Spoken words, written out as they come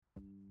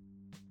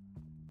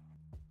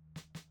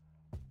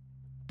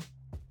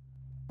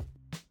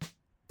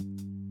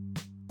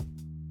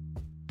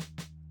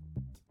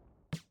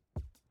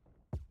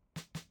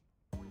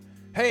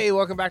Hey,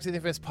 welcome back to the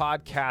Infamous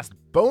Podcast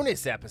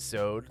bonus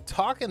episode,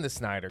 Talking the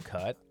Snyder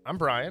Cut. I'm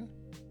Brian.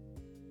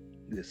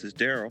 This is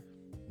Daryl.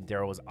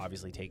 Daryl was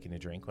obviously taking a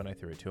drink when I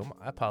threw it to him.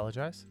 I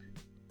apologize.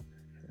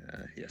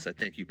 Yes, I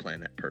think you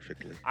planned that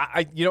perfectly.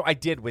 I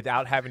did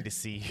without having to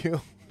see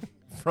you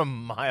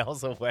from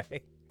miles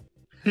away.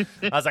 I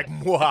was like,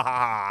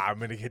 "Mwah, I'm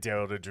gonna get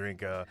Daryl to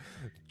drink a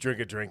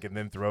drink and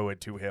then throw it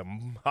to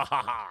him."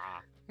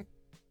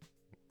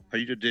 Are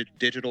you the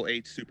digital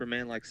age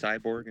Superman like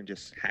Cyborg and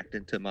just hacked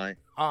into my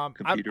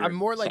computer? I'm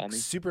more and saw like me?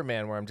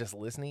 Superman, where I'm just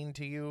listening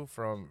to you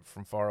from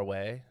far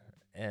away,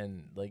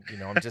 and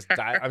I'm just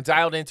I'm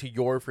dialed into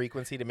your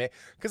frequency to make,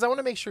 because I want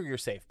to make sure you're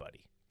safe,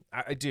 buddy.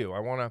 I do. I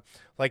want to,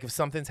 like, if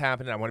something's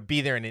happening, I want to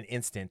be there in an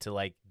instant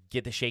to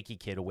get the shaky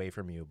kid away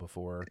from you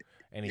before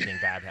anything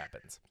bad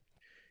happens.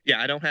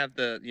 Yeah, I don't have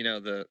the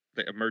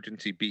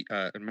emergency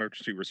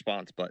emergency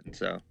response button.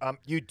 So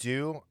You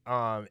do.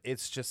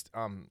 It's just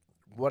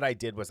what I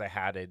did was I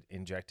had it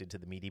injected to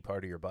the meaty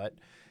part of your butt,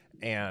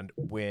 and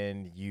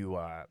when you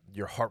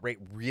your heart rate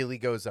really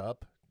goes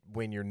up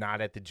when you're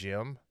not at the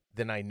gym,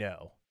 then I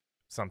know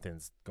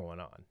something's going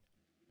on.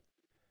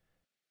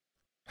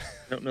 I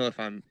don't know if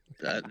I'm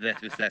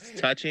that's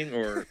touching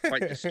or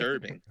quite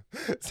disturbing.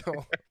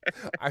 So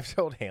I've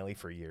told Haley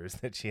for years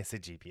that she has a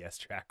GPS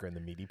tracker in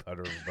the meaty part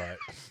of her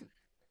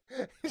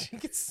butt. She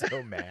gets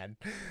so mad.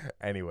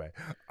 Anyway,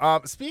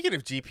 speaking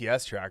of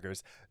GPS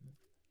trackers,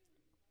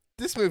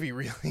 this movie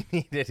really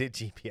needed a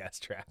GPS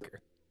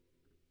tracker.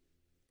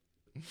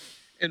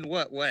 In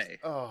what way?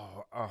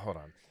 Oh, hold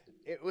on.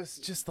 It was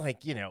just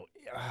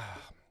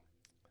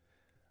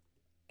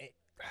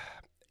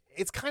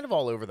it's kind of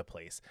all over the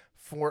place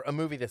for a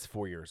movie that's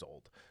 4 years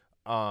old,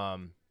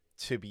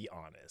 to be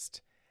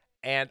honest.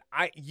 And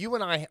you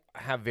and I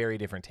have very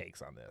different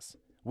takes on this,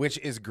 which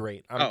is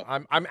great.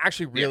 I'm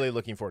actually really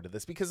looking forward to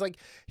this because,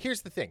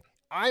 here's the thing.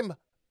 I'm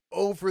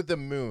over the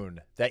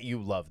moon that you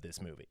love this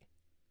movie.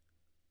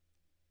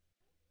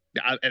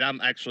 And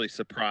I'm actually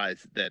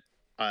surprised that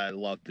I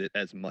loved it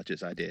as much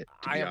as I did,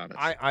 to be honest.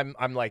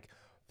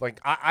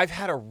 I've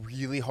had a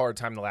really hard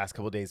time the last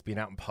couple of days being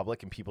out in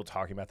public and people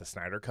talking about the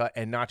Snyder Cut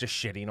and not just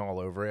shitting all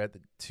over it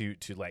to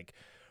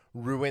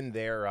ruin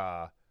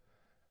their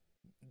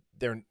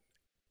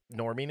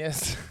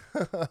norminess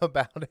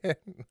about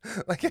it.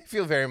 I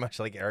feel very much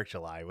like Eric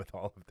July with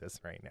all of this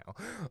right now.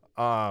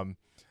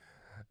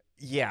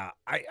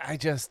 I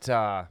just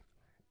I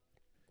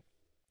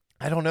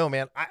don't know,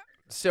 man.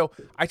 So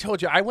I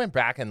told you I went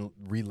back and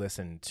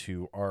re-listened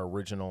to our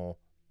original,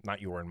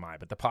 not your and my,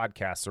 but the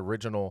podcast's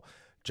original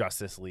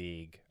Justice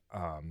League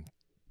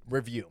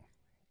review.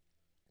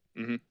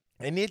 Mm-hmm.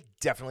 And it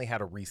definitely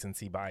had a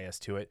recency bias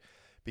to it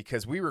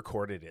because we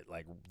recorded it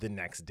the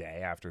next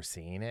day after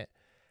seeing it.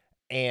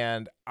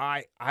 And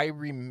I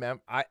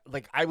remember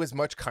I was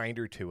much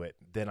kinder to it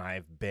than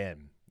I've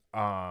been.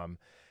 And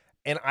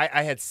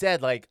I had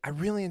said, I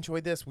really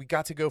enjoyed this. We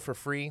got to go for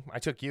free. I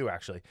took you,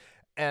 actually.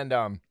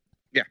 And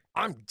yeah,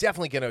 I'm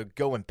definitely going to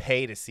go and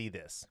pay to see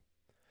this.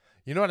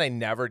 You know what I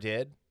never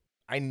did?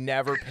 I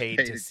never paid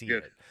to see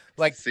it.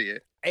 See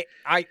it.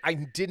 I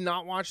did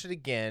not watch it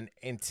again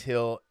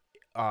until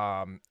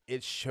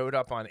it showed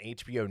up on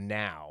HBO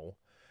Now,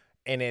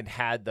 and it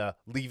had the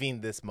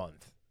leaving this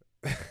month.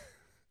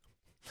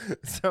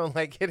 So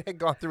it had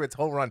gone through its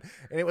whole run,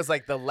 and it was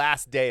the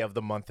last day of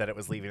the month that it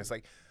was leaving. It's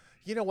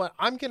you know what?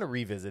 I'm gonna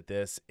revisit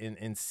this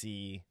and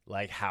see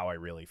how I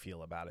really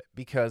feel about it,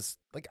 because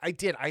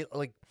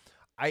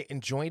I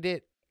enjoyed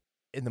it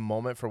in the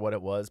moment for what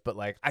it was, but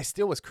I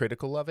still was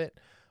critical of it.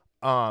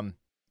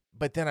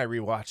 But then I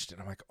rewatched it.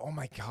 And I'm like, oh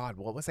my God,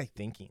 what was I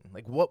thinking?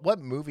 What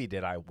movie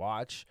did I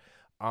watch?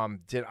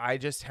 Did I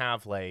just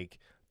have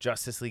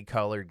Justice League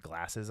colored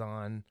glasses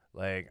on?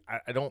 I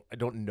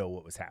don't know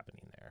what was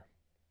happening there.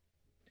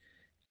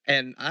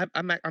 And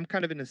I'm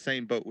kind of in the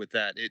same boat with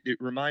that. It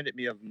reminded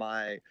me of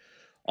my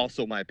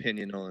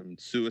opinion on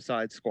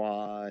Suicide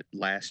Squad,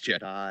 Last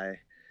Jedi,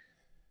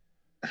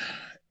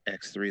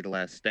 X3, The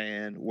Last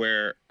Stand,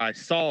 where I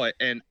saw it,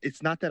 and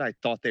it's not that I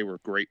thought they were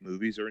great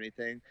movies or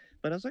anything,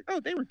 but I was like, oh,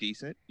 they were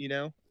decent,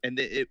 And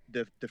the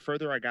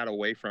further I got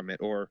away from it,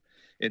 or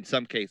in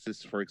some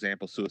cases, for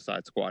example,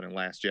 Suicide Squad and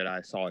Last Jedi,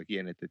 I saw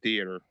again at the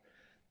theater,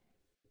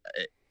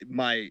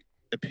 my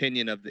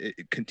opinion of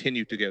it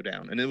continued to go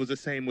down, and it was the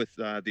same with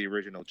the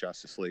original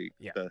Justice League,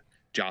 the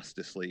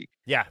Justice League.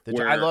 Yeah,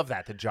 I love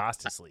that, the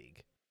Justice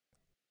League.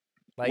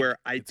 Where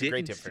it's a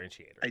great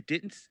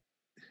differentiator.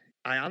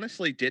 I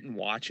honestly didn't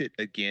watch it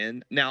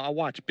again. Now I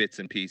watch bits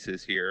and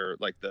pieces here,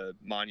 the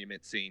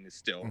monument scene is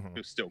still it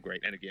was still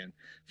great, and again,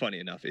 funny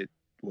enough, it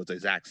was a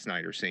Zack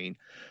Snyder scene,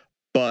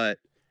 but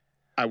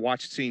I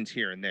watched scenes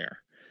here and there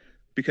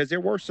because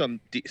there were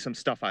some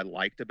stuff I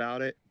liked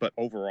about it, but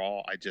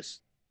overall,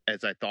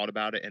 as I thought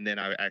about it, and then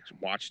I actually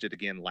watched it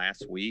again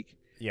last week.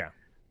 Yeah,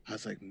 I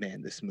was like,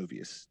 man, this movie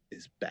is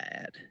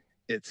bad.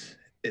 It's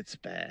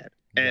bad,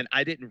 and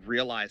I didn't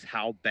realize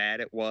how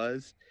bad it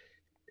was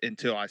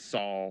until I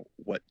saw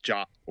what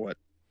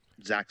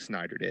Zack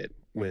Snyder did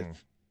with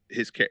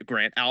his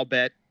Grant. I'll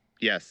bet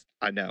Yes,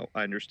 I know.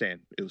 I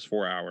understand. It was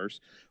 4 hours,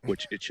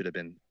 which it should have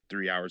been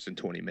 3 hours and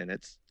 20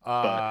 minutes,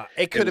 but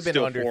It it could was have been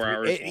still under 4 three.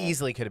 hours It long.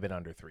 easily could have been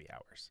under 3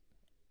 hours.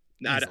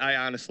 I Easily.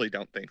 honestly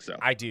don't think so.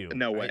 I do.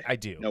 No way. I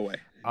do. No way.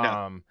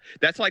 No.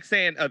 That's like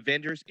saying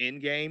Avengers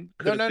Endgame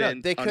could have No.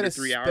 been They could under have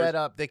 3 hours. sped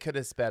up. They could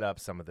have sped up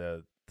some of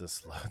the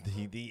slow,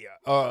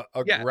 Yeah.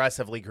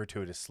 aggressively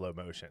gratuitous slow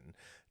motion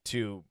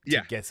to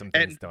Yeah. get some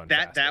things And done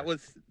that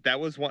faster. that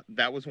was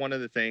one of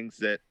the things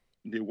that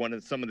one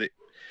of some of the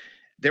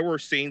there were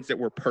scenes that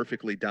were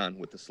perfectly done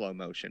with the slow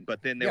motion,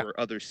 but then there Yeah. were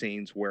other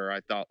scenes where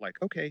I thought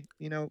like, okay,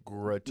 you know,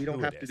 we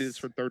don't have to do this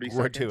for 30 seconds.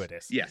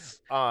 Gratuitous.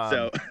 Yes. Um,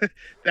 So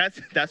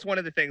that's one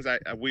of the things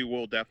we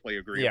will definitely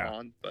agree Yeah.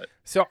 upon. But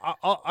So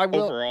I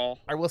will overall,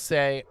 I will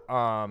say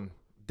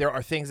there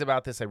are things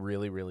about this I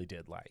really really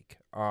did like,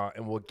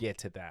 and we'll get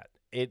to that.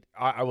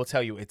 I will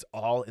tell you it's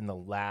all in the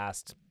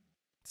last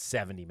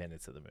 70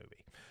 minutes of the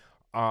movie.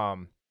 I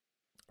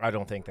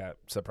don't think that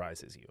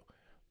surprises you,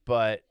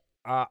 but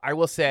I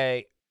will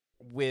say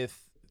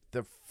with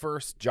the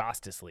first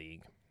Justice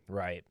League,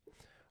 right?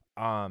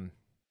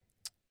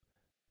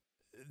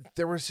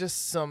 There was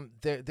just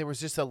there was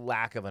just a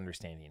lack of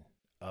understanding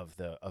of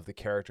the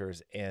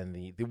characters and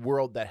the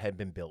world that had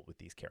been built with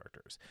these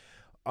characters.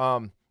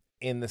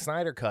 In the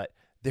Snyder Cut,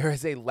 there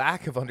is a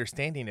lack of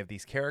understanding of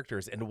these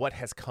characters and what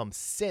has come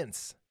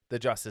since the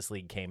Justice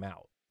League came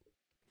out.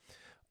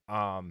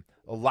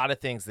 A lot of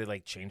things, they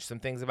like changed some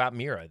things about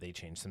Mira. They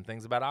changed some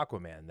things about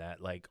Aquaman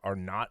that like are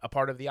not a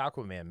part of the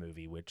Aquaman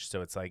movie, which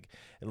so it's like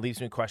it leaves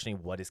me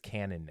questioning what is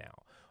canon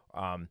now.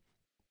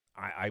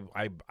 I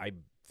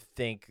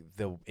think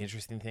the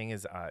interesting thing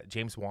is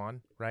James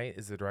Wan, right,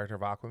 is the director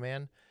of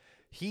Aquaman.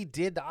 He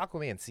did the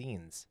Aquaman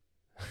scenes.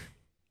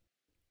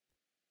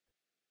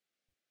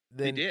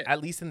 He did, at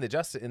least in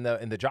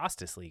the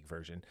Justice League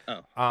version.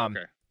 Oh,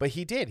 okay. But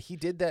he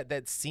did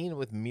that scene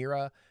with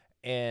Mira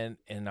and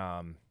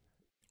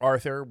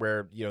Arthur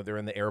where they're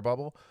in the air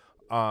bubble.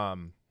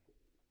 So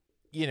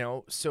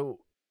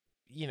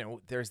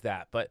there's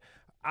that. But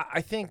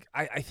I think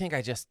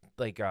I just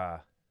like oh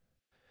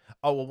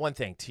well, one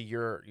thing to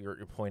your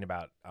point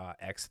about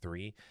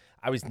X3,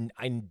 I was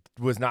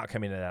not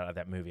coming out of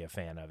that movie a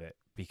fan of it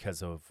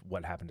because of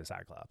what happened to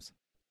Cyclops.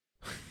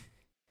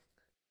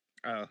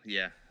 Oh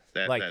yeah,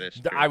 that is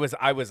true.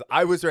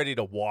 I was ready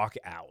to walk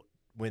out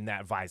when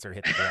that visor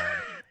hit the ground.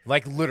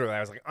 Like literally, I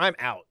was like, I'm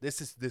out. This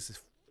is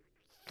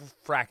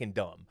fracking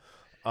dumb.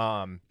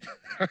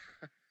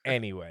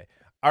 Anyway,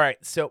 all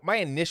right. So my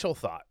initial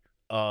thought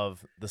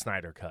of the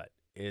Snyder Cut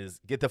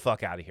is get the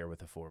fuck out of here with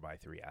the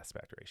 4:3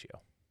 aspect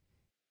ratio.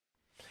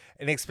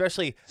 And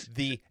especially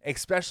the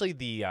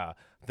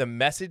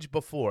message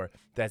before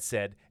that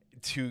said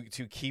to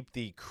keep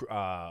the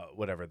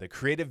the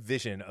creative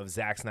vision of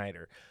Zack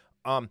Snyder.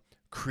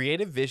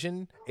 Creative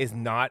vision is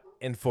not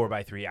in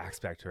 4:3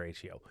 aspect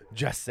ratio.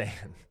 Just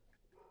saying.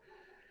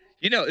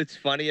 It's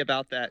funny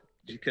about that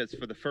because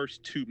for the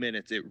first 2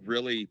 minutes it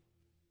really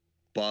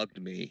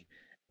bugged me,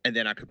 and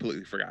then I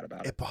completely forgot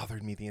about it. It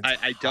bothered me the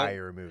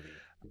entire movie.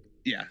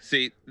 Yeah,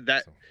 see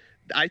that.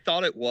 I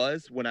thought it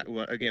was when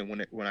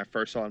I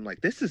first saw it, I'm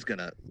like, this is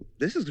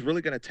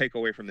really gonna take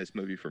away from this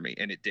movie for me,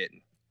 and it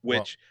didn't.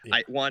 Which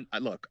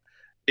look,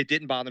 it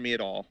didn't bother me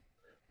at all,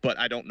 but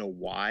I don't know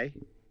why.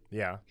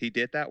 Yeah, he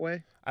did that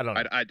way. I don't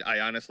know. I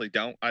honestly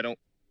don't. I don't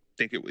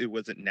think it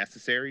wasn't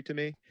necessary to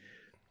me.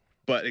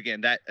 But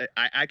again,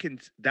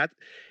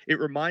 it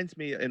reminds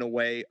me in a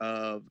way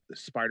of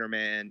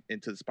Spider-Man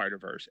Into the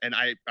Spider-Verse. And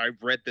I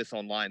read this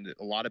online that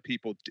a lot of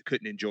people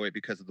couldn't enjoy it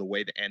because of the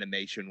way the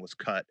animation was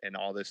cut and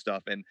all this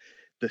stuff. And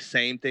the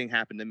same thing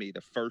happened to me.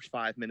 The first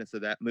 5 minutes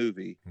of that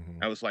movie,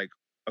 I was like,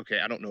 okay,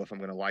 I don't know if I'm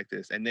going to like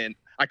this. And then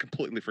I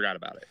completely forgot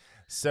about it.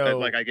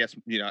 So I guess,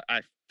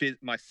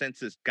 my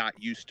senses got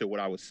used to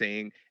what I was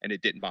seeing and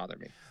it didn't bother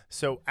me.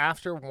 So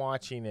after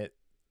watching it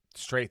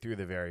straight through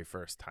the very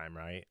first time,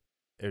 right?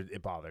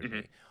 It bothered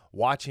me.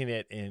 Watching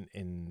it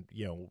in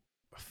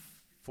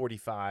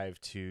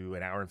 45 to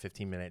an hour and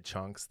 15-minute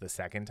chunks the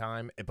second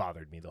time, it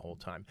bothered me the whole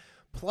time.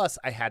 Plus,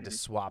 I had to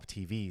swap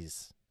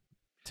TVs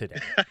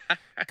today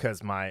because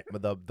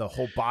the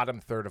whole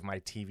bottom third of my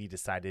TV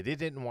decided it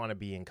didn't want to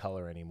be in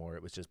color anymore.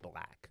 It was just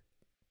black.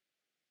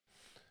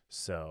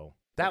 So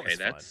that was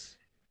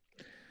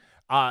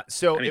fun.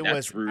 So it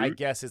was. Rude. I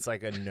guess it's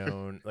like a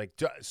known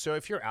So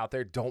if you're out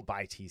there, don't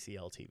buy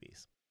TCL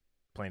TVs.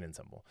 Plain and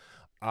simple.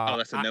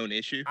 That's a known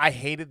issue? I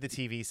hated the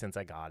TV since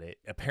I got it.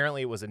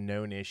 Apparently, it was a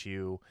known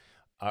issue,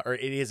 or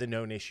it is a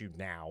known issue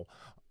now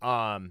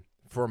for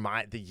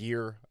the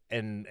year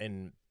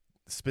and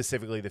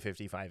specifically the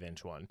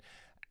 55-inch one.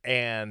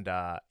 And,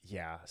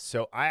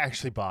 so I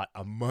actually bought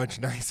a much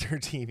nicer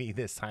TV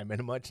this time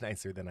and much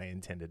nicer than I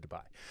intended to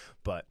buy.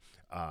 But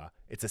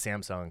it's a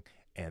Samsung,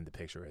 and the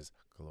picture is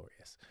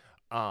glorious.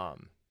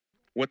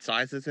 What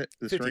size is it?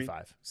 The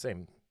 55, screen?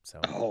 Same. So.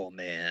 Oh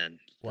man,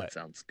 what? That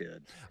sounds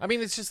good. I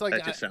mean, it's just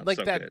like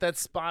that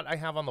spot I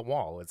have on the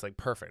wall. It's like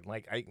perfect.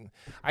 Like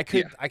I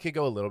could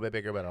go a little bit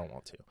bigger, but I don't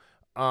want to.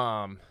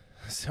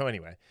 So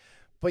anyway,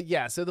 but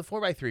yeah. So the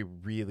 4:3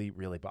 really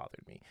really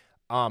bothered me.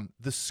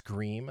 The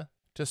scream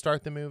to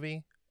start the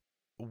movie,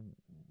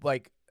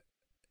 like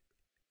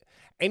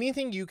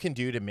anything you can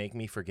do to make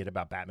me forget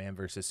about Batman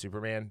versus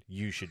Superman,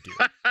 you should do.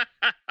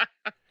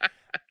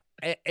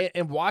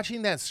 And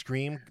watching that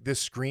scream, the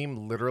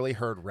scream literally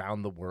heard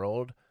round the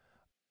world.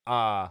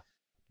 Uh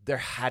there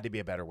had to be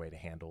a better way to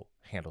handle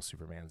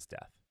Superman's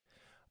death.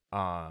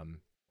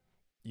 Um,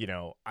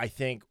 I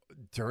think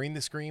during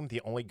the scream,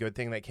 the only good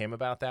thing that came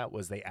about that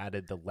was they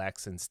added the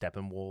Lex and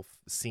Steppenwolf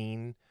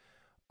scene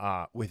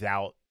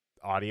without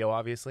audio,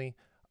 obviously,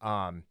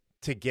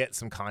 to get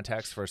some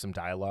context for some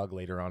dialogue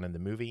later on in the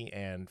movie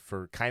and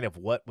for kind of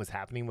what was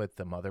happening with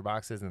the mother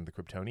boxes and the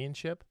Kryptonian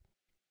ship.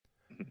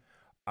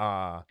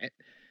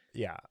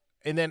 Yeah.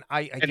 And then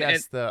I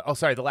guess the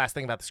last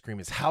thing about the scream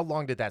is how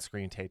long did that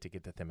scream take to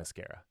get to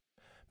Themyscira?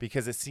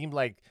 Because it seemed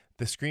like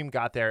the scream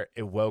got there,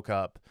 it woke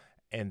up,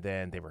 and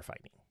then they were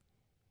fighting.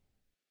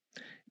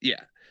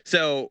 Yeah.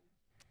 So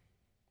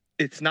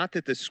it's not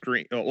that the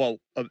scream, well,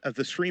 of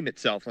the scream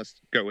itself, let's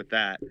go with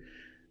that.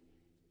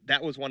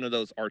 That was one of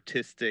those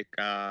artistic.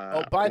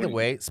 Oh, by the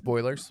way,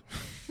 spoilers.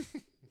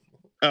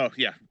 Oh,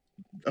 yeah.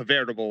 A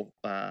veritable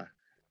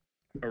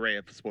array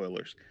of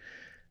spoilers.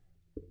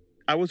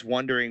 I was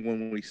wondering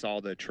when we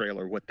saw the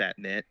trailer what that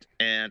meant.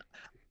 And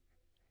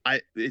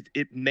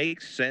it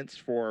makes sense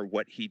for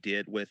what he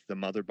did with the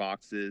mother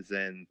boxes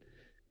and,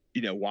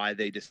 why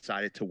they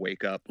decided to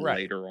wake up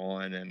later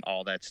on and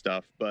all that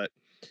stuff. But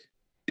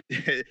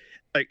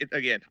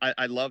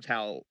I loved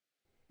how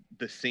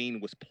the scene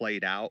was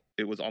played out.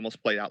 It was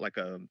almost played out like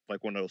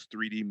one of those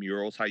 3D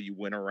murals, how you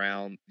went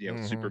around,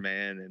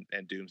 Superman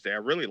and Doomsday. I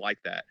really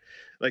like that.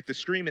 Like the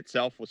scream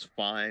itself was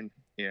fine.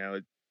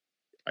 I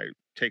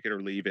take it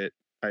or leave it.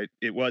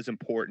 It was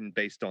important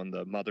based on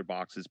the mother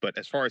boxes, but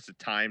as far as the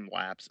time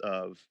lapse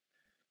of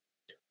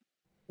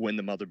when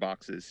the mother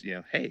boxes,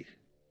 hey,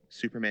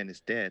 Superman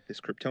is dead, this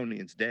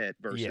Kryptonian's dead,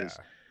 versus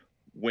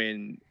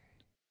when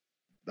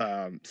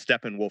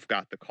Steppenwolf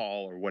got the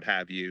call or what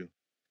have you.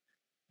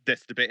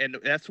 And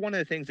that's one of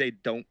the things they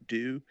don't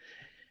do.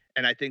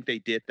 And I think they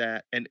did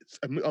that. And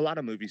a lot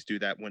of movies do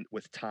that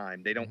with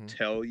time. They don't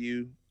tell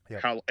you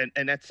how,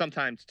 and that's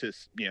sometimes to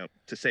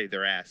save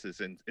their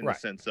asses in the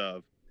sense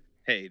of,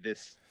 hey,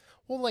 this.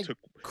 Well, like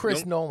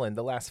Chris Nolan,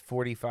 the last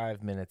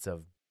 45 minutes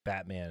of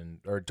Batman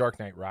or Dark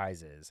Knight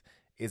Rises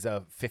is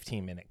a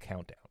 15-minute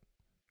countdown.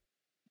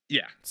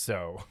 Yeah.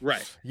 So,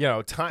 right.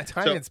 Time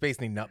and space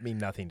mean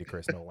nothing to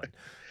Chris Nolan.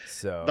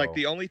 So, like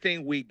the only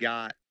thing we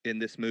got in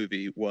this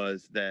movie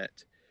was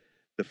that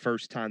the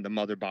first time the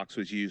mother box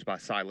was used by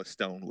Silas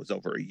Stone was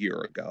over a year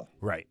ago.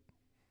 Right.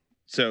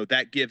 So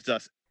that gives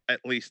us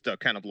at least a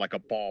kind of like a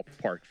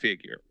ballpark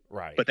figure.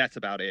 Right. But that's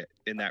about it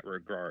in that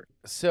regard.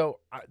 So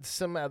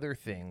some other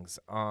things.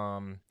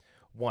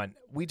 One,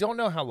 we don't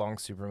know how long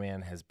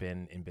Superman has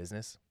been in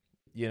business,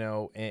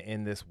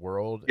 in this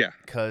world. Yeah.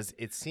 Because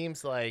it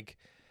seems like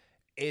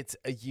it's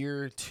a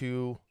year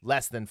to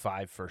less than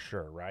 5 for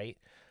sure, right?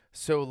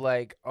 So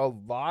like a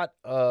lot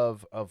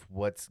of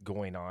what's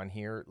going on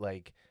here,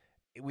 like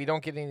we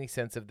don't get any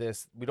sense of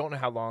this. We don't know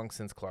how long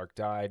since Clark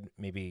died,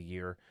 maybe a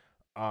year.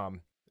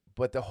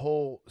 But the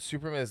whole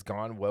Superman is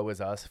gone, woe is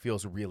us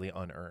feels really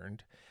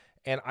unearned.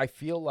 And I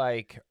feel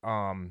like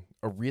a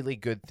really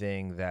good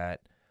thing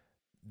that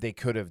they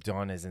could have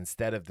done is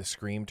instead of the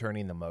scream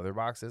turning the mother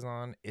boxes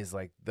on is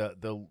like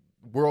the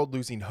world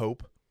losing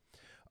hope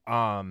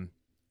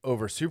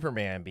over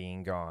Superman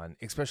being gone,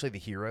 especially the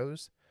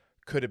heroes,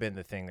 could have been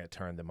the thing that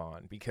turned them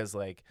on. Because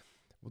like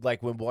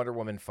when Wonder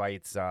Woman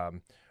fights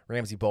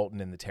Ramsey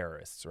Bolton and the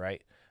terrorists,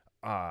 right?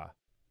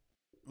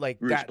 Like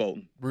Bruce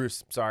Bolton.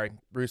 Bruce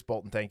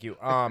Bolton, thank you.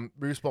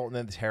 Bruce Bolton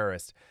and the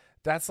terrorist.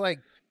 That's like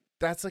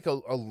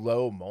a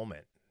low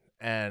moment.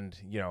 And,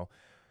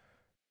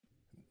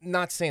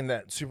 not saying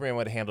that Superman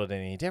would have handled it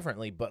any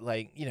differently, but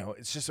like,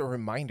 it's just a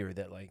reminder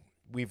that like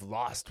we've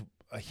lost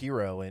a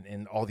hero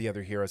and all the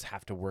other heroes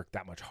have to work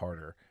that much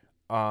harder.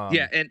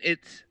 Yeah, and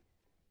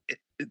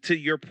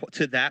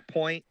to that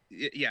point,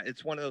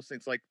 it's one of those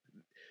things like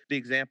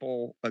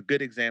a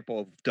good example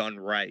of done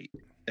right,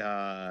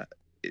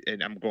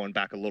 and I'm going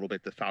back a little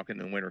bit to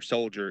Falcon and Winter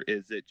Soldier,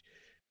 is that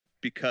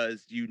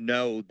because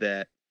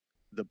that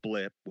the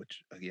blip,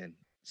 which again,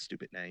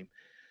 stupid name,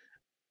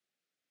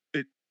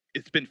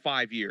 it's been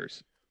 5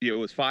 years. It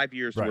was 5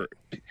 years where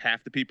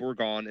half the people were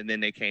gone and then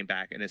they came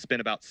back, and it's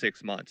been about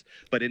 6 months.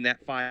 But in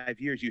that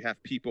 5 years, you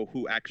have people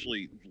who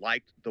actually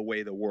liked the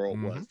way the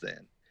world was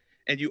then.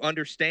 And you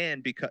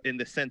understand because in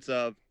the sense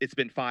of it's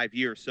been 5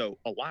 years, so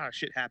a lot of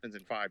shit happens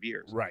in 5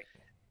 years. Right.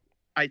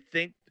 I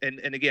think, and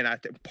again, I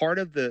think part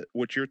of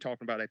what you're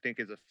talking about, I think,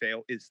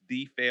 is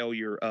the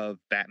failure of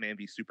Batman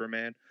v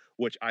Superman,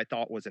 which I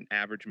thought was an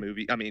average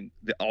movie. I mean,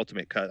 the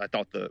ultimate cut, I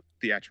thought the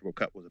theatrical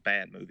cut was a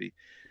bad movie.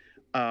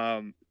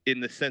 In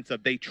the sense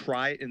of they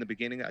try in the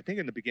beginning of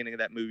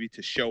that movie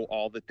to show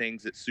all the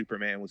things that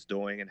Superman was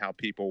doing and how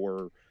people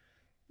were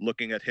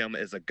looking at him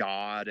as a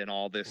god and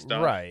all this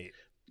stuff. Right.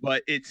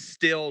 But it's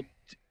still,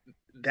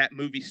 that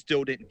movie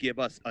still didn't give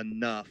us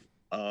enough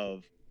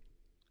of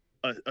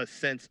a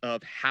sense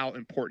of how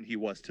important he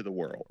was to the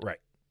world. Right.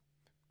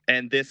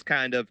 And this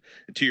kind of,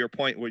 to your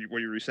point where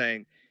you were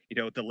saying,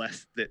 the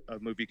less that a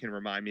movie can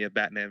remind me of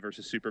Batman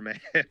versus Superman,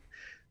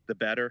 the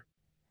better.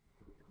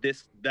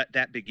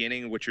 That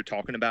beginning, what you're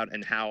talking about,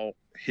 and how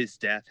his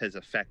death has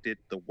affected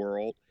the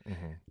world,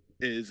 Mm-hmm.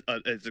 is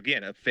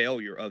again a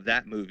failure of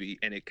that movie,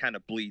 and it kind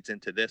of bleeds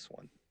into this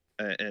one,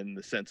 in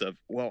the sense of,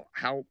 well,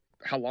 how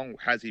long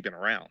has he been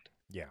around?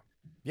 Yeah.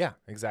 Yeah,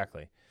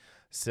 exactly.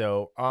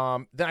 So,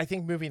 then I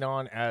think moving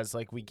on as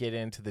like we get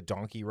into the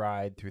donkey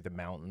ride through the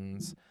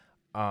mountains,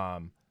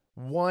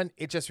 one,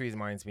 it just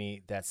reminds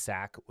me that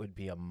Sack would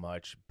be a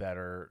much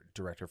better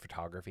director of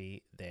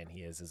photography than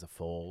he is as a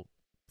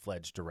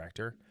full-fledged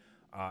director.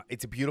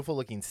 It's a beautiful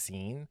looking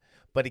scene,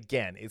 but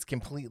again, it's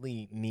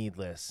completely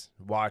needless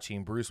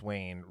watching Bruce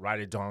Wayne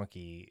ride a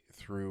donkey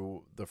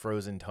through the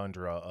frozen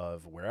tundra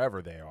of wherever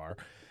they are.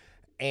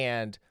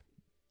 And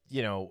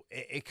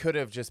it could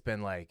have just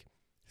been like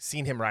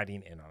seen him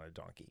riding in on a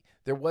donkey.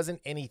 There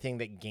wasn't anything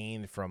that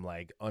gained from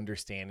like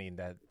understanding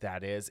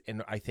that is.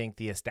 And I think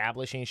the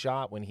establishing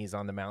shot when he's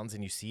on the mountains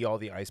and you see all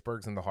the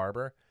icebergs in the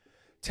harbor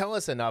tell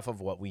us enough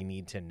of what we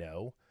need to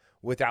know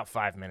without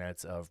 5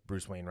 minutes of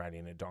Bruce Wayne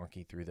riding a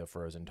donkey through the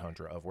frozen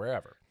tundra of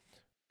wherever.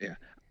 Yeah,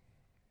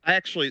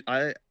 I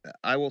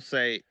will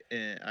say, I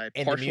And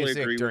the partially music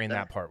agree with during that.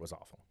 that part was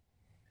awful.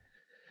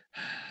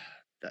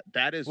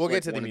 That is We'll like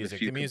get to the one of music.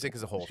 few The music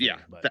is a whole yeah,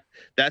 thing, but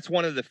that's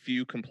one of the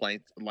few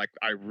complaints, like,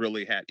 I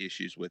really had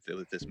issues with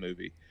this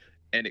movie,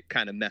 and it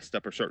kind of messed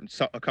up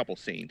a couple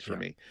scenes for yeah.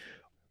 me.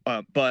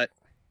 But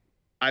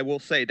I will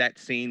say that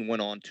scene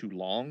went on too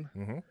long.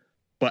 Mm-hmm.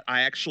 But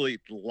I actually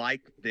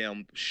like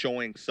them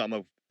showing some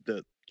of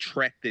the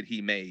trek that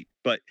he made.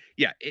 But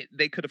yeah,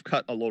 they could have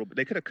cut a little bit.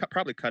 They could have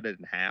probably cut it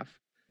in half.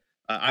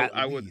 At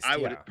I least,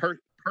 would yeah.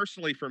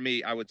 Personally, for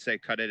me, I would say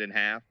cut it in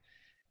half,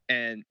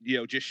 and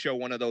just show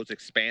one of those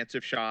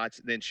expansive shots,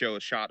 then show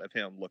a shot of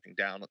him looking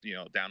down,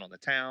 down on the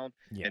town,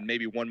 Yeah. and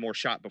maybe one more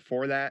shot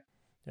before that.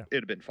 Yeah.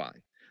 It'd have been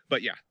fine.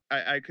 But yeah,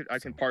 I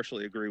can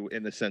partially agree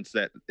in the sense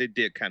that it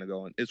did kind of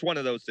go on. It's one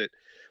of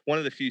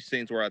the few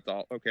scenes where I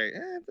thought, okay,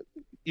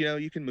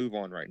 you can move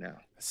on right now.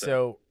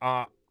 So,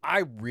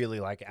 I really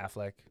like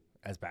Affleck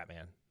as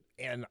Batman,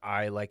 and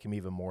I like him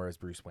even more as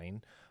Bruce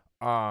Wayne.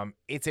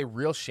 It's a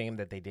real shame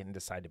that they didn't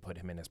decide to put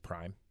him in his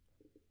prime.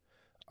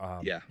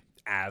 Yeah.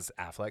 As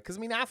Affleck, because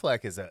I mean,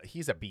 Affleck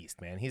he's a beast,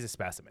 man. He's a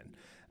specimen,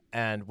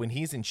 and when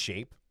he's in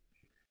shape,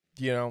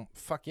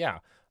 fuck yeah.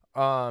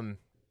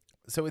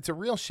 So it's a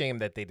real shame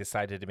that they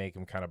decided to make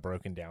him kind of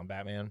broken down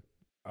Batman.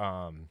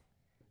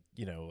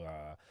 You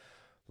know,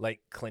 like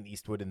Clint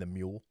Eastwood in The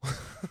Mule.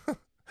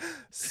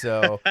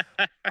 So,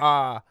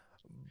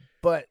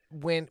 but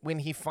when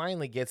he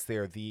finally gets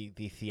there, the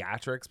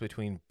theatrics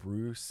between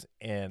Bruce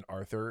and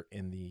Arthur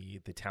in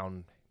the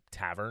town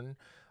tavern,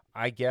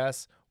 I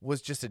guess,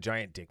 was just a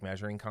giant dick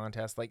measuring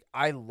contest. Like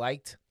I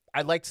liked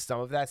some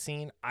of that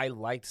scene. I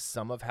liked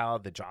some of how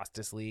the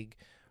Justice League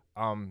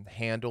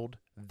handled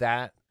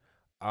that.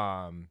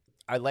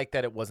 I like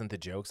that it wasn't the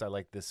jokes. I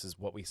like this is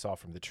what we saw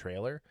from the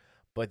trailer.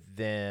 But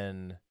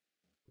then,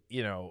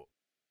 I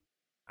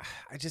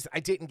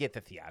didn't get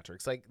the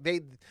theatrics. Like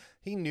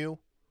he knew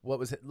what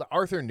was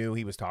Arthur knew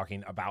he was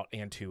talking about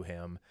and to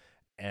him,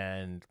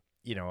 and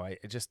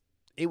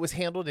it was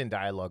handled in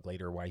dialogue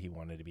later why he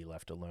wanted to be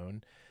left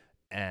alone.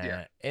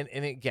 And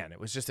again, it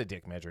was just a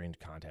dick measuring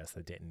contest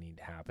that didn't need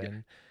to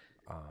happen.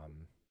 Yeah.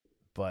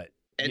 But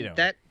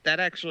that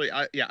actually,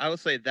 I would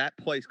say that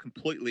plays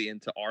completely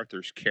into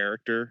Arthur's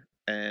character,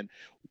 and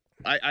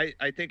I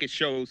think it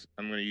shows,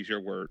 I'm going to use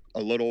your word,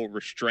 a little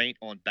restraint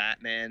on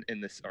Batman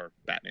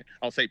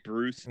I'll say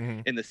Bruce, mm-hmm.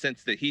 in the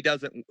sense that he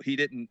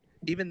didn't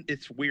even,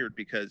 it's weird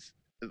because,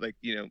 like,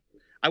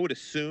 I would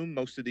assume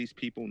most of these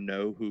people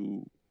know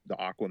who the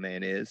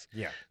Aquaman is.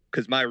 Yeah.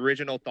 Because my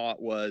original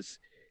thought was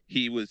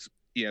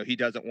he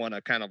doesn't want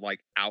to kind of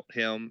like out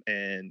him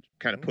and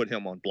kind of put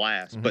him on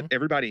blast, but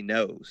everybody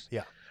knows.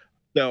 Yeah.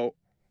 So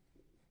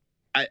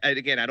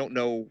again, I don't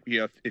know,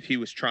 if he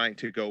was trying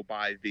to go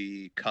by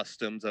the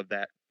customs of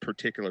that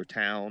particular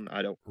town.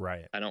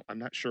 I'm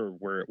not sure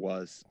where it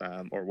was,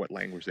 or what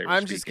language they were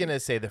I'm speaking. just gonna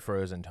say the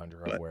frozen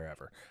tundra of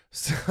wherever.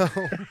 So,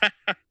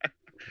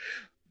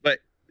 but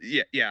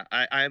yeah,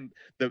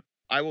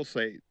 I will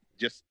say,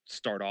 just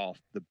start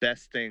off, the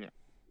best thing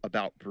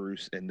about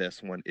Bruce in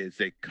this one is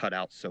they cut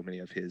out so many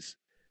of his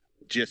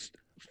just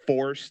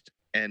forced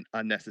and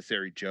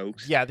unnecessary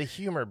jokes. Yeah, the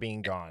humor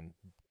being gone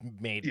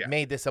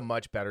made this a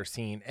much better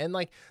scene. And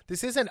like,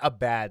 this isn't a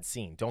bad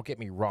scene, don't get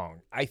me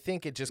wrong. I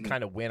think it just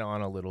kind of went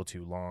on a little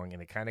too long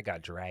and it kind of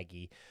got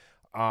draggy.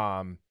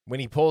 When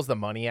he pulls the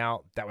money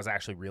out, that was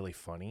actually really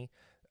funny.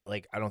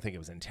 Like, I don't think it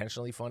was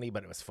intentionally funny,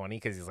 but it was funny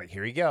because he's like,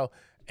 here you go.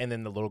 And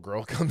then the little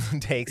girl comes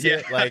and takes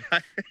it. Like,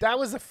 that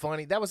was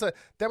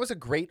a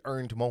great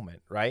earned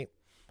moment, right?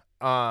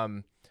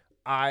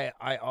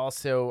 I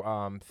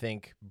also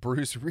think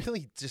Bruce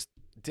really just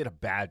did a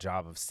bad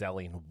job of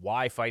selling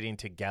why fighting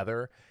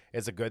together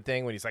is a good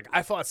thing when he's like,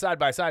 I fought side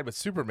by side with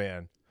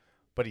Superman,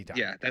 but he died.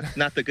 Yeah, that's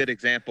not the good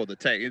example to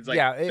take. It's like,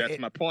 that's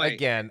my point.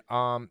 Again,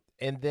 and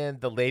then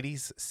the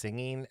ladies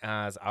singing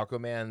as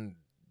Aquaman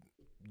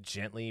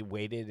gently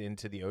waded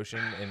into the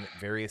ocean in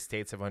various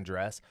states of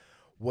undress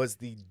was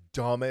the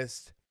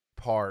dumbest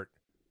part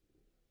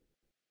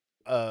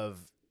of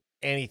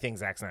anything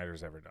Zack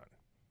Snyder's ever done.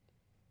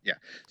 Yeah.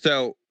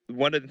 So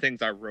one of the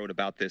things I wrote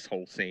about this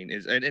whole scene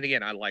is, and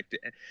again, I liked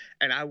it,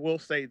 and I will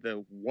say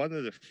the one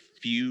of the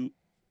few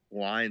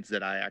lines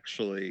that I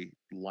actually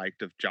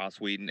liked of Joss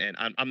Whedon, and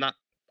I'm not,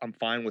 I'm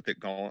fine with it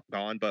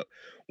gone, but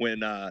when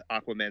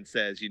Aquaman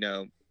says, you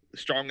know,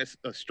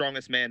 the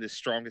strongest man is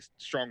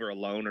stronger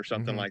alone, or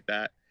something like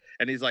that,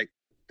 and he's like,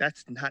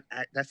 that's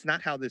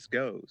not how this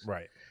goes.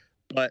 Right.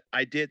 But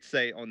I did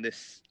say on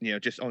this, you know,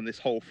 just on this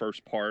whole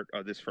first part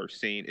of this first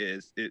scene,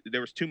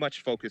 there was too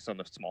much focus on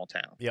the small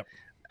town. Yep.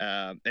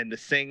 And the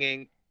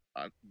singing.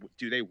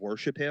 Do they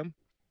worship him?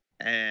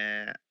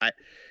 And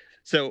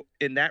so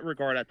in that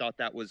regard, I thought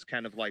that was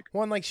kind of like,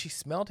 One, like she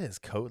smelled his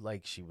coat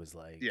like she was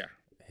like yeah,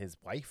 his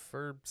wife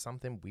or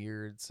something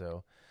weird.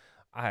 So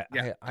I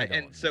yeah, don't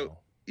and know. so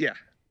yeah,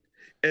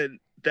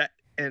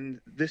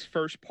 and this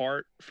first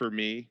part for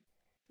me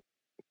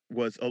it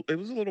was a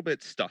little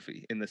bit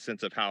stuffy in the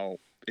sense of how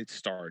it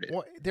started.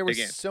 Well, there was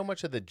Again, so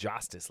much of the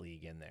Justice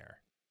League in there.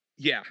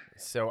 yeah.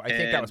 So I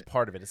think that was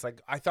part of it. It's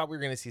like I thought we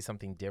were going to see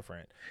something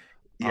different.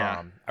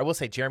 Yeah. I will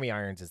say Jeremy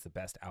Irons is the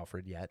best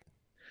Alfred yet.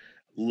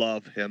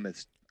 Love him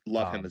as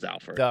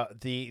Alfred.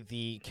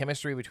 The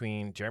chemistry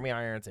between Jeremy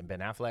Irons and Ben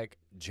Affleck,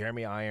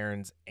 Jeremy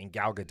Irons and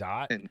Gal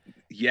Gadot, And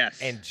yes.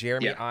 and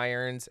Jeremy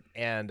Irons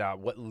and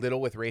what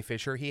little with Ray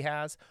Fisher he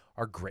has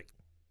are great.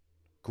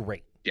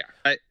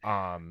 Yeah.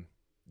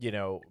 You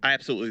know, I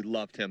absolutely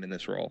loved him in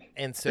this role.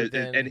 and so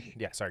then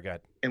sorry, go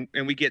ahead.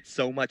 And we get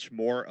so much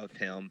more of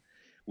him.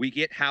 We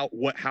get how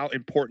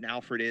important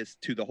Alfred is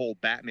to the whole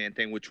Batman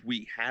thing, which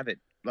we haven't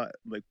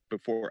like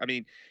before. I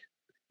mean,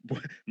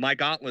 my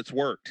gauntlets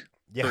worked.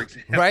 Yeah, for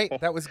example. right.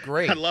 That was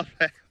great. I love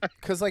that.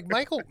 Because like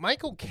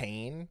Michael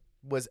Caine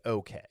was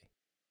okay.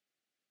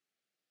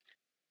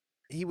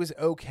 He was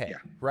okay,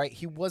 right?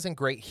 He wasn't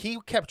great. He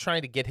kept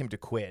trying to get him to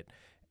quit,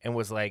 and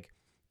was like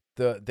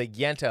the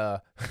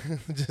Yenta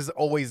just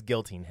always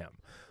guilting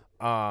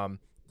him.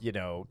 You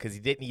know, because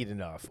he didn't eat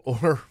enough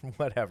or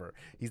whatever.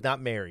 He's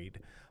not married.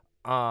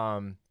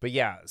 But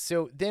yeah,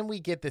 so then we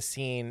get the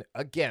scene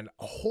again,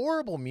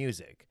 horrible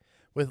music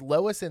with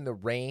Lois in the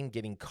rain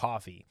getting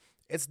coffee.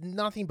 It's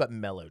nothing but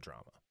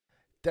melodrama.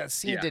 That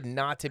scene did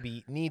not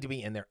need to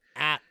be in there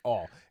at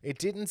all. It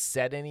didn't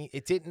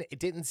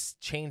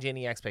change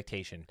any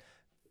expectation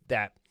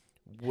that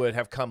would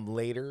have come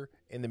later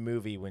in the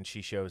movie when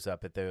she shows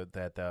up at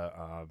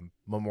the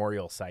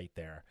memorial site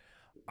there.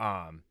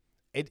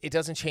 It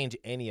doesn't change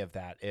any of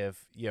that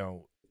if, you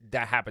know,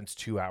 that happens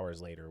 2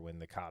 hours later when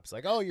the cops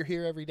like, oh, you're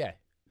here every day,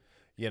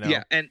 you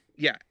know?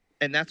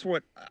 And that's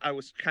what I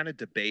was kind of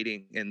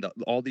debating in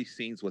all these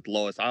scenes with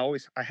Lois.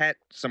 I had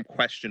some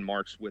question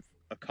marks with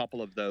a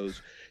couple of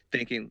those,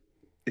 thinking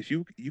if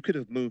you could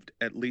have moved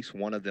at least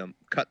one of them,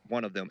 cut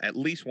one of them, at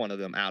least one of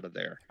them out of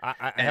there.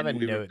 I have a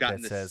note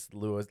that says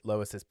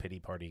Lois's pity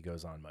party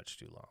goes on much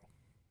too long.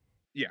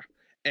 Yeah.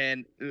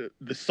 And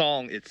the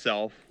song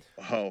itself,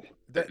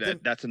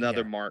 that's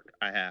another mark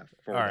I have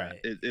for that. Right.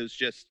 It was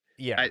just,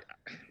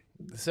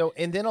 So,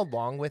 and then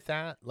along with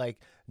that, like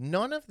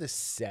none of the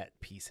set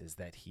pieces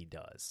that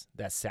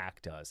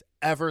Zack does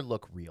ever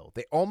look real.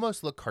 They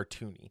almost look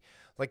cartoony.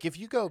 Like if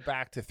you go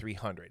back to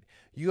 300,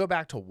 you go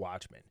back to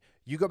Watchmen,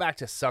 you go back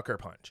to Sucker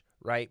Punch,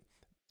 right?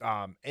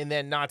 And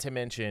then not to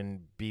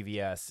mention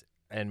BVS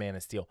and Man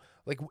of Steel.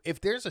 Like if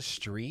there's a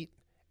street,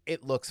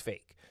 it looks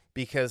fake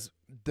because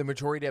the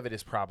majority of it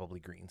is probably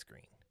green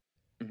screen.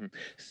 Mm-hmm.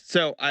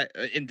 So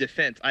in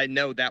defense, I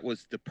know that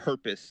was the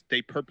purpose.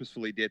 They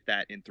purposefully did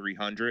that in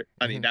 300.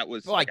 I mean, that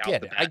was. Well, I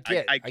get it.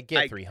 I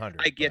get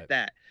 300. I get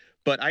that.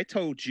 But I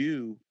told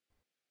you,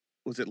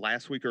 was it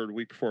last week or the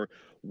week before?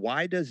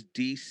 Why does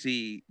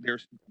DC?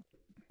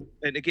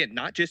 And again,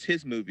 not just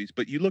his movies,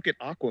 but you look at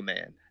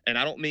Aquaman, and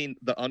I don't mean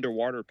the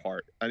underwater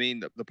part. I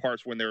mean the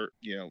parts when they're,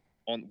 you know,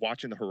 on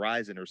watching the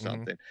horizon or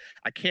something.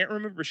 I can't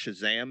remember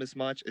Shazam as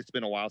much. It's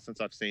been a while since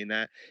I've seen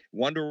that.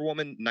 Wonder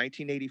Woman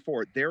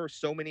 1984. There are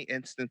so many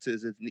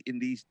instances in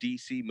these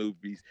DC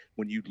movies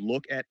when you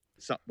look at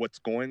what's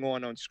going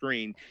on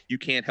screen, you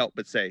can't help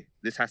but say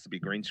this has to be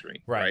green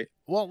screen, right?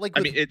 Well, like I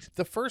mean, it's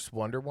the first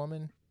Wonder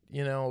Woman.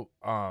 You know,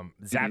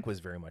 Zack was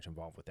very much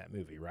involved with that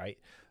movie, right?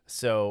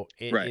 So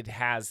it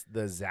has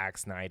the Zack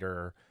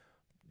Snyder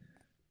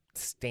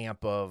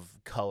stamp of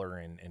color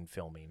and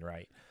filming,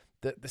 right?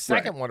 The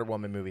second Wonder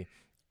Woman movie,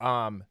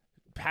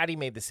 Patty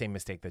made the same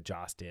mistake that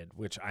Joss did,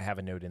 which I have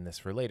a note in this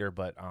for later,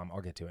 but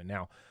I'll get to it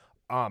now.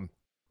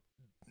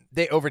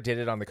 They overdid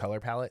it on the color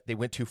palette. They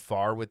went too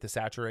far with the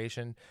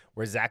saturation,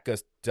 where Zack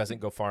doesn't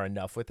go far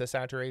enough with the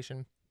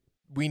saturation.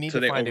 We need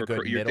to find a good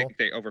middle. You think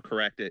they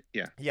overcorrect it?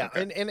 Yeah. Yeah,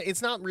 okay. And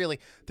it's not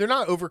really, they're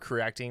not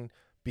overcorrecting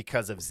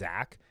because of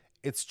Zack.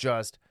 It's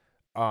just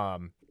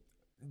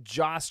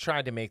Joss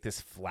tried to make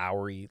this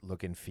flowery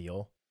look and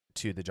feel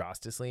to the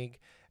Justice League,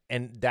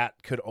 and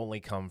that could only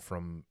come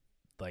from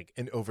like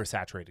an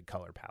oversaturated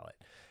color palette.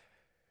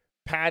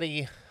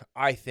 Patty,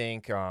 I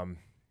think,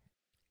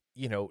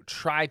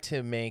 try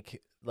to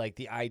make like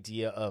the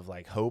idea of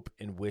like hope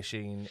and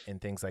wishing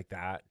and things like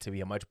that to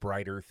be a much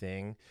brighter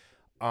thing.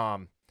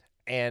 Um,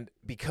 and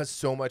because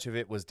so much of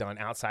it was done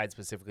outside,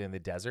 specifically in the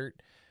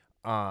desert,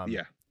 um,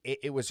 Yeah.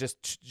 it was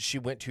just she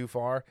went too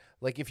far.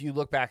 Like if you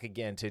look back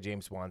again to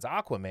James Wan's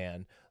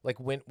Aquaman, like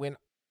when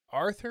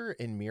Arthur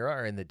and Mira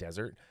are in the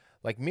desert,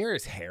 like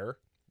Mira's hair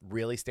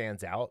really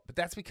stands out, but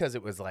that's because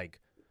it was like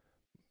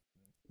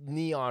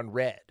neon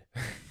red.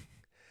 But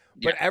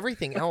Yeah.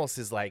 everything else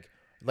is like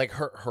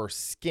her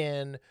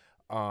skin,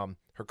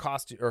 her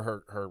costume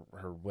or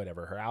her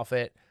whatever, her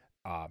outfit,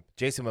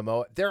 Jason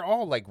Momoa, they're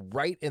all like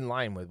right in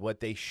line with what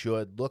they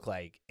should look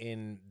like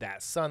in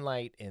that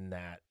sunlight, in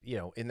that,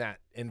 in that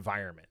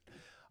environment.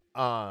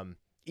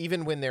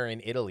 Even when they're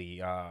in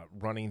Italy,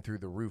 running through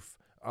the roof,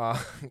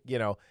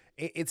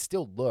 it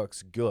still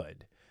looks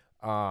good.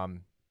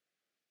 Um,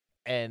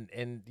 and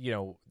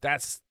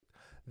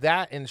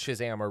that and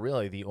Shazam are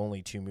really the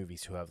only two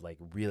movies who have like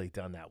really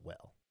done that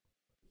well.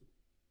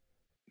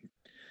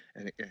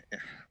 And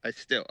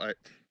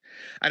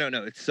I don't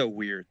know. It's so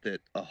weird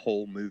that a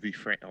whole movie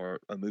or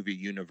a movie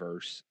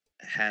universe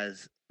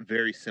has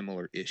very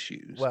similar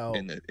issues Well,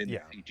 in the yeah,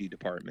 CG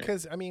department.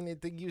 because I mean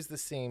they use the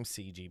same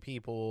CG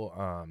people.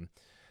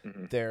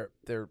 Hmm. They're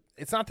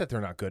it's not that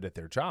they're not good at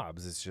their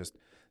jobs. It's just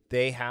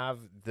they have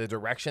the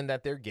direction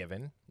that they're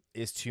given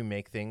is to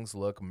make things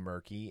look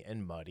murky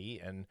and muddy.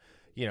 And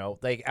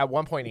like at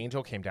one point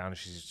Angel came down and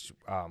she's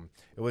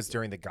it was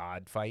during the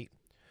God fight.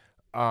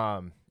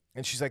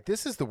 And she's like,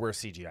 this is the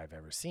worst CG I've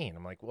ever seen.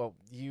 I'm like, well,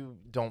 you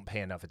don't pay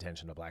enough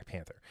attention to Black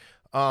Panther.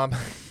 Um,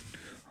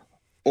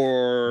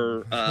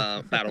 Or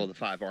Battle of the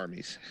Five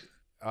Armies.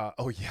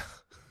 oh yeah.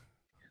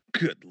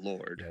 Good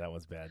Lord. Yeah, that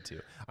was bad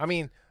too. I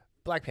mean,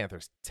 Black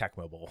Panther's Tech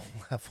Mobile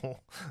level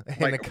in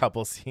a Like,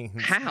 couple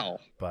scenes. how?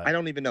 I But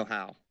don't even know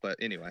how. But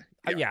anyway.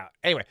 Yeah. yeah.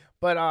 Anyway,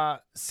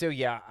 but so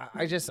yeah,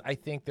 I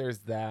think there's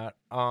that.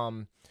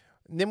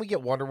 Then we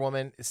get Wonder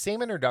Woman.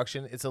 Same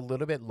introduction. It's a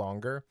little bit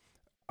longer.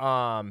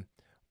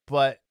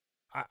 But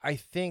I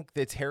think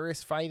the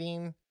terrorist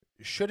fighting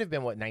should have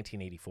been what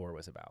 1984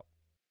 was about.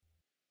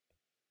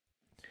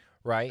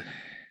 Right?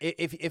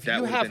 If That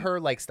you would have have been. her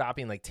like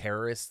stopping like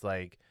terrorists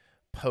like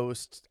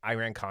post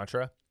Iran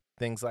Contra,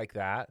 things like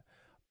that,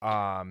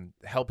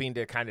 helping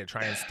to kind of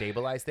try and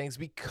stabilize things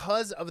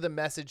because of the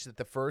message that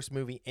the first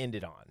movie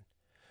ended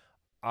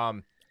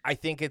on. I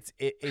think it's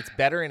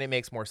better and it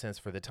makes more sense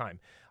for the time.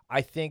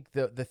 I think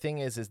the thing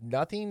is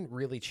nothing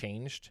really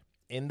changed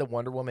in the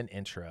Wonder Woman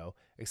intro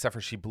except for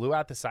she blew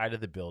out the side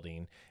of the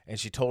building and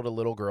she told a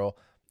little girl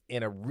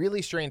in a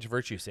really strange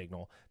virtue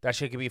signal that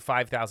she could be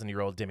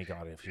 5,000-year-old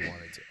demigod if she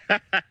wanted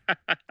to.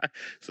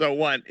 So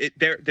one,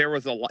 there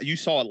was a lot. You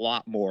saw a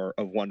lot more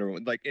of Wonder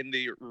Woman, like in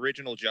the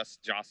original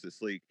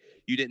Justice League.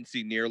 You didn't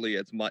see nearly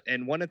as much.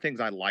 And one of the things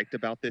I liked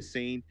about this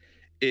scene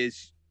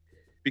is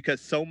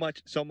because so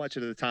much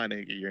of the time,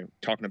 you're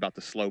talking about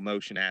the slow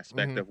motion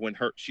aspect Mm-hmm. of when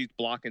she's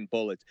blocking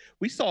bullets.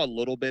 We saw a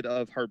little bit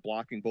of her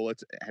blocking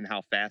bullets and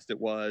how fast it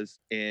was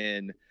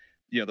in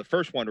the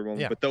first Wonder Woman,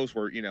 Yeah. but those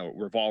were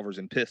revolvers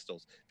and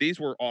pistols. These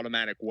were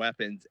automatic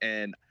weapons,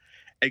 and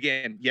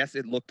again, yes,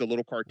 it looked a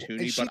little And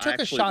cartoony, she but I took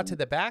a actually, shot to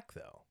the back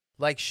though.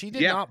 Like she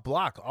did yeah, not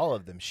block all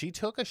of them. She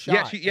took a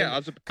yeah, shot yeah.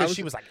 and I because was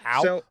she was like,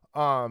 ow.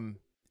 so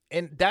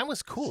And that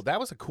was cool. That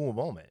was a cool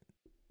moment.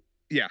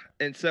 yeah,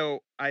 and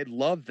so I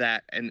love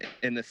that, and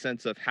in the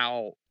sense of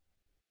how,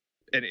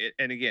 and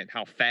again,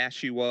 how fast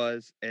she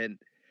was, and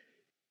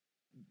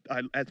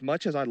as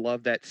much as I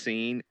love that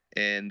scene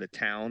in the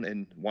town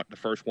and what the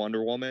first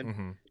Wonder Woman,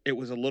 Mm-hmm. it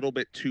was a little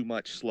bit too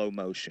much slow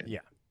motion. Yeah.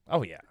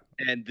 Oh yeah.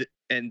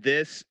 And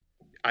this,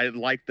 I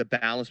like the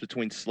balance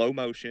between slow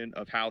motion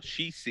of how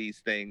she sees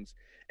things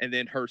and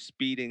then her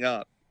speeding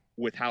up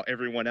with how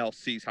everyone else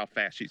sees how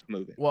fast she's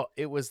moving. Well,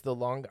 it was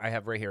I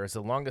have right here. It's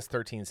the longest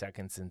 13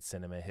 seconds in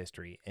cinema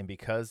history, and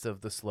because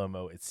of the slow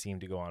mo, it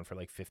seemed to go on for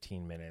like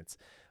 15 minutes,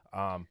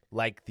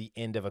 like the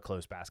end of a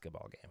close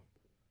basketball game.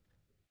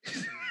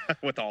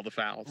 With all the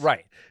fouls.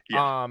 Right.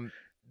 Yeah.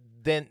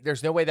 Then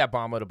there's no way that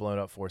bomb would have blown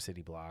up 4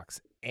 city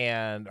blocks.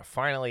 And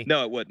finally,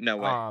 No, it wouldn't. No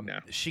way. No.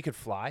 she could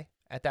fly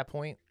at that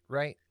point,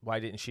 right? Why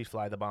didn't she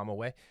fly the bomb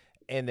away?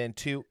 And then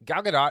two,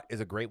 Gal Gadot is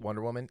a great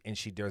Wonder Woman, and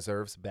she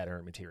deserves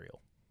better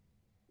material.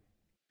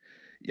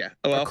 Yeah.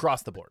 Well,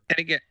 across the board. And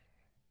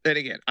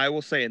again, I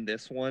will say in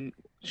this one,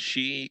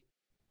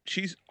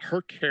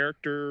 her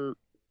character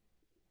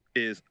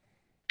is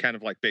kind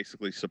of like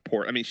basically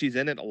support. I mean, she's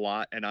in it a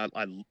lot, and I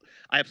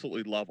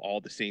absolutely love all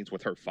the scenes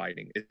with her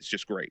fighting. It's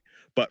just great.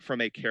 But from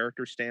a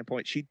character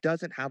standpoint, she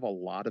doesn't have a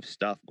lot of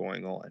stuff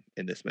going on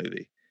in this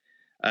movie.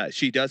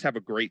 She does have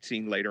a great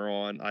scene later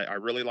on. I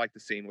really like the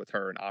scene with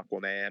her and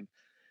Aquaman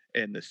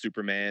and the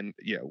Superman.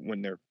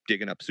 When they're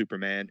digging up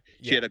Superman,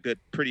 she had a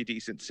pretty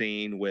decent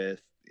scene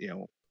with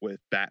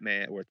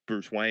Batman, with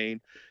Bruce Wayne.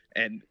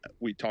 And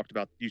we talked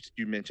about,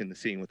 you mentioned the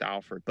scene with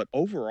Alfred, but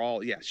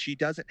overall, yeah, she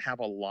doesn't have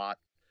a lot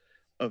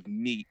of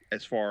meat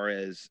as far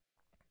as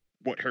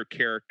what her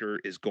character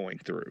is going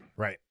through.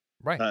 Right.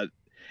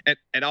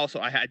 And also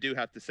I do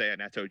have to say,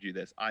 and I told you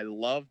this, I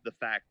love the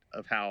fact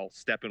of how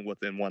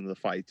Steppenwolf in one of the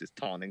fights is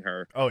taunting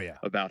her Oh yeah.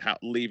 about how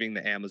leaving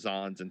the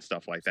Amazons and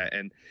stuff like So, that.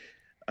 And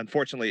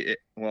unfortunately,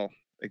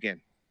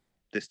 again,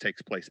 this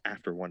takes place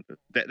after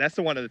that's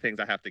the one of the things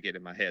I have to get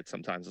in my head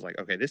sometimes. Is like,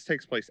 okay, this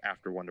takes place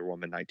after Wonder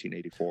Woman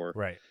 1984.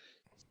 right.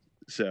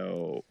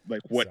 So,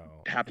 like, what So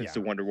happens yeah.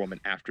 to Wonder Woman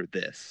after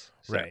this?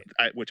 So, Right.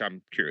 which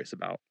I'm curious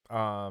about.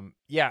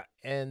 Yeah,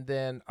 and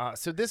then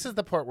so this is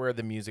the part where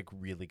the music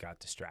really got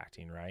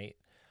distracting, right?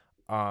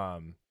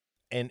 Um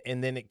and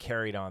then it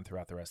carried on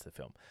throughout the rest of the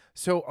film.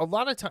 So a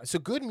lot of times, so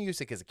good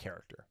music is a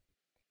character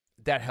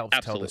that helps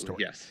tell the Absolutely,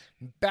 story. yes.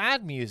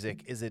 Bad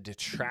music is a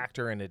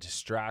detractor and a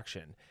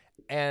distraction.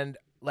 And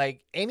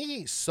like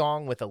any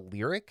song with a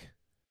lyric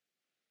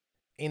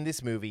in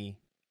this movie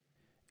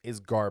is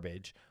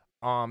garbage.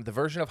 The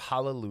version of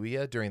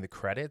Hallelujah during the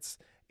credits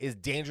is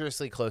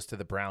dangerously close to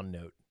the brown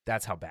note.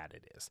 That's how bad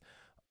it is.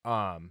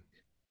 Um,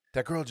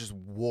 that girl just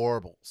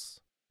warbles.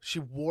 She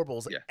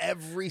warbles Yeah.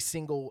 every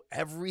single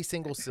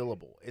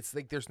syllable. It's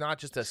like there's not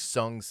just a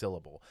sung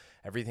syllable.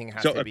 Everything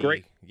has So to a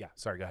great, be. Yeah,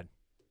 sorry, go ahead.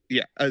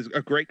 yeah,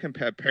 a great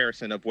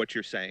comparison of what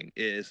you're saying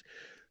is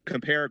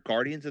compare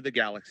Guardians of the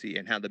Galaxy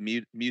and how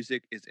the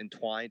music is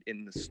entwined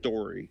in the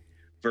story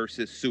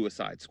versus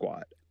Suicide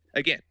Squad.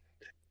 Again,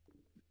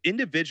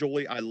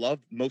 individually, I love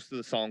most of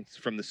the songs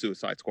from the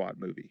Suicide Squad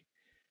movie.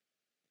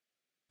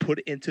 Put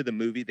it into the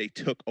movie, they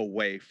took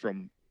away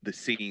from the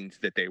scenes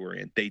that they were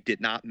in. They did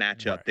not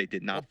match up. Right. They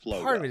did not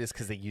flow Part well. of it is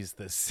because they use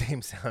the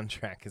same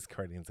soundtrack as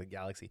Guardians of the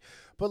Galaxy.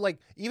 But like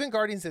even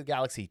Guardians of the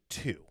Galaxy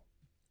 2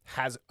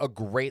 has a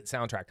great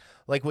soundtrack.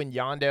 Like when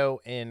Yondo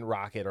and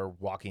Rocket are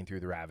walking through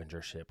the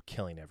Ravager ship,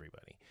 killing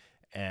everybody.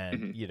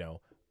 And,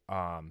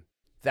 Mm-hmm.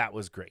 that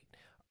was great.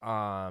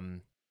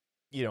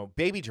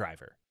 Baby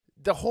Driver.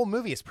 The whole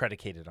movie is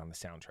predicated on the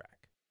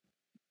soundtrack.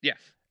 Yes.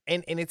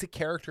 And it's a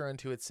character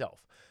unto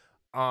itself.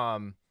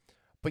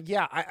 But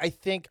yeah, I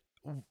think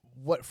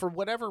for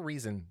whatever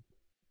reason,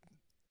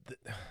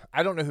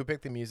 I don't know who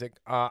picked the music.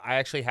 I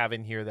actually have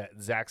in here that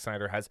Zack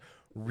Snyder has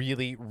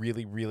really,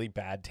 really, really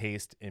bad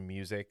taste in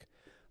music.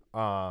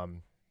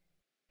 And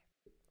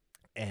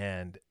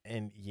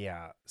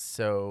yeah, And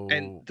so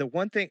the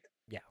one thing,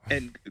 yeah,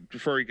 and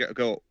before we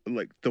go,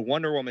 like the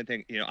Wonder Woman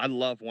thing, I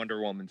love Wonder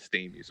Woman's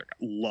theme music. I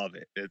love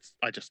it.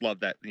 I just love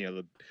that,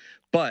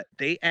 but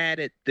they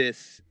added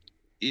this,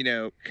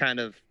 kind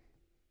of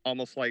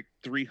almost like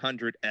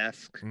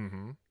 300-esque,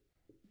 mm-hmm.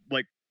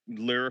 like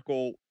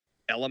lyrical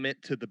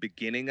element to the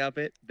beginning of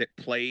it that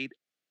played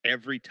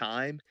every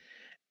time.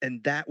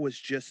 And that was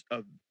just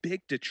a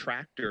big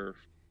detractor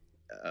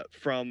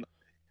from.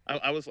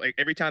 I was like,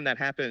 every time that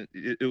happened,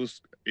 it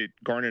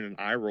garnered an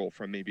eye roll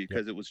from me Yep.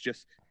 because it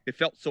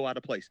felt so out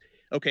of place.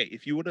 Okay,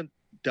 if you would have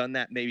done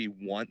that maybe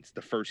once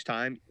the first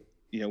time,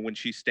 when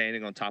she's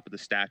standing on top of the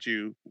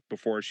statue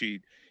before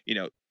she,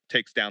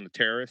 takes down the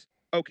terrorist,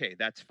 okay,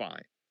 that's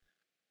fine.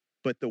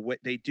 But the way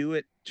they do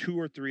it 2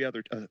 or 3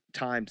 other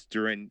times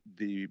during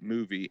the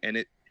movie, and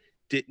it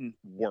didn't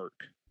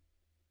work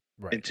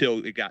Right,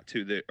 until it got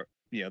to the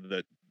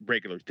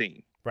regular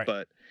theme. right.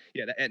 But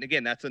yeah, and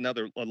again, that's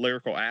another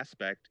lyrical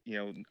aspect.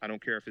 I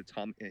don't care if it's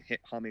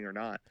humming or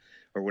not,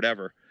 or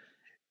whatever.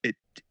 It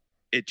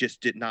it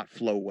just did not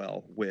flow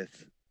well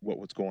with what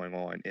was going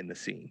on in the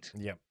scenes.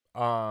 Yep.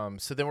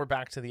 So then we're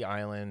back to the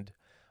island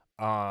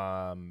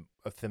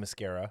of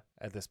Themyscira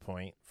at this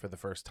point for the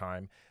first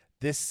time.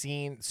 This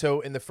scene,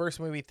 so in the first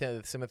movie,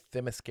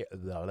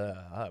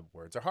 Themyscira,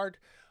 words are hard.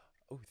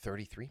 Oh,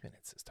 33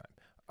 minutes this time.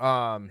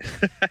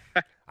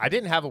 I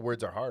didn't have a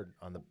words are hard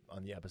on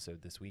the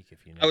episode this week.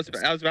 If you noticed,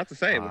 I was about to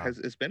say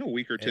it's been a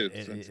week or two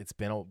since it's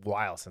been a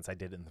while since I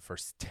did it in the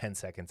first 10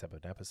 seconds of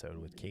an episode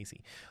with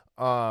Casey.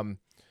 But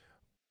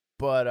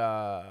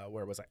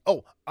where was I?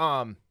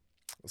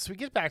 So we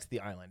get back to the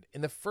island.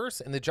 In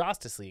the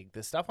Justice League,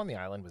 the stuff on the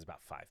island was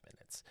about 5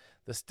 minutes.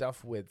 The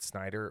stuff with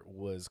Snyder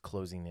was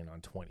closing in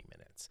on 20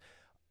 minutes.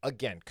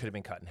 Again, could have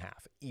been cut in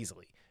half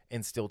easily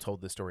and still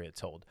told the story it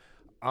told.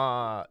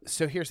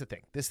 So here's the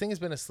thing. This thing has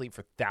been asleep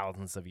for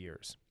thousands of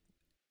years.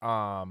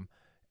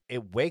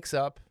 It wakes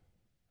up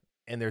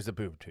and there's a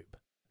boob tube.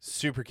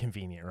 Super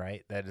convenient,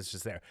 right? That is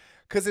just there.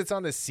 Because it's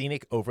on the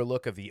scenic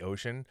overlook of the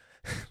ocean,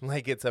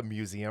 like it's a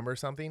museum or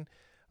something.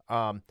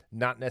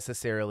 Not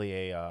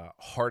necessarily a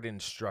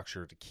hardened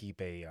structure to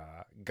keep a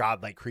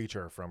godlike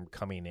creature from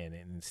coming in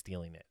and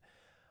stealing it.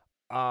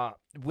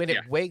 When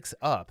it wakes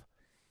up,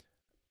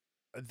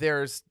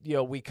 there's,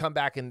 we come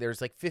back and there's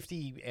like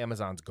 50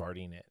 Amazons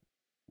guarding it.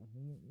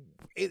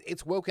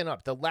 It's woken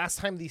up. The last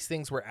time these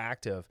things were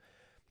active,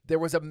 there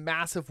was a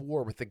massive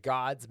war with the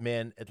gods,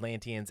 men,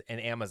 Atlanteans,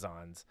 and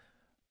Amazons,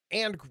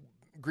 and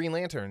Green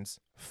Lanterns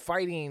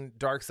fighting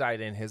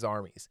Darkseid and his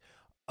armies.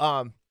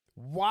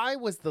 Why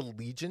was the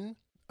Legion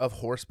of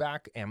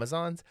horseback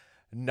Amazons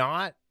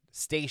not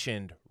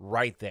stationed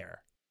right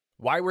there?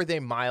 Why were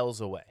they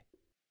miles away?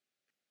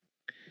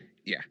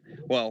 Yeah.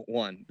 Well,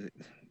 one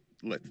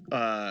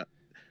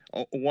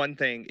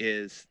thing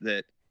is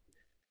that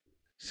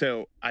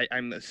So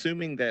I'm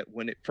assuming that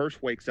when it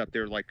first wakes up,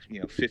 there are like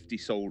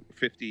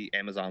 50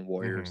 Amazon Hmm.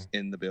 warriors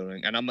in the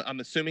building, and I'm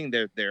assuming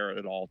they're there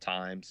at all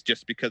times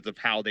just because of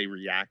how they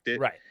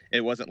reacted. Right.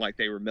 It wasn't like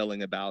they were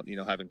milling about,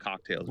 having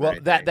cocktails or Well,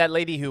 that anything. that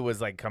lady who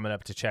was like coming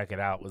up to check it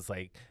out was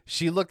like,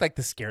 she looked like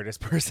the scaredest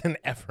person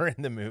ever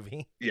in the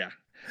movie. Yeah,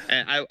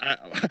 and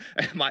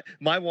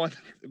my one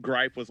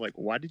gripe was like,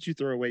 why did you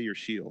throw away your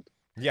shield?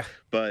 Yeah.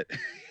 But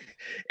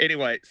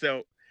anyway,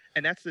 so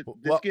and this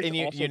Well, gets and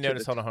you also to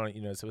notice, hold on,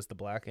 you notice it was the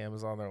black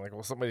Amazon. They're like,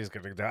 well, somebody's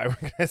gonna die.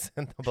 We're gonna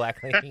send the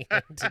black lady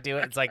in to do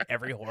it. It's like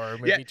every horror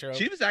yeah, movie trope.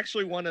 she was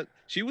actually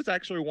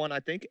one I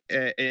think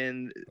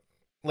in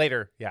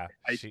Later, yeah,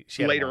 I she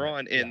had a later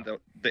moment. on Yeah. in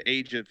the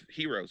Age of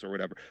Heroes or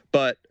whatever.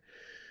 But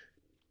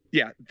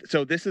yeah,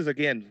 so this is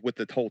again with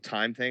the whole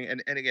time thing,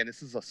 and again,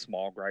 this is a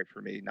small gripe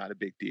for me, not a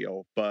big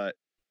deal. But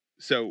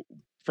so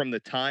from the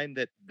time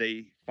that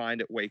they find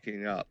it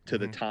waking up to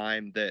the Mhm.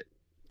 time that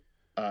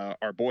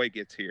our boy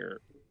gets here,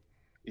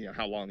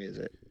 how long is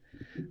it?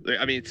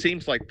 I mean, it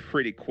seems like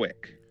pretty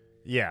quick.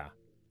 Yeah.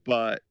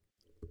 But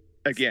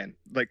again,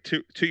 like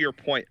to your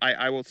point,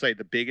 I will say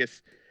the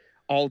biggest.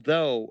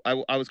 Although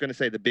I was going to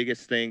say the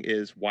biggest thing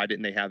is why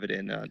didn't they have it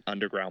in an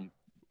underground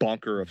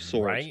bunker of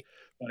sorts? Right.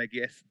 But I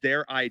guess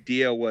their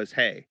idea was,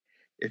 hey,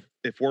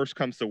 if worse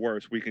comes to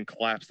worse, we can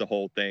collapse the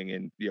whole thing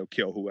and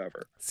kill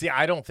whoever. See,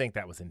 I don't think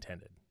that was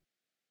intended.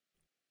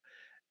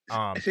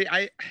 See,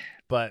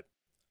 But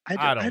I I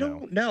don't, don't I know.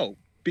 don't know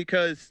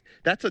because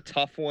that's a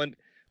tough one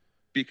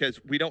because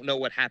we don't know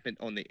what happened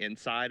on the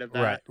inside of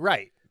that. Right.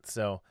 Right.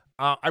 So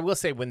I will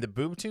say, when the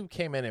boob tube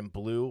came in and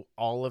blew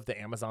all of the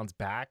Amazons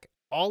back,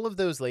 all of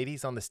those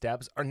ladies on the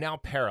steps are now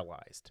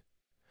paralyzed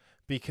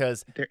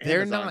because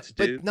they're not, Amazons,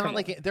 but dude. not Come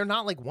like on. they're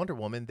not like Wonder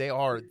Woman.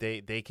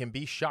 They can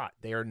be shot.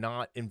 They are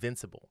not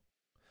invincible.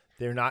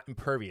 They're not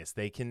impervious.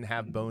 They can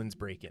have bones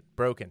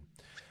broken.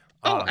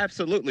 Oh, Um,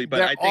 absolutely. But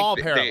they're I think all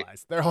they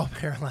paralyzed. They're all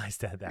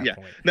paralyzed at that yeah.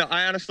 point. No,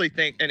 I honestly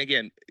think, and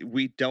again,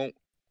 we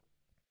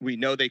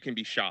know they can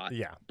be shot,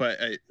 Yeah. but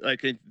I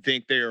think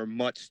they are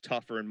much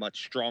tougher and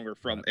much stronger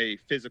from a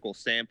physical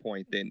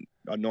standpoint than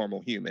a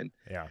normal human.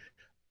 Yeah.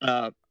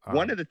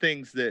 One of the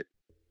things that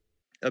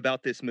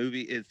about this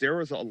movie is there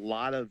was a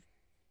lot of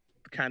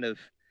kind of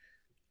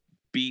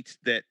beats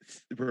that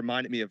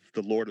reminded me of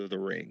the Lord of the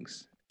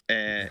Rings,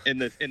 and in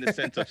the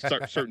sense of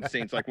certain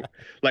scenes,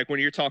 like when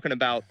you're talking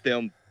about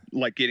them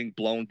like getting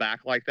blown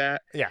back like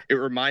that. Yeah. It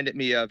reminded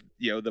me of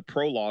the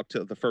prologue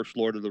to the first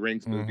Lord of the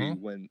Rings movie Mhm.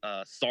 when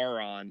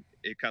Sauron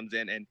it comes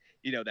in and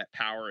that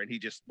power and he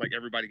just like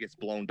everybody gets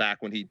blown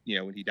back when he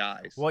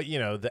dies. Well,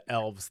 the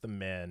elves, the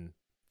men,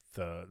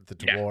 the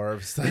Yeah.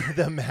 dwarves,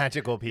 the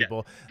magical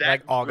people, that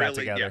like all got really-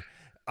 together.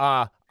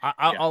 Yeah.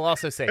 I'll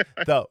also say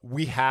the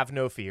 "We have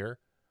no fear"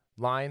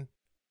 line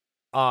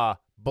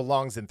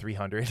belongs in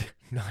 300,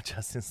 not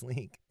Justice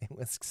League. It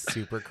was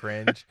super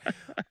cringe.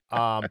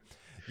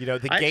 The I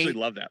gate. actually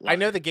love that line. I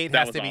know the gate That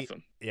has was to be.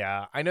 awesome.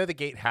 Yeah, I know the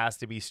gate has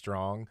to be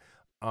strong.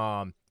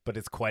 But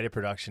it's quite a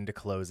production to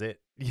close it.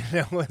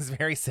 It's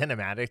very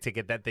cinematic to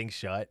get that thing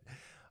shut.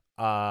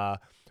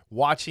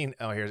 Watching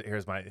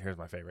here's my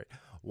favorite.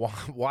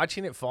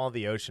 Watching it fall in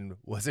the ocean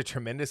was a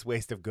tremendous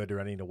waste of good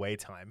running away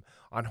time.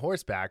 On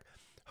horseback,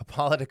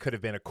 Hippolyta could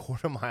have been a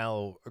quarter of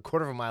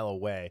a mile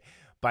away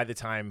by the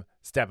time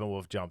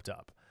Steppenwolf jumped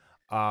up.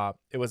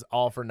 It was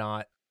all for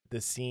naught. The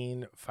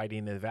scene fighting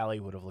in the valley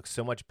would have looked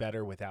so much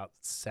better without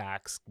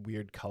Sack's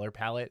weird color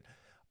palette.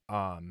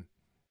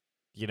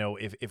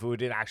 If it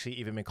would have actually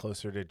even been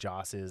closer to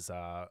Joss's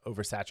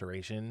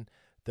oversaturation,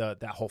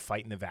 that whole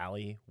fight in the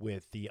valley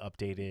with the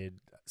updated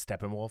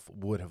Steppenwolf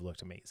would have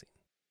looked amazing.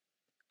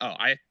 Oh,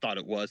 I thought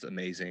it was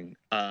amazing.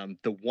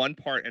 The one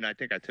part, and I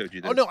think I told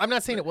you this. Oh no, I'm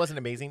not saying it wasn't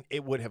amazing.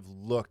 It would have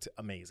looked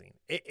amazing.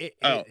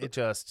 It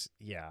just,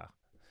 yeah.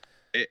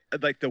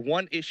 Like the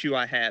one issue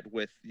I had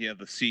with the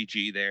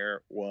CG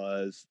there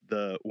was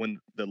when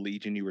the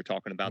Legion you were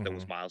talking about that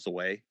was miles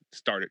away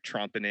started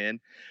tromping in.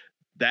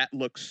 It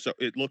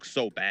looks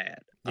so bad.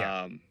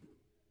 Yeah.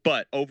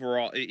 But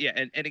overall, yeah,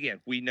 and again,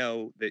 we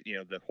know that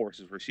the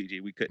horses were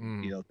CG. We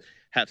couldn't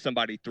have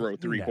somebody throw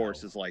three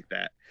horses like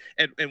that,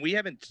 and we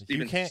haven't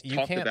even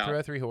talked about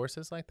throw 3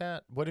 horses like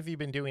that. What have you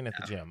been doing at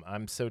the gym?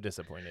 I'm so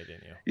disappointed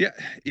in you.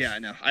 Yeah, I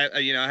know. I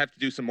have to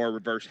do some more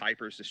reverse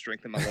hypers to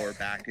strengthen my lower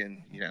back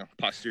and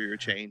posterior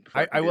chain.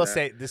 I will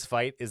say this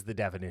fight is the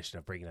definition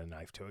of bringing a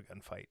knife to a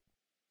gunfight.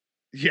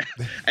 Yeah,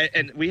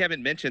 and we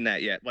haven't mentioned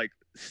that yet. Like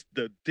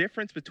the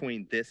difference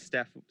between this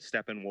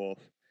Steppenwolf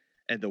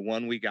and the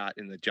one we got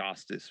in the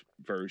Justice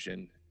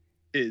version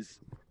is,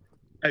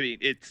 I mean,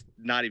 it's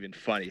not even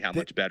funny how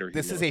much better he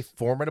looks. This is a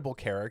formidable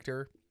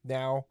character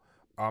now.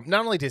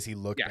 Not only does he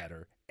look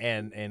better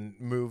and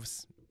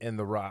moves in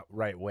the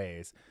right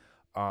ways,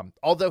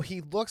 although he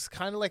looks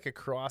kind of like a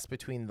cross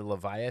between the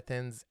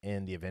Leviathans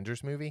in the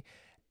Avengers movie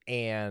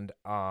and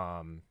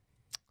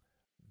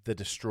the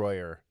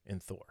Destroyer in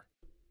Thor.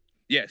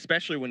 Yeah,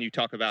 especially when you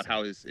talk about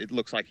how it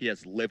looks like he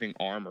has living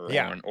armor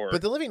on.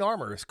 But the living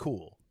armor is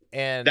cool.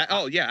 And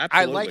absolutely.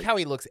 I like how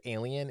he looks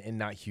alien and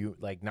not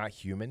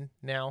human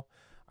now.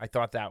 I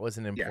thought that was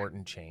an Yeah.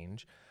 important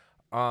change.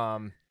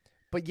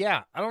 But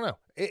yeah, I don't know.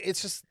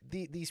 It's just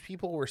these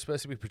people were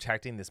supposed to be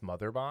protecting this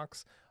mother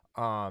box.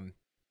 Um,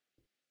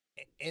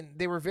 and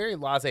they were very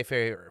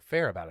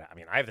laissez-faire about it. I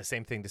mean, I have the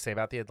same thing to say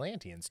about the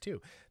Atlanteans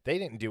too. They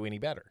didn't do any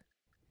better.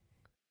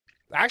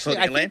 Well, Actually,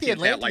 the I think the Atlanteans had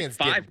like Atlanteans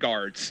did 5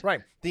 guards.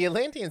 right. The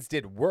Atlanteans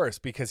did worse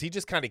because he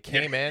just kind of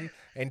Yeah. came in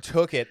and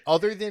took it.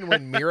 Other than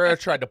when Mira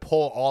tried to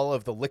pull all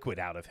of the liquid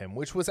out of him,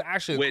 which was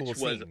actually a cool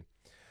scene.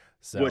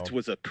 So, Which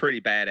was a pretty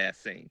badass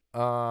scene.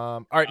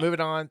 all right, moving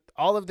on.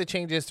 All of the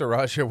changes to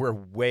Russia were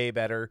way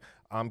better.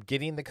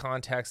 Getting the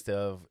context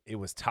of it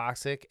was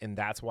toxic, and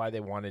that's why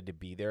they wanted to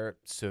be there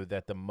so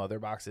that the mother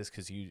boxes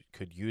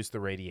could use the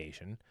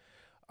radiation.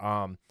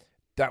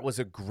 That was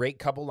a great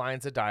couple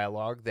lines of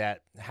dialogue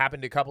that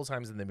happened a couple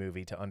times in the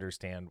movie to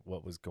understand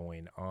what was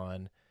going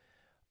on.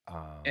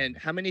 And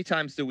how many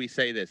times do we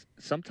say this?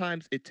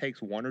 Sometimes it takes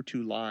 1 or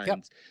 2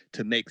 lines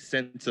to make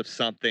sense of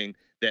something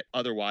that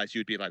otherwise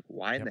you'd be like,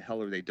 why in the hell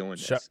are they doing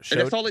this?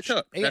 And that's all it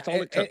took. That's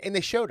all it took. And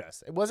they showed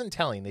us. It wasn't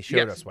telling. They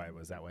showed us why it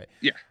was that way.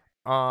 Yeah.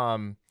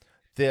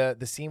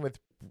 The scene with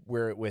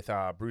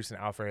Bruce and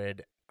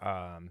Alfred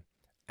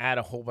add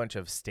a whole bunch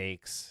of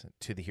stakes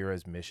to the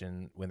hero's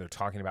mission when they're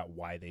talking about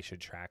why they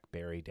should track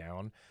Barry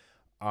down.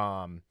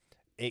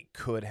 It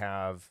could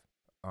have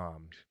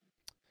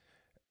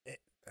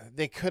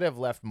they could have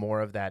left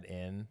more of that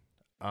in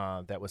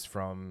that was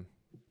from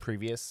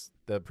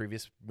the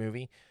previous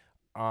movie,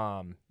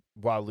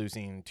 while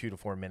losing 2 to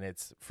 4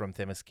 minutes from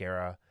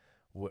Themyscira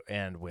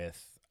and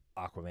with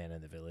Aquaman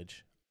in the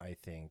village. I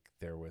think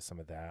there was some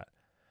of that.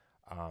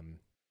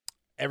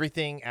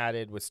 Everything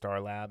added with Star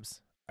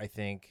Labs, I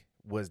think,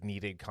 was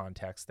needed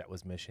context that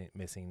was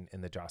missing in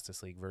the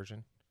Justice League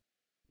version.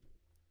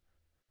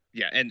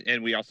 Yeah,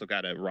 and we also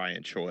got a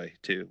Ryan Choi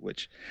too,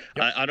 which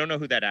I don't know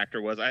who that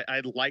actor was.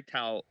 I liked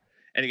how,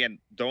 and again,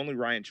 the only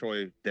Ryan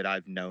Choi that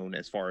I've known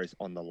as far as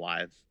on the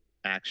live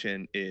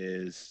action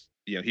is,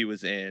 he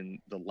was in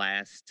the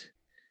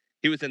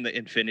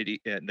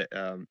Infinity,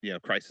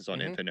 Crisis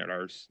on Infinite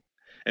Earths,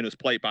 and it was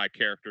played by a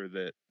character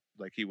that,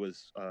 like, he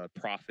was a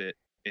prophet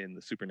in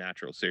the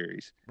Supernatural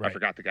series. Right. I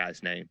forgot the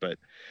guy's name, but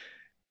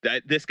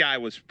this guy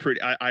was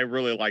pretty. I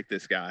really like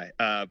this guy.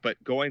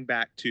 But going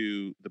back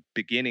to the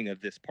beginning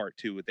of this part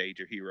 2 with Age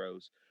of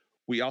Heroes,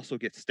 we also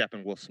get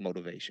Steppenwolf's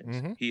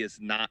motivations. He is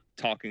not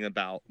talking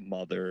about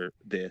mother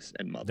this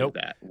and mother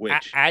that.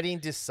 Which adding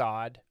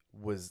Desaad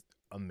was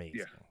amazing.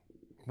 Yeah.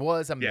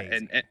 Was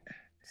amazing. Yeah,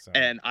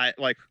 and I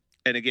like,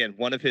 and again,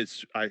 one of the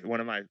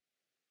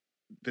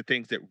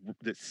things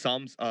that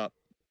sums up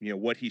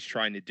what he's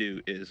trying to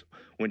do is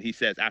when he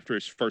says, after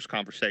his first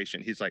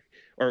conversation, he's like,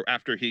 or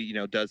after he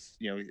does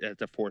at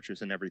the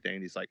fortress and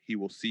everything, he's like, he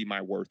will see my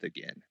worth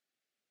again.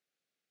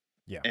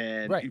 Yeah.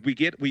 And we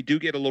do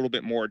get a little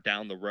bit more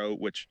down the road,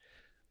 which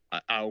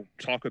I'll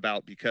talk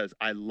about, because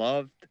I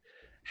loved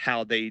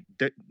how they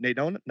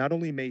don't not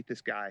only made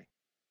this guy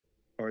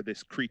or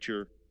this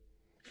creature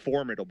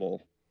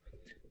formidable,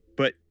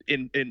 but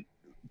in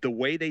the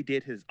way they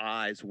did his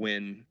eyes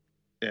when,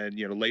 and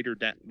later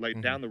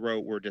down the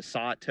road, where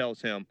Desaad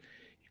tells him,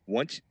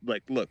 once,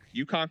 like, look,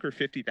 you conquer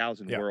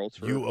 50,000 worlds.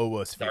 You owe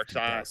us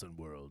 50,000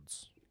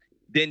 worlds.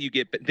 Then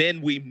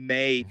we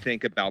may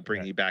think about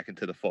bringing you back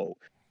into the fold.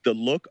 The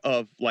look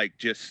of, like,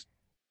 just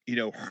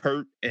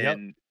hurt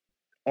and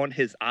on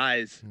his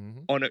eyes,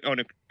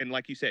 and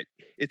like you said,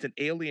 it's an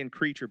alien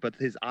creature, but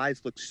his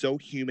eyes look so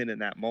human in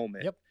that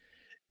moment. Yep.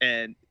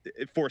 And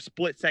for a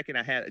split second,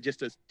 I had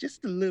just a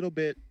little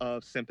bit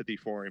of sympathy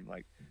for him.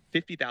 Like,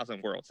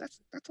 50,000 worlds. That's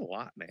a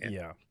lot, man.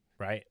 Yeah.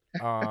 Right.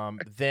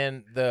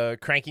 Then the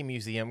cranky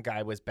museum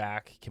guy was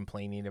back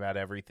complaining about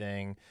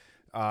everything.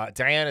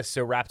 Diana's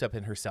so wrapped up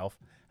in herself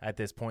at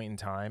this point in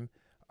time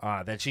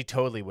that she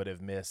totally would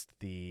have missed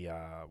the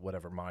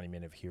whatever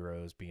Monument of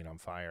Heroes being on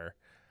fire.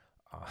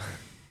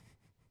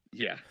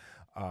 Yeah.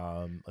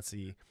 Let's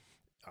see.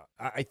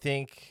 I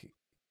think.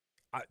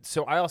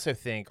 So I also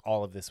think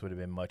all of this would have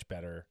been much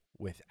better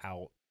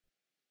without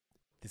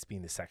this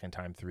being the second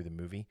time through the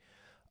movie.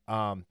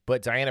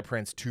 But Diana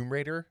Prince, Tomb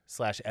Raider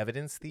 /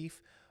 evidence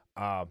thief,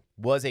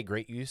 was a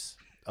great use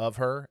of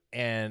her,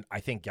 and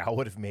I think Gal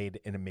would have made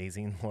an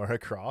amazing Lara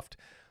Croft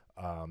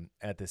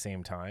at the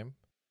same time.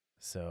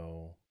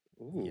 So,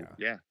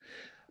 yeah.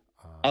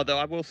 Although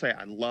I will say,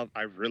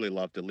 I really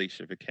loved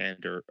Alicia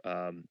Vikander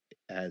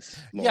as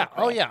Lara Croft.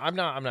 Oh yeah. I'm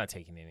not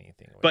taking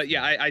anything away. But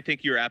yeah, I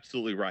think you're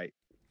absolutely right.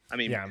 I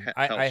mean, yeah,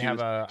 I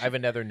have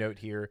another note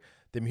here.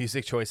 The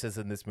music choices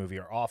in this movie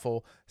are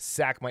awful.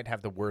 Zach might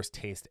have the worst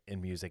taste in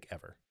music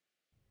ever.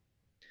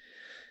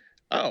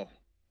 Oh,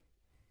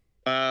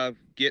 Aquaman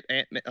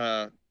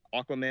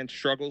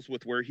struggles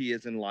with where he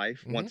is in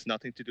life, wants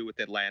nothing to do with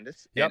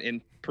Atlantis, and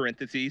in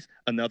parentheses,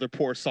 another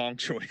poor song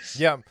choice.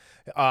 Yeah.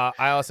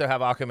 I also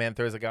have Aquaman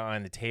throws a guy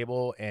on the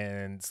table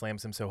and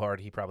slams him so hard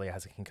he probably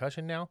has a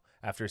concussion now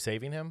after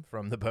saving him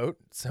from the boat.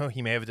 So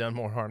he may have done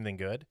more harm than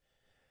good.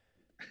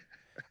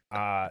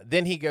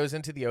 Then he goes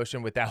into the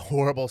ocean with that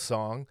horrible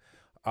song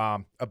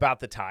about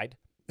the tide.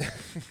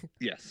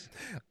 Yes.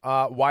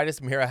 Why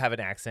does Mira have an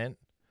accent?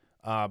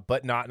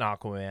 but not in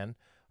Aquaman.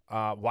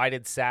 Why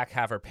did Sack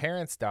have her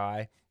parents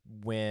die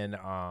when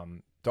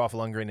Dolph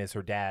Lundgren is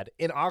her dad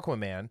in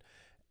Aquaman?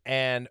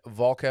 And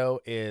Volko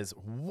is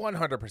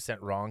 100%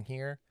 wrong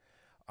here.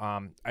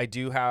 I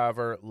do,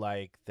 however,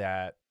 like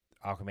that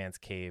Aquaman's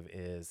cave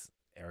is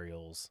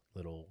Ariel's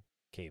little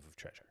cave of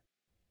treasure.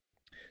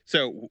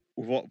 So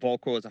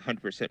Volko is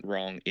 100%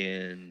 wrong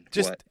in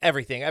Just what?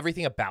 everything.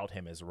 Everything about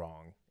him is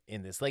wrong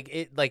in this.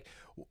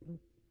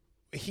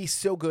 He's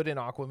so good in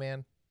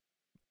Aquaman,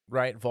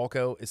 right?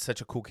 Volko is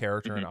such a cool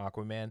character in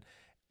Aquaman,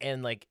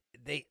 and like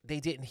he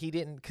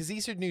didn't, because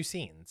these are new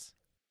scenes.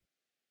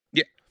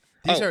 Yeah.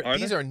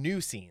 These are new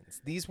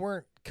scenes. These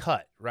weren't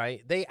cut,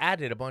 right? They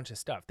added a bunch of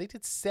stuff. They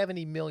did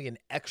 $70 million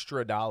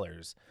extra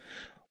dollars.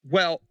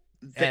 Well,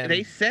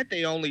 they said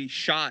they only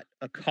shot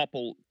a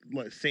couple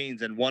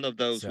scenes, and one of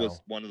those was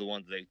one of the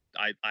ones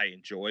I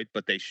enjoyed,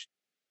 but they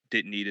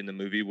didn't need in the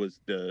movie, was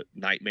the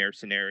nightmare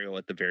scenario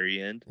at the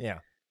very end. Yeah.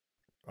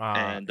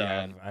 I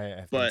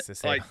have but things to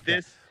say like about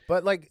this, that.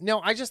 But like,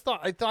 no, I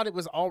thought it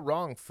was all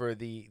wrong for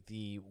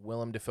the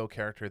Willem Dafoe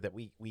character that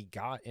we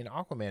got in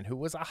Aquaman, who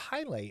was a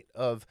highlight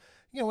of,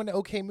 an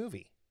okay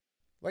movie.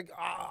 Like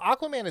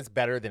Aquaman is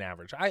better than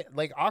average.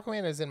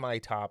 Aquaman is in my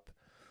top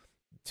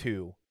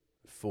 2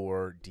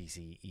 for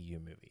DC EU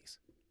movies.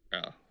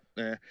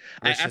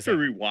 After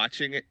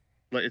rewatching it,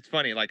 it's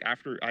funny. Like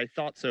after I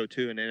thought so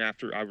too, and then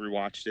after I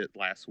rewatched it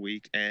last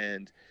week,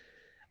 and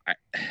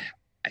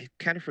I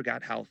kind of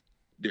forgot how.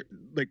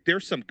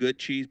 There's some good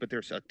cheese, but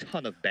there's a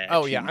ton of bad.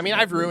 Oh yeah, cheese I mean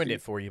I've ruined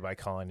it for you by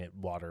calling it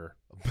water.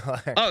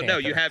 Oh no,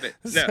 you haven't.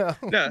 No,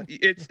 no,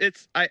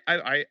 it's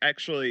I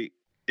actually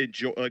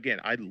enjoy. Again,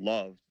 I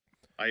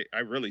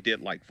really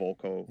did like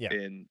Volko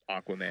in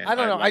Aquaman. I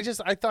don't know.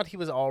 I thought he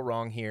was all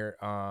wrong here.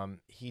 I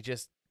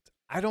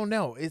don't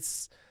know.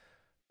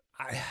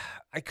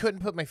 I couldn't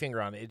put my finger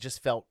on it. It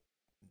just felt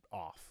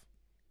off.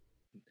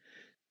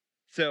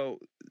 So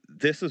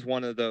this is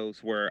one of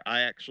those where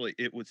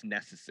it was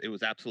necessary. It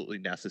was absolutely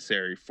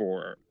necessary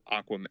for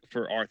Aquaman,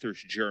 for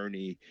Arthur's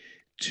journey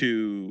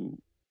to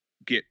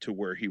get to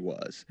where he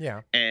was. Yeah.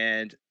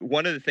 And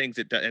one of the things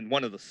and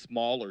one of the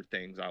smaller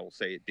things I will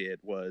say it did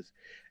was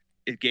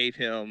it gave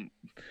him,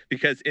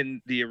 because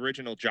in the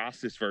original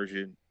Justice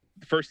version,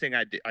 the first thing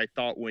I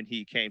thought when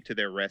he came to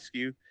their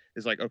rescue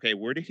is like, okay,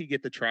 where did he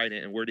get the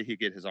trident and where did he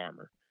get his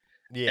armor?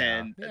 Yeah,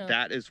 and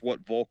that is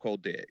what Volko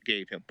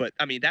gave him. But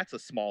I mean, that's a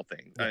small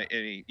thing.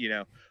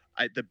 Yeah.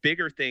 The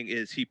bigger thing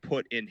is he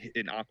put in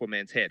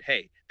Aquaman's head,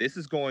 hey, this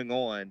is going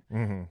on.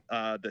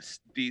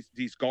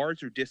 These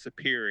guards are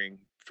disappearing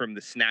from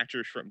the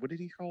snatchers from, what did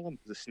he call them?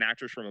 The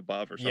snatchers from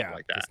above or something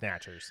like that. The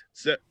snatchers.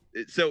 So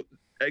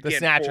again, the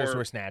snatchers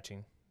were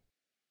snatching.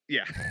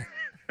 Yeah.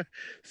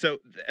 So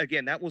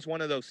again, that was one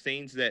of those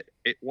scenes that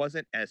it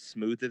wasn't as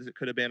smooth as it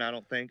could have been, I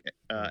don't think.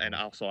 And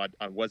also,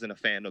 I wasn't a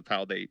fan of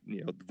how they,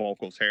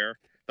 Volko's hair.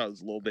 Thought it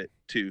was a little bit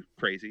too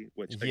crazy,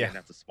 which again,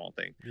 that's a small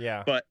thing.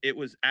 Yeah. But it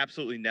was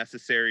absolutely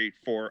necessary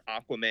for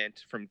Aquaman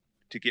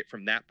to get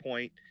from that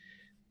point,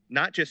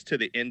 not just to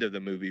the end of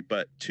the movie,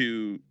 but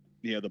to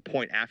the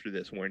point after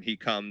this when he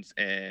comes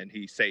and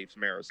he saves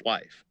Mara's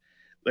life.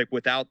 Like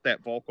without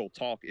that Volko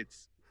talk,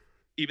 it's,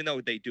 even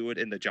though they do it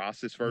in the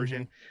Justice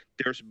version,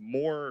 there's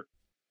more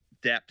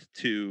depth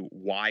to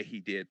why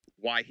he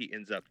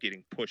ends up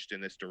getting pushed in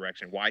this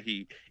direction, why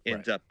he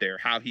ends up there,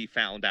 how he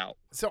found out.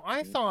 So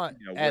I thought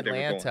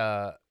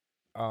Atlanta,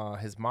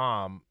 his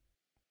mom,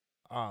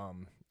 or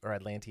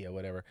Atlantia,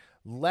 whatever,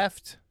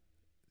 left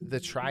the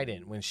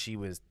trident when she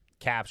was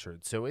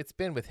captured. So it's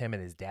been with him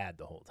and his dad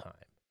the whole time.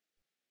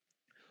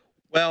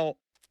 Well,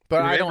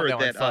 but I don't know.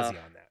 I'm fuzzy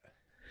on that.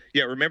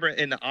 Yeah, remember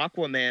in the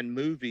Aquaman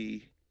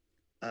movie,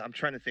 I'm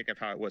trying to think of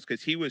how it was,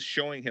 because he was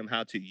showing him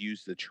how to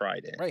use the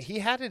trident. Right, he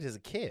had it as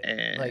a kid,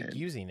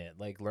 using it,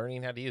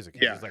 learning how to use it.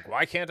 Yeah. He's like,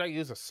 why can't I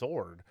use a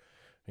sword?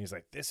 And he's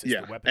like, this is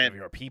the weapon of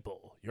your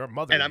people. Your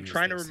mother. And I'm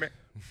trying to remember.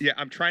 Yeah,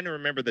 I'm trying to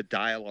remember the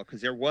dialogue,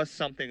 because there was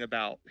something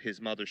about his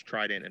mother's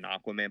trident in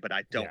Aquaman, but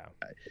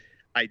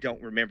I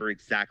don't remember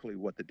exactly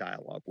what the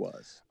dialogue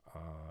was.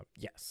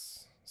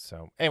 Yes.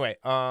 So anyway,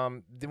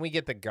 then we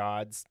get the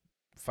gods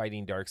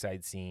fighting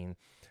Darkseid scene.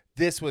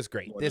 This was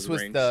great. This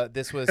was but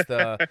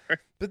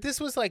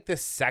this was like the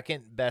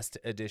second best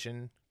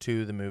addition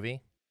to the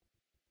movie,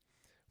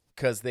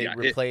 because they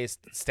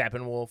replaced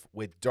Steppenwolf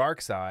with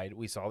Darkseid.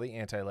 We saw the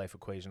anti-life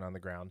equation on the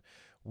ground.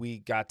 We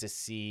got to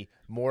see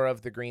more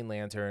of the Green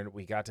Lantern.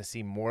 We got to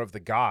see more of the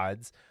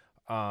gods,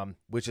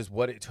 which is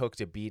what it took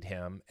to beat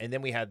him. And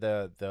then we had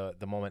the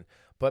moment.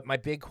 But my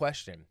big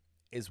question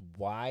is,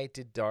 why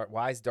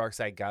is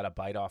Darkseid got to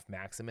bite off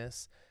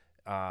Maximus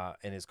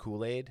and his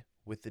Kool-Aid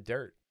with the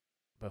dirt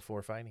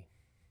before fighting?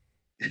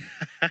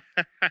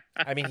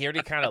 I mean, he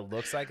already kind of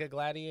looks like a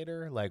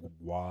gladiator. Like,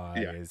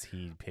 why is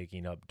he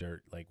picking up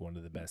dirt like one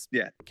of the best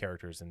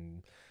characters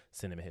in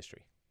cinema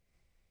history?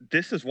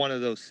 This is one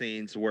of those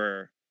scenes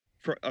where,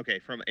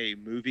 from a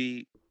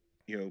movie,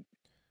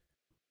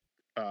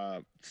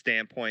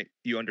 standpoint,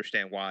 you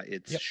understand why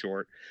it's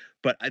short.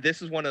 But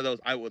this is one of those,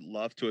 I would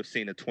love to have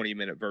seen a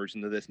 20-minute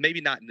version of this.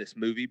 Maybe not in this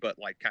movie, but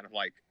kind of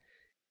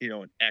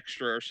an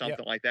extra or Yep.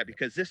 something like that,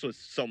 because this was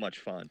so much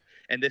fun.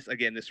 And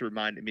this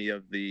reminded me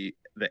of the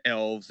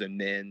elves and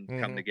men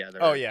come Oh together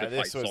to yeah, fight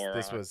this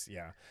Sauron, was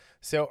yeah.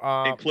 So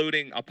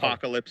including oh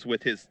Apocalypse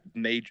with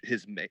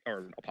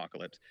or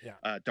Apocalypse,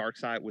 yeah.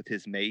 Darkseid with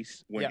his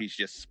mace when Yep. he's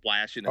just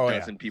splashing a Oh yeah.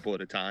 dozen people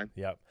at a time.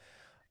 Yep.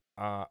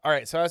 All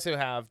right, so I also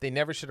have they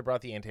never should have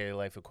brought the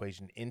anti-life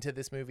equation into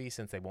this movie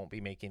since they won't be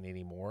making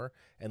any more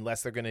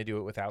unless they're going to do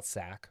it without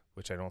Sack,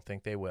 which I don't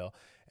think they will.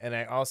 And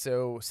I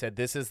also said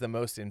this is the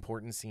most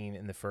important scene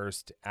in the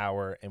first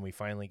hour, and we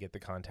finally get the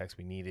context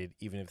we needed,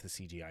 even if the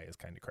CGI is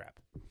kind of crap.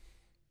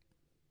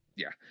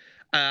 Yeah.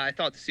 I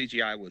thought the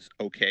CGI was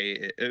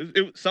okay.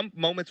 Some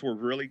moments were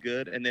really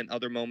good, and then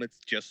other moments,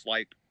 just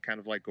like kind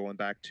of like going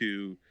back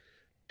to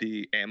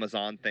the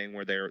Amazon thing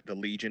where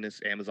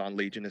Amazon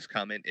Legion is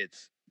coming.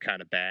 It's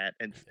kind of bad,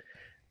 and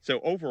so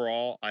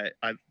overall, I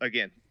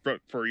again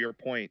for your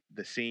point,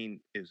 the scene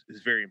is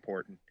very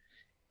important.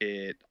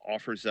 It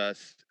offers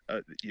us,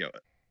 I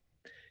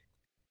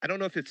don't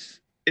know if it's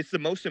the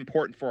most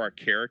important for our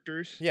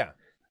characters Yeah.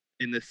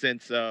 in the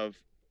sense of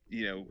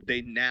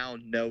they now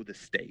know the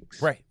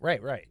stakes. Right.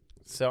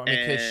 So I mean,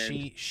 because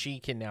And she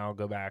can now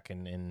go back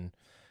and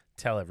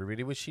tell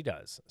everybody what she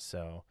does.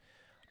 So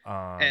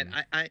And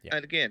yeah.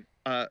 and again,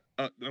 oh,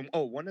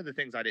 one of the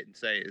things I didn't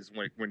say is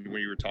when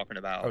you were talking Oh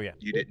about yeah.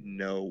 you didn't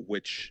know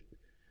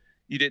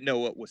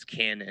what was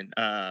canon.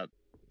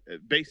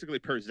 Basically,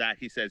 per Zach,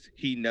 he says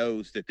he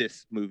knows that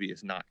this movie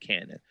is not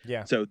canon.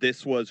 Yeah. So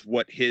this was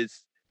what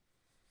his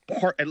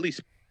part, at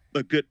least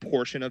a good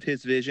portion of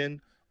his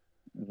vision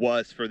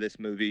was for this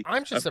movie.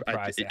 I'm just Uh, I,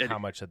 surprised at I, how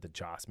much of the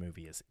Joss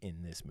movie is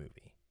in this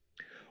movie.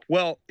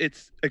 Well,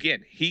 it's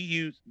again, he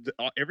used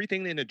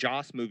everything in the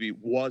Joss movie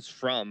was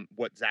from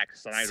what Zack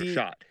Snyder See,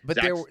 shot. but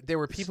there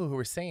were people who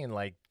were saying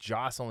like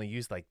Joss only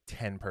used like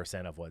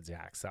 10% of what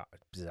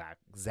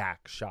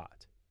Zach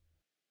shot.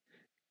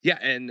 Yeah,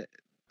 and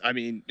I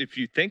mean, if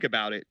you think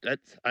about it,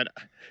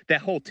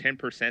 that whole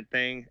 10%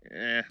 thing. I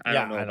Yeah,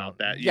 don't know I don't. about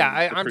that.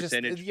 Yeah, The I'm just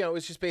percentage.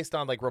 it's just based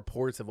on like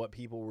reports of what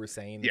people were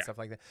saying and Yeah, stuff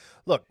like that.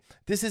 Look,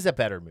 this is a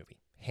better movie,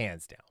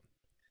 hands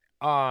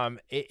down.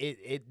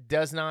 It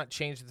does not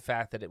change the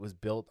fact that it was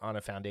built on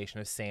a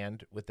foundation of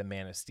sand with the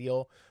Man of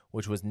Steel,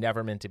 which was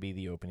never meant to be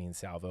the opening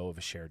salvo of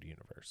a shared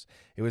universe.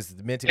 It was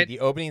meant to be and the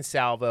opening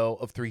salvo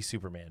of 3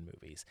 Superman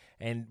movies,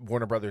 and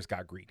Warner Brothers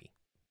got greedy.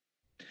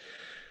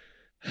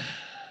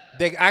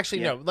 They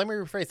actually yeah, no. Let me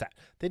rephrase that.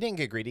 They didn't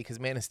get greedy because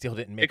Man of Steel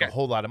didn't it make a got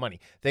whole lot of money.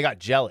 They got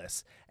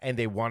jealous and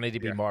they wanted to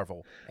be yeah.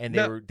 Marvel, and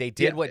No, they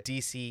did yeah, what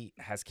DC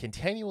has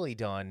continually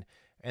done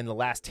in the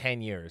last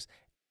 10 years,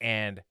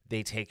 and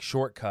they take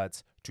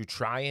shortcuts to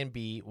try and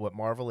be what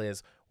Marvel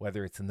is,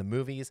 whether it's in the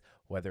movies,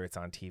 whether it's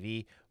on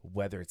TV,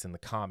 whether it's in the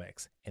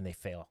comics, and they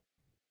fail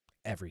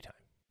every time.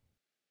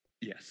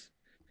 yes,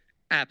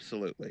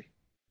 absolutely.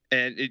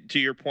 And to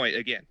your point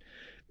again,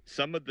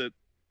 some of the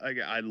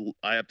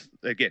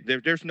again,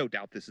 there's no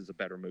doubt this is a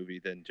better movie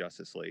than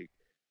Justice League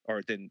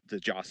or than the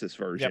Justice Yep.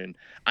 version.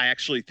 I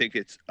actually think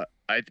it's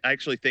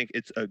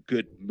a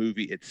good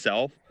movie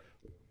itself,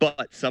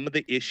 but some of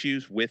the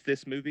issues with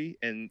this movie,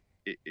 and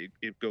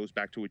it goes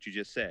back to what you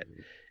just said,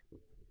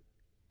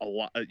 a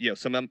lot,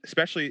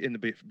 especially in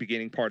the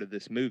beginning part of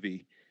this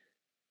movie,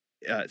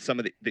 some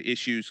of the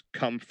issues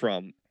come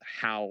from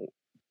how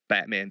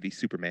Batman v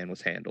Superman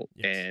was handled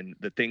Yes. and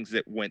the things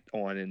that went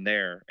on in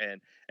there.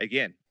 And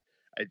again,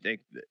 I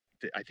think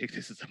I think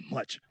this is a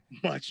much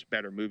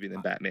better movie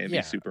than Batman v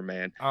Yeah.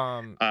 Superman.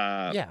 Um.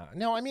 Uh, Yeah.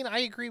 No, I mean I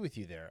agree with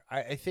you there.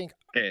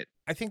 it,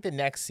 I think the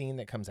next scene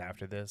that comes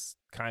after this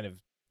kind of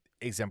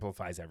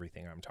exemplifies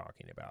everything I'm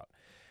talking about.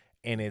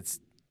 And it's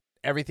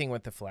everything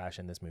with the Flash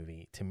in this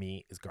movie to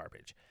me is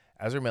garbage.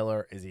 Ezra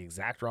Miller is the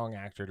exact wrong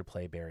actor to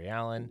play Barry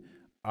Allen.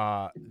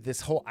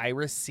 This whole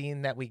Iris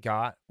scene that we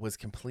got was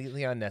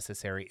completely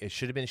unnecessary. It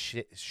should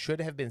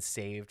have been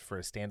saved for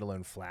a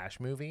standalone Flash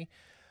movie.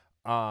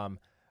 Um,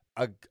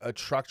 a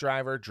truck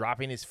driver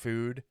dropping his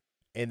food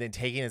and then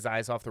taking his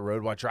eyes off the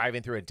road while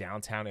driving through a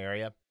downtown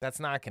area. That's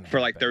not going to for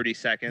happen. like 30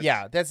 seconds.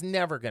 Yeah, that's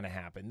never going to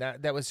happen.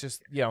 That was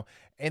just,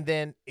 and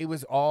then it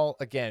was all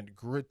again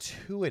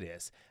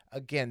gratuitous.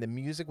 Again, the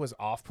music was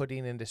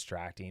off-putting and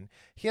distracting.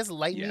 He has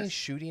lightning Yes.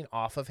 shooting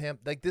off of him.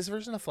 Like this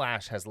version of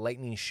Flash has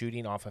lightning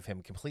shooting off of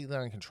him completely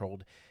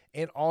uncontrolled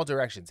in all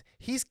directions.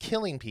 He's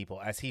killing people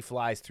as he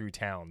flies through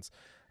towns.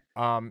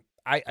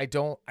 I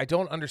don't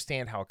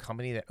understand how a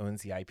company that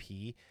owns the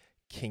IP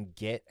can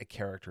get a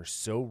character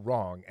so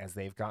wrong as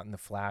they've gotten the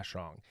Flash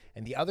wrong.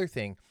 And the other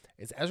thing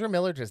is Ezra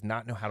Miller does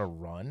not know how to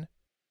run.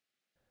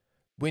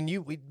 When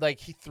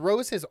he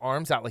throws his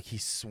arms out like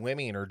he's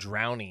swimming or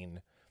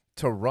drowning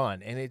to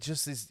run, and it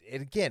just is.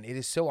 It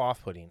is so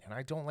off-putting, and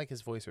I don't like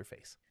his voice or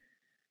face.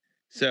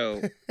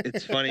 So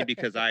it's funny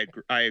because I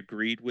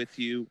agreed with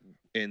you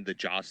in the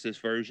Justice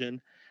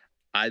version.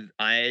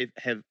 I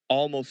have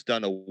almost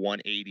done a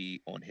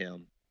 180 on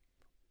him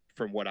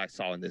from what I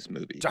saw in this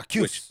movie,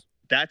 which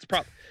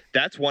Jacques.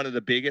 that's one of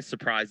the biggest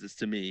surprises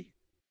to me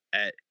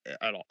at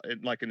all,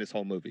 like in this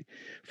whole movie.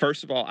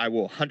 First of all, I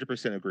will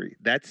 100% agree.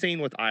 That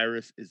scene with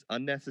Iris is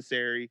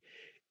unnecessary.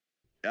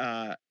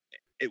 uh,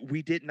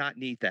 we did not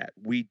need that.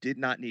 We did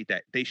not need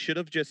that. They should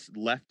have just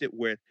left it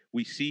with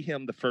we see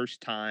him the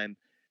first time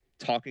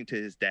talking to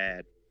his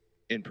dad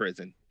in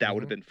prison. That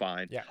would have Hmm. been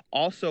fine. Yeah.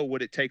 Also,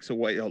 what it takes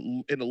away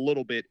in a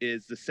little bit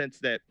is the sense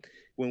that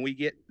when we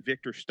get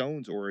Victor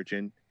Stone's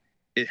origin,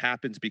 it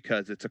happens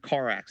because it's a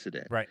car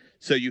accident. Right.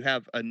 So you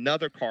have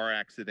another car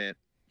accident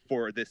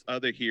for this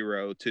other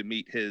hero to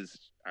meet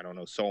his, I don't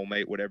know,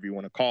 soulmate, whatever you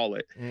want to call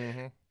it.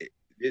 Hmm.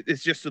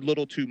 It's just a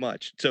little too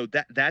much. So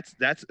that's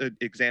an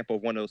example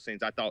of one of those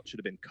things I thought should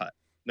have been cut.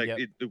 Like Yep.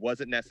 it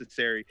wasn't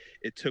necessary.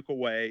 It took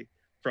away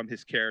from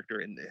his character,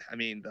 and I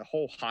mean the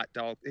whole hot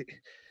dog.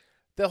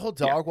 The whole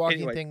Yeah. dog walking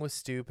Anyway, thing was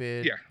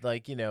stupid. yeah,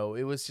 Like,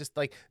 it was just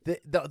like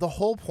the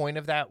whole point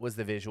of that was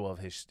the visual of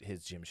his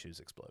gym shoes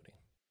exploding.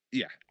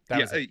 yeah, That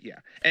yeah, was it. yeah.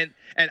 And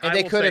And I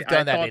they will could say have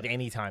done I that thought, at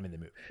any time in the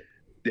movie.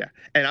 yeah,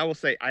 and I will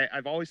say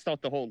I've always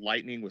thought the whole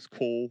lightning was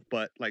cool,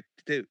 but like,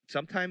 dude,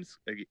 sometimes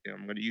I'm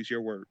going to use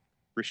your word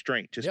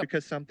restraint. Just Yep.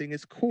 because something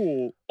is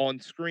cool on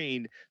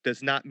screen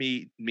does not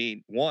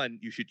mean one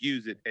you should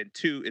use it, and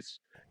two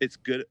it's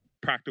good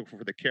practical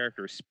for the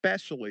character,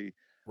 especially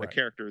a Right.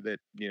 character that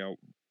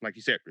like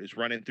you said is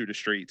running through the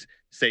streets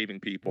saving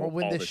people. Well,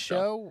 when All the this stuff.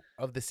 show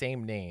of the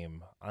same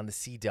name on the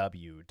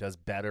CW does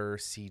better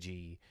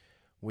CG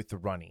with the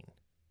running,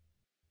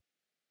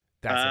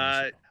 that's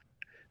an issue.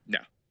 No,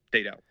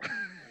 they don't.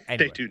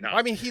 Anyway, They do not.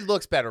 I mean, he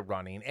looks better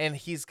running, and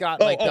he's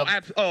got Oh, like oh,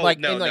 the like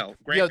and, no.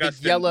 the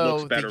yellow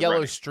looks better yellow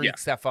running.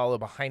 streaks that follow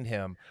behind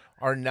him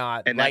are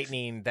not And that's-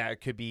 lightning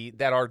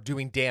that are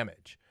doing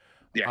damage.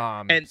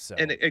 Yeah. And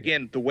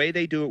again, the way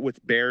they do it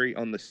with Barry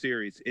on the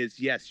series is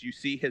yes, you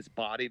see his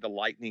body, the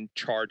lightning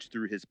charge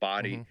through his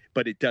body,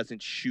 but it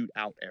doesn't shoot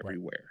out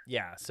everywhere.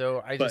 Yeah.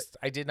 So I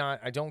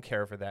don't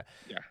care for that.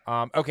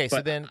 Yeah. Okay. So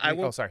But then, I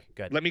will- oh, sorry.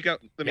 Good. Let me go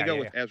Yeah.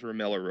 with Ezra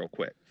Miller real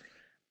quick.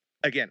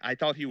 Again, I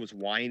thought he was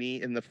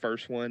whiny in the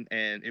first one,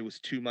 and it was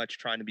too much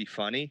trying to be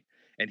funny.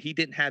 And he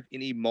didn't have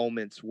any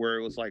moments where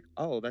it was like,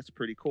 "Oh, that's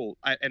pretty cool."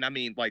 I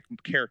mean, like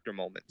character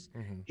moments.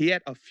 Mhm. He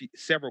had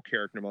several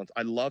character moments.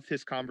 I loved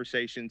his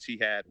conversations he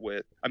had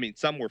with. I mean,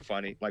 some were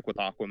funny, like with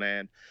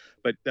Aquaman,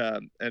 but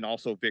and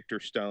also Victor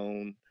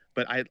Stone.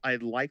 But I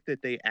like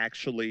that they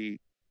actually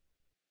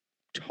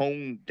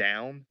toned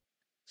down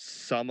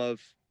some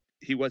of.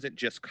 He wasn't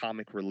just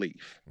comic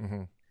relief,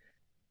 Mhm.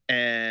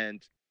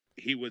 and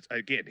he was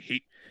again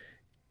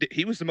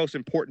he was the most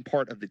important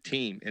part of the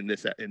team in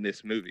this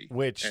movie,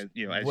 Which and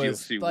as was you'll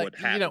see like, what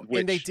happened.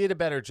 and they did a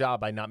better job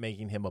by not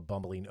making him a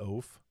bumbling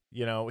oaf.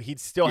 He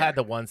still had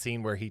the one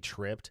scene where he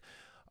tripped.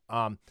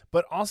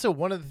 But also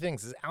one of the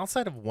things is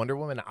outside of Wonder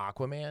Woman and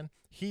Aquaman,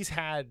 he's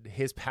had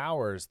his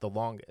powers the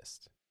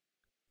longest.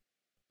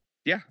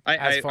 Yeah,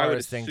 as far I would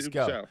as things assume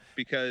go. so,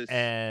 because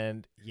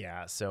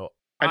so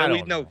I don't know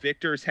we know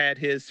Victor's had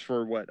his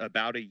for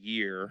about a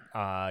year.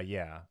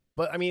 Yeah.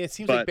 But I mean, it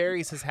seems But- like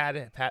Barry's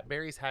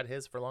Barry's had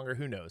his for longer.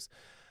 Who knows?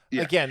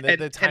 Yeah. Again,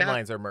 the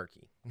timelines are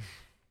murky.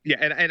 Yeah,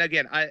 and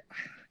again,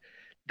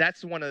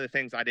 that's one of the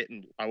things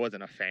I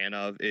wasn't a fan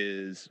of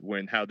is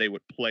how they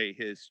would play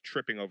his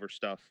tripping over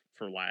stuff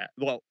for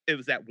well, it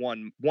was that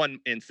one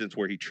instance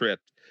where he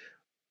tripped,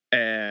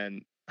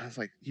 and I was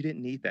like, you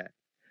didn't need that.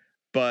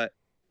 But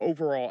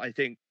overall, I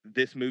think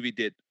this movie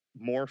did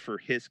more for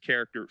his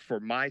character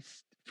from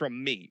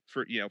me,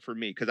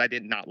 because I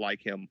did not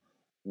like him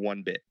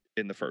one bit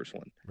in the first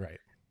one. Right.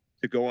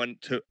 To go on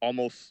to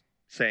almost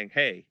saying,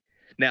 hey,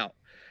 now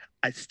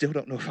I still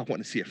don't know if I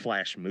want to see a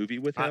Flash movie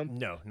with him.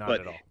 No, not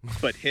at all.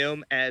 But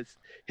him as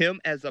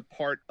a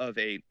part of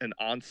an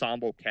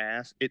ensemble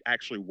cast, it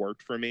actually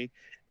worked for me.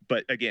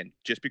 But again,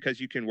 just because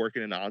you can work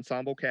in an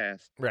ensemble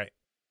cast, Right.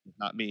 does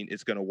not mean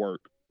it's going to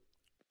work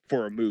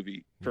for a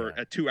movie, for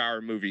a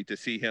 2-hour movie, to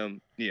see him,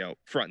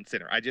 front and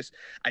center.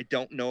 I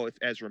don't know if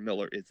Ezra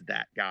Miller is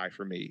that guy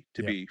for me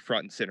to be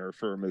front and center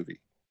for a movie.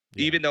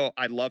 Yeah. Even though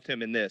I loved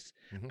him in this,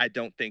 I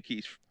don't think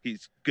he's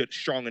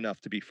strong enough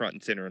to be front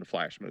and center in a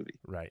Flash movie.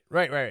 Right.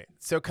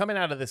 So coming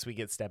out of this, we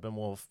get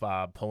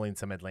Steppenwolf pulling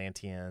some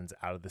Atlanteans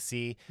out of the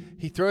sea.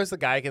 He throws the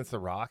guy against the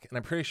rock, and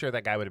I'm pretty sure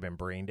that guy would have been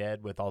brain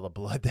dead with all the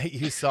blood that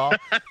you saw.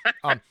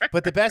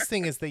 But the best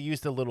thing is they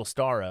used a little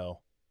Starro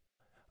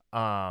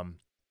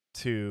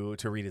to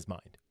read his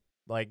mind.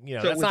 Like,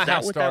 so that's not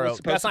how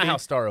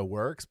Starro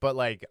works, but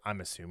like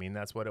I'm assuming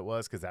that's what it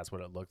was because that's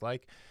what it looked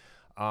like.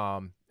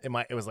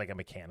 It was like a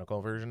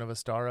mechanical version of a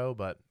Starro,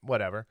 but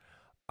whatever.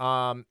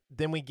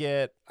 Then we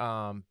get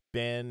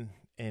Ben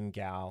and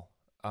Gal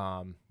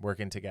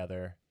working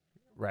together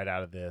right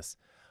out of this.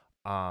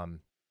 And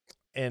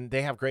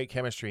they have great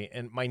chemistry.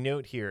 And my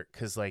note here,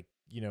 because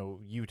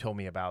you told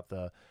me about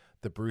the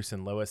Bruce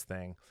and Lois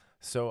thing.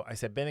 So I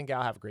said Ben and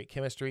Gal have great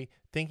chemistry.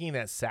 Thinking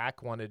that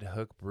Sack wanted to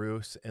hook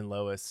Bruce and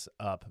Lois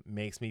up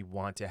makes me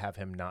want to have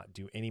him not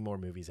do any more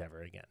movies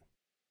ever again.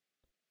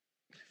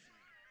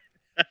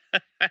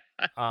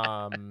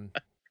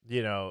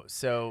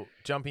 So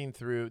jumping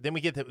through, then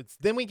we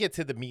get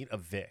to the meat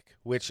of Vic,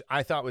 which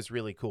I thought was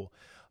really cool.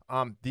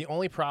 The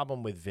only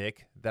problem with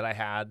Vic that I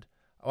had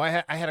Oh,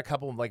 I had a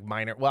couple of like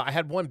minor. Well, I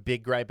had one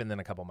big gripe and then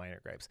a couple minor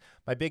gripes.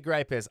 My big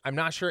gripe is I'm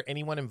not sure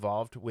anyone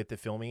involved with the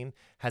filming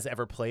has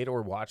ever played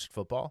or watched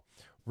football.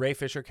 Ray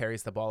Fisher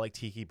carries the ball like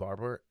Tiki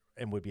Barber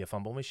and would be a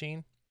fumble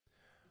machine.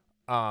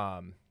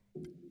 Um,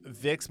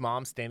 Vic's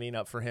mom standing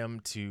up for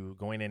him to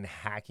going and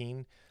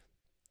hacking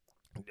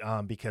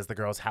because the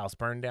girl's house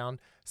burned down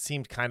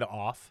seemed kind of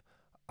off.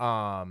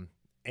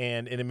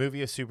 And in a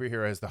movie of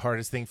superheroes, the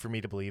hardest thing for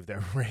me to believe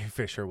that Ray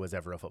Fisher was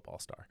ever a football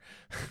star.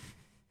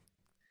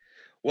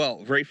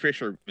 Well, Ray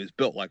Fisher is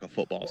built like a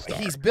football star.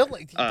 He's built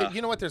like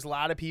you know what? There's a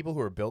lot of people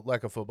who are built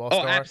like a football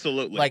star.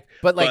 Absolutely. Like,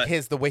 but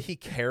the way he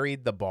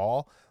carried the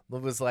ball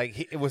was like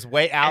it was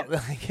way out.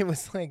 Like it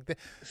was like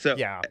so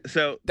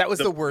that was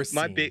the worst.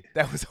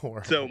 That was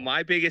horrible. So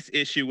my biggest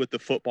issue with the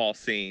football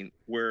scene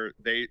where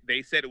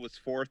they said it was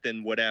 4th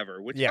and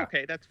whatever, which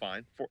okay, that's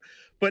fine.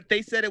 But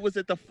they said it was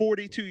at the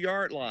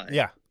 42-yard line.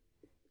 Yeah,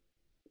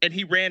 and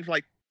he ran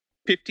like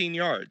 15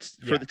 yards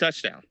for the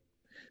touchdown.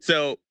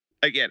 So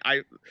again,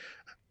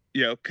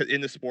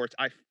 in the sports,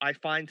 I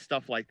find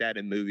stuff like that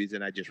in movies,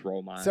 and I just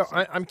roll my eyes. So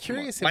I'm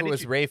curious if it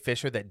was Ray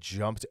Fisher that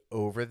jumped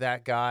over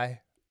that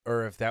guy,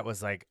 or if that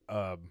was like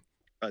a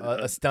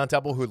stunt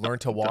double who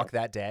learned to walk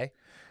that day.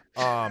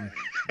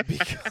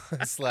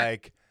 Because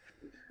like,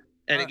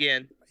 and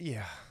again,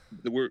 yeah,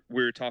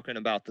 we're talking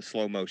about the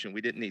slow motion.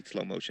 We didn't need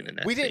slow motion in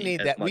that. We didn't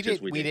need that. We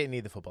didn't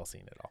need the football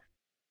scene at all.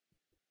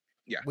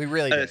 Yeah, we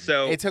really did.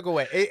 So it took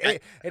away.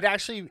 It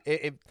actually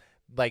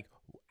like.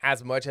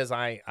 As much as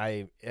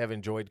I have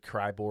enjoyed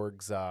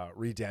Kryborg's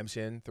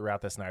redemption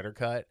throughout the Snyder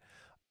Cut,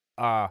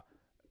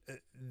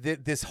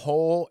 this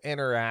whole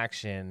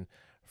interaction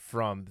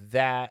from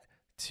that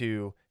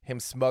to him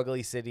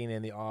smugly sitting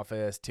in the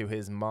office to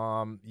his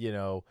mom,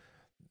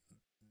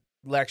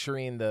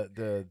 lecturing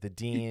the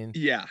dean,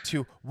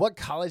 to what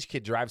college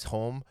kid drives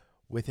home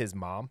with his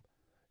mom,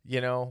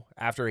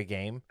 after a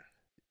game,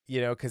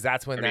 because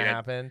that's when that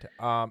happened.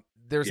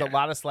 There's a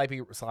lot of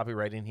sloppy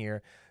writing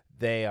here.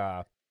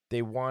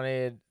 They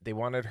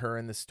wanted her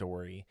in the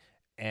story,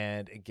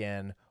 and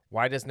again,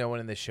 why does no one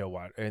in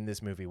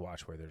this movie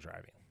watch where they're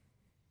driving?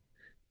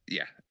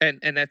 Yeah,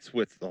 and that's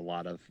with a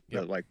lot of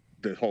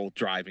the whole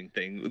driving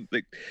thing.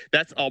 Like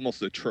that's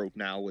almost a trope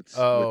now with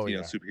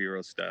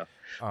superhero stuff.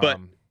 But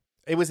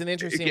it was an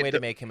interesting way to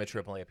make him a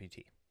triple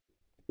amputee.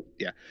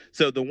 Yeah.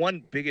 So the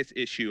one biggest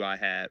issue I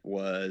had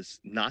was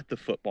not the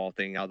football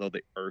thing, although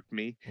they irked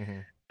me. Mm-hmm.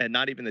 And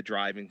not even the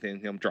driving thing,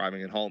 him driving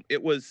it home.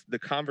 It was the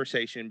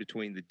conversation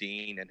between the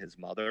dean and his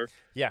mother.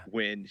 Yeah.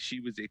 When she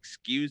was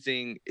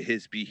excusing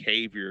his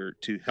behavior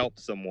to help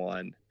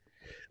someone.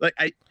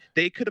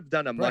 They could have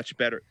done a much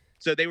better.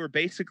 So they were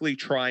basically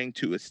trying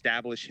to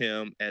establish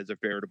him as a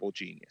veritable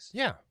genius.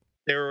 Yeah.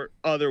 There are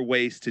other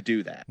ways to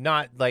do that.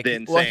 Not like,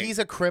 he's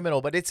a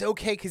criminal, but it's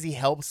okay because he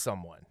helps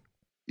someone.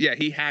 Yeah,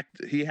 he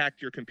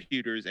hacked your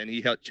computers and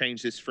he helped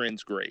change his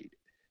friend's grade.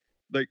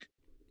 Like,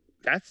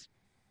 that's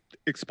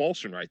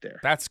expulsion right there.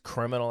 That's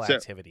criminal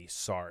activity.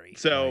 Sorry.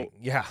 So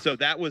So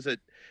that was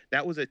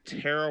a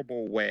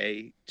terrible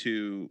way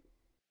to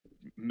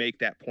make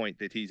that point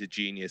that he's a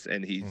genius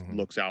and he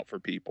looks out for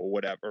people,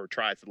 whatever, or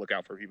tries to look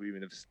out for people,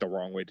 even if it's the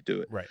wrong way to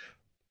do it. Right.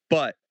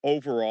 But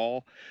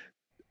overall,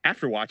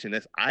 after watching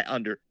this,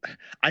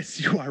 I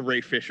see why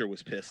Ray Fisher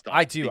was pissed off.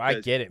 I do. I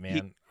get it,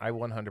 man. I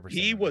 100%.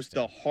 He was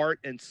the heart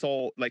and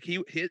soul. Like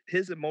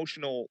his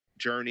emotional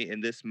journey in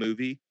this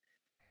movie,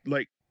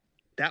 like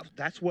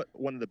that's what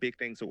one of the big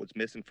things that was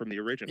missing from the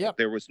original. Yep.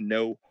 There was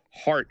no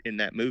heart in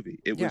that movie.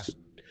 It was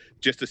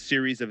just a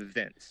series of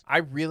events. I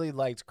really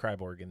liked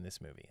Kryborg in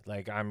this movie.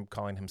 Like, I'm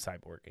calling him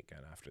Cyborg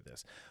again after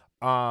this.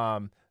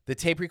 The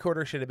tape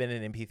recorder should have been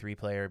an MP3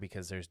 player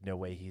because there's no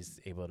way he's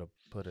able to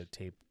put a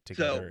tape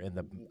together in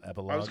the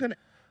epilogue.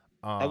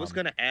 I was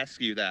gonna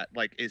ask you that.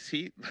 Like, is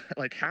he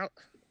like how?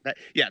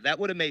 That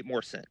would have made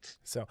more sense.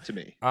 To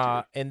me.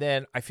 And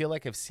then I feel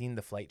like I've seen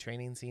the flight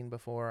training scene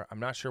before. I'm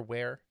not sure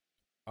where.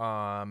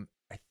 I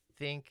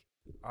think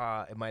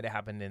it might have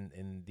happened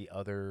in the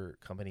other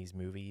company's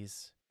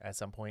movies at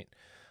some point.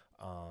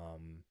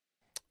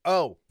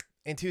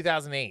 In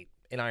 2008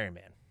 in Iron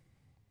Man.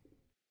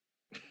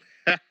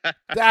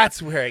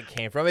 That's where it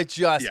came from. It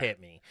just hit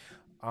me.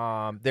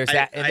 There's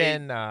that,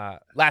 and then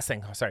last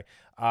thing. Sorry.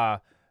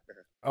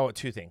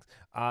 Two things.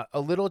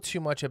 A little too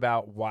much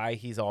about why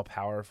he's all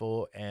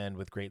powerful, and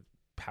with great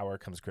power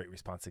comes great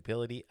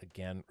responsibility.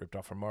 Again, ripped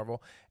off from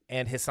Marvel,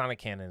 and his sonic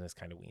cannon is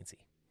kind of weensy.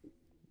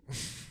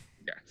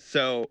 Yeah.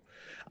 So,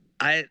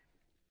 I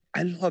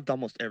loved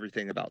almost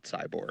everything about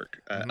Cyborg,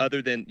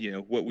 other than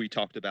what we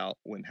talked about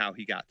how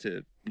he got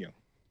to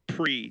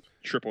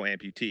pre-triple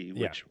amputee,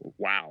 which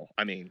wow.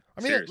 I mean,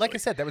 like I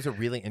said, that was a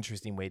really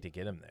interesting way to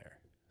get him there.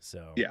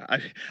 So yeah,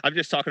 I'm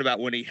just talking about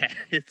when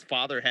his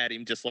father had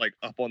him just like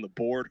up on the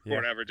board or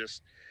whatever,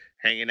 just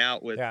hanging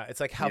out with. Yeah, it's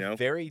like how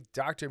very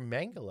Dr.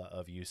 Mangala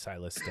of you,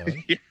 Silas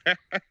Stone. Yeah.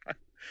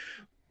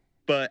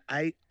 But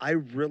I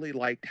really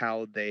liked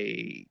how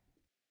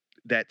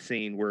that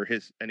scene where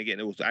and again,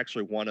 it was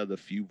actually one of the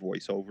few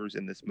voiceovers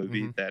in this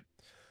movie that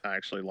I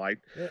actually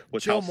liked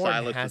was how Joe Morton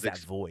Silas has was. that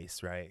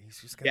voice, right?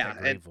 He's just got Yeah, that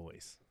and great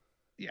voice.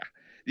 yeah,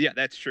 yeah,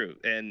 that's true.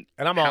 And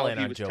I'm all How in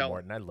he on was Joe telling.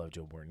 Morton. I love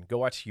Joe Morton. Go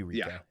watch Yeah.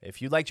 Eureka.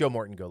 If you like Joe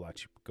Morton, go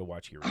watch Oh, I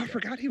Eureka.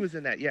 forgot he was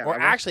in that. Yeah, I Or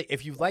watched. actually,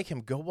 if you like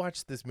him, go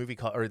watch this movie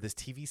called or this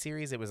TV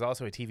series. It was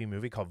also a TV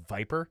movie called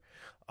Viper.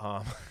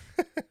 Um,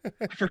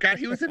 I forgot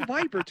he was in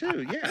Viper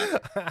too. Yeah,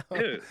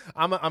 dude,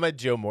 I'm a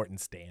Joe Morton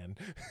stan.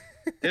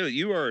 dude,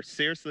 you are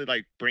seriously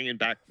like bringing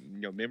back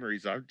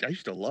memories. I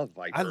used to love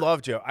I Viper.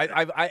 love Joe.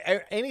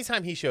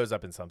 Anytime he shows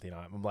up in something,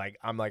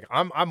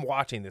 I'm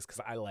watching this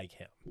because I like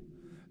him.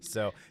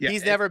 So Yeah,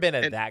 he's never been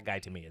and that guy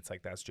to me. It's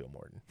like that's Joe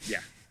Morton.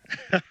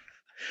 yeah.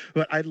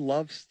 But I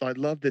love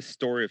this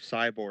story of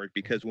Cyborg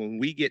because when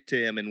we get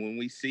to him and when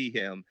we see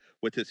him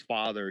with his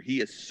father,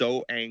 he is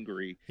so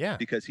angry Yeah,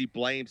 because he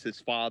blames his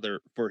father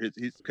for his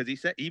because he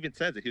even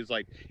says it. He was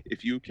like,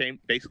 if you came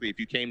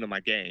to my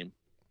game,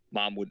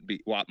 mom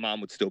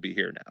would still be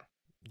here now.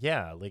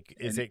 yeah. Like,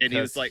 is it And he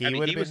was because like, I he mean,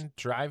 would he have was been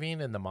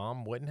driving and the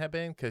mom wouldn't have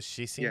been? Because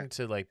she yeah, seemed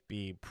to like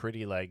be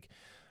pretty like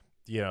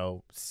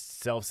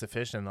self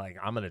sufficient. Like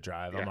I'm gonna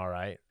drive. yeah. I'm all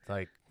right.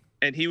 Like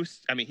And he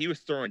was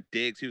throwing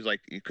digs. He was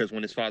like, because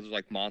when his father's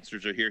like,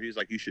 monsters are here, he was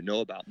like, you should know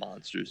about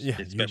monsters, yeah,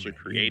 especially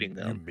creating you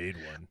them. made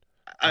one.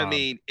 I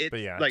mean, But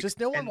it's yeah, like, just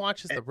no one and,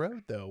 watches and the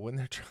road though when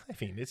they're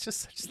driving. It's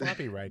just such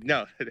sloppy riding.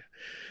 no,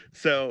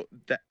 so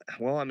that,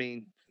 well, I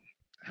mean,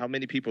 how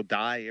many people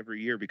die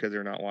every year because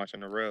they're not watching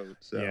the road?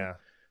 So, Yeah.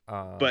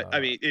 but I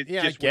mean, it's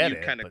Yeah, I just when get you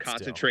it, kind of but still.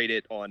 concentrate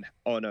it on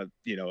a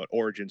an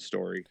origin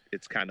story,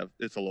 it's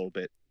a little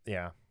bit,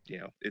 Yeah.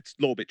 it's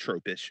a little bit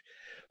tropish.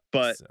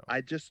 But So.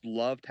 I just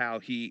loved how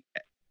he's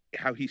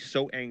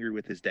so angry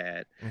with his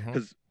dad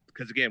Mhm.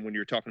 because again, when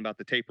you're talking about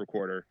the tape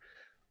recorder,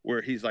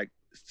 where he's like,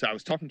 so I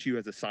was talking to you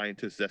as a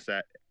scientist, that's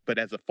that, but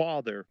as a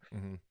father,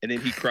 Mhm. and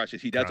then he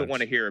crushes. He doesn't want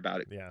to Crunch. hear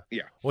about it. Yeah.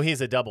 Yeah, Well,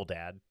 he's a double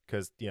dad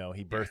because he yeah,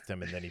 birthed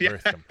him and then he yeah.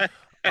 birthed him.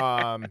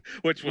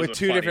 Which was With a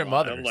two funny different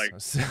line. I'm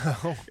mothers. like,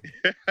 So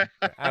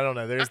I don't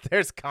know.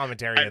 There's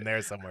commentary I, in there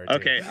somewhere too.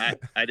 okay,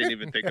 I didn't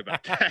even think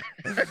about that.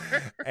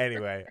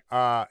 Anyway,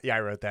 yeah,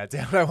 I wrote that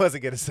down. I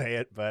wasn't gonna say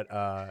it, but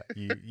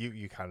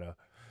you kind of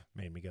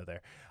made me go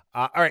there.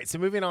 All right, so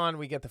moving on,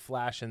 we get the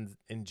Flash in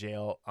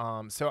jail.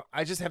 So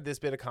I just have this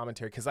bit of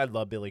commentary because I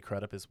love Billy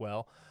Crudup as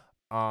well.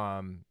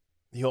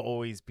 He'll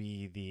always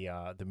be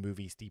the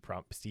movie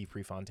Steve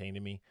Prefontaine to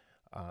me.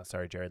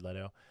 Sorry, Jared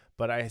Leto.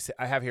 But I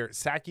have here,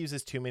 Sack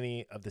uses too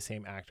many of the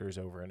same actors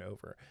over and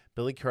over.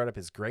 Billy Crudup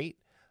is great,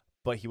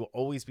 but he will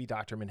always be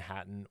Dr.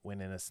 Manhattan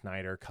when in a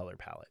Snyder color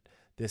palette.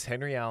 This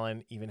Henry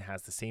Allen even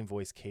has the same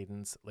voice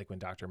cadence like when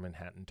Dr.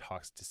 Manhattan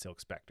talks to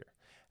Silk Spectre.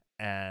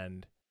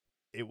 And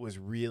it was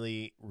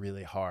really,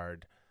 really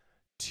hard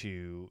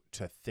to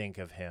think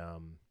of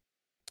him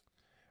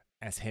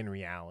as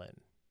Henry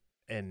Allen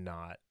and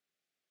not,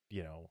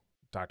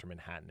 Dr.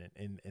 Manhattan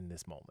in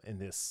this moment, in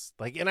this,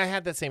 like, and I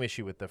had that same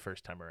issue with the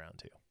first time around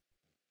too.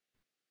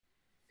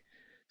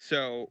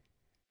 So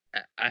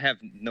I have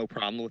no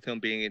problem with him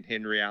being in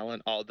Henry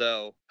Allen,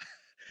 although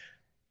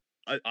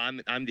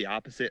I'm the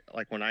opposite.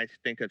 Like when I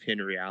think of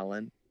Henry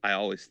Allen, I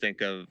always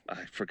think of,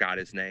 I forgot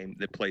his name,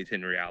 that plays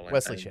Henry Allen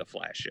Wesley in Shipp. the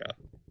Flash show.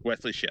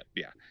 Wesley Shipp,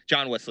 yeah,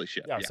 John Wesley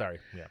Shipp. Oh, yeah. sorry.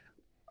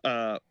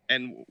 Yeah.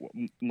 And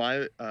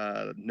my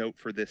note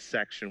for this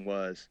section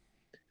was,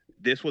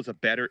 this was a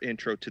better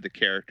intro to the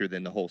character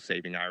than the whole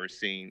Saving Iris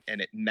scene,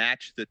 and it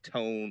matched the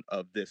tone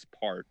of this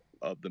part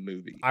of the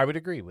movie. I would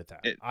agree with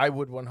that. I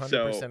would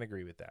 100%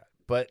 agree with that.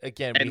 But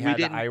again, we had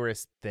the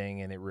Iris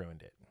thing, and it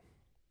ruined it.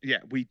 Yeah,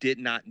 we did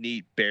not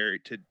need Barry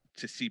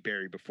to see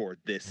Barry before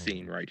this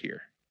scene right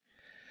here.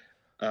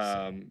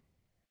 But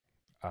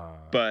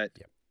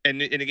yep. and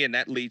again,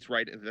 that leads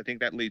right. I think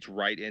that leads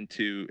right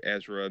into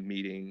Ezra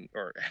meeting,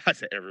 or I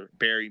said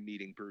Barry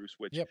meeting Bruce,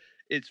 which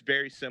it's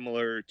very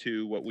similar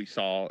to what we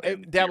saw.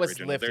 That was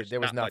lifted. There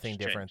was nothing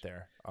different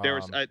there. There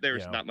was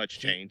not much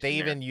change. They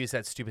even used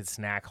that stupid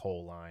snack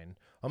hole line.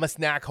 I'm a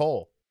snack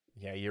hole.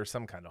 Yeah, you're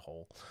some kind of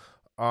hole.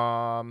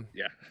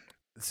 Yeah.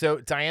 So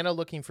Diana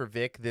looking for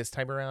Vic this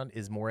time around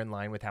is more in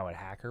line with how a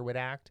hacker would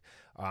act,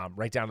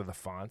 right down to the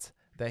fonts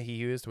that he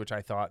used, which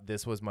I thought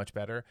this was much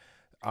better.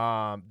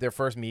 Their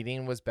first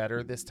meeting was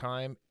better this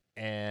time,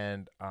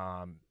 and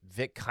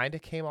Vic kind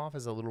of came off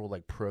as a little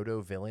like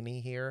proto villainy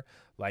here,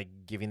 like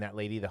giving that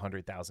lady the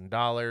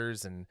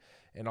 $100,000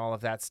 and all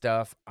of that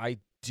stuff. I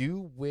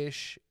do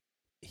wish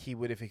he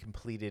would have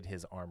completed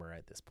his armor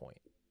at this point,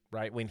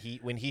 right? When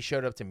he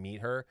showed up to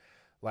meet her,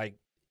 like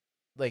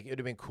it would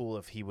have been cool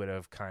if he would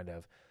have kind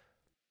of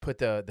put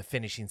the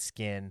finishing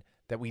skin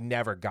that we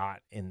never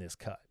got in this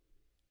cut.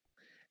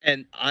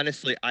 And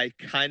honestly, I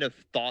kind of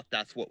thought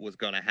that's what was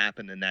going to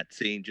happen in that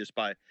scene, just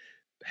by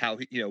how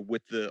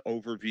with the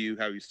overview,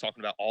 how he's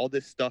talking about all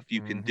this stuff you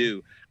can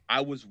do.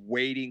 I was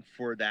waiting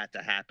for that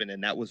to happen,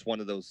 and that was one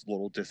of those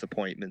little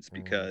disappointments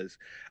because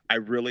I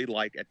really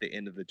like at the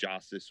end of the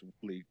Justice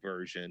League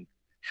version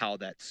how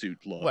that suit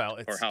Well,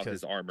 looked or it's how his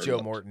because armor Joe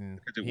looked Morton,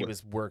 because it he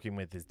was was working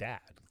with his dad.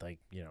 Like,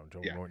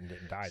 Joe yeah. Morton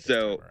didn't die this time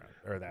So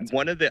around or that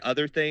one time. of the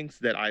other things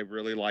that I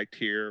really liked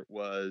here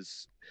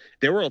was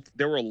there were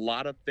a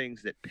lot of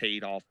things that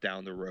paid off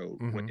down the road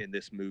Mm-hmm. in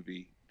this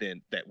movie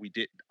then that we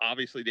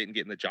didn't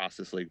get in the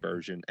Justice League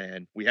version,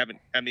 and we haven't.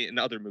 I mean, in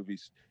other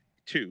movies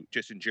too,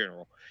 just in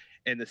general,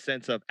 in the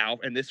sense of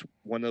and this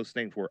one of those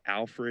things where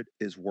Alfred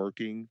is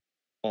working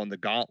on the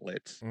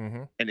gauntlets.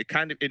 Mm-hmm. And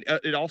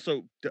it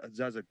also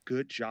does a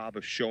good job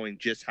of showing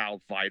just how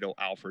vital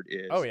Alfred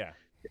Oh is yeah.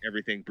 to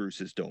everything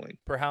Bruce is doing.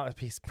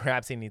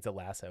 Perhaps he needs a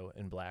lasso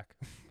in black.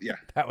 Yeah,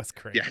 That was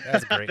great. yeah, That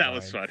was a great that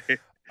was line. funny.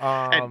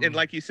 And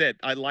like you said,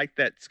 I like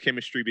that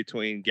chemistry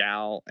between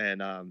Gal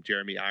and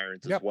Jeremy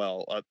Irons as Yep.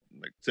 well.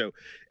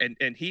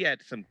 And he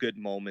had some good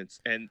moments.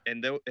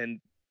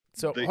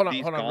 So These hold on,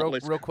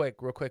 gauntlets. real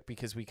quick,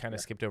 because we kind of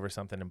skipped over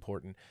something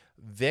important.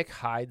 Vic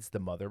hides the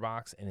mother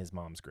box in his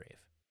mom's grave,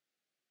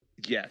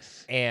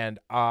 Yes. and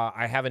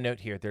I have a note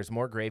here. There's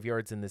more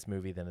graveyards in this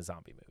movie than a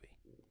zombie movie.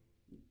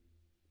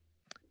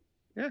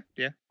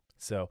 Yeah.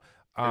 So,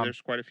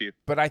 There's quite a few.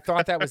 but I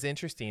thought that was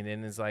interesting,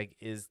 and is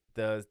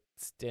the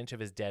stench of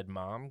his dead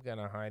mom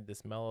gonna hide the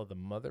smell of the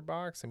mother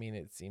box? I mean,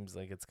 it seems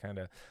like it's kind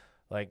of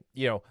like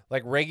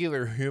like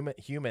regular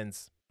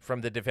humans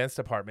from the Defense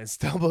Department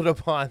stumbled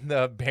upon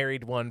the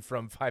buried one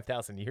from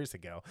 5,000 years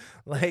ago.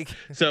 Like,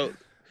 So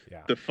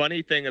yeah. the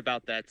funny thing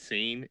about that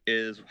scene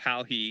is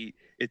how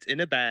it's in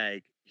a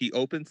bag. He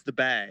opens the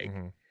bag,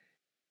 Mm-hmm.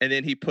 and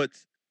then he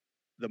puts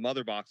the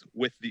mother box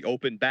with the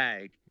open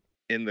bag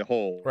in the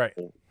hole. Right.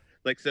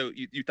 Like, so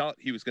you thought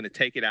he was going to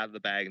take it out of the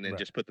bag and then Right.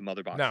 just put the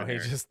mother box No, in he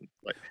there. just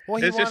Like,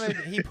 well, it's just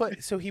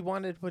he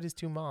wanted to put his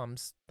two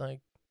moms like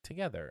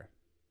together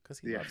because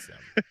he loves them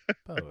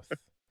both.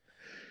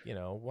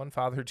 One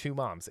father, two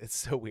moms. It's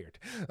so weird.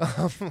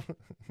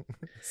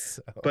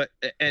 So, But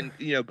and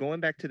going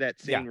back to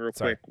that scene real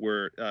sorry. quick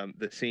where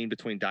the scene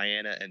between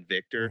Diana and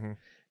Victor, Mhm.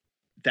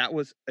 that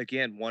was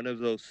again one of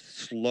those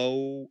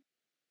slow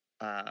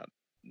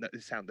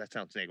that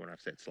sounds negative when I've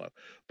said slow,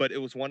 but it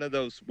was one of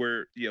those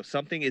where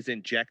something is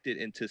injected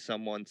into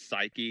someone's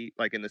psyche,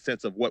 like in the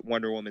sense of what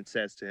Wonder Woman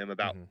says to him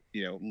about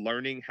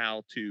learning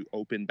how to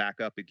open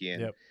back up again.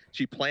 Yep.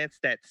 She plants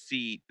that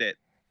seed that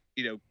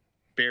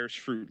bears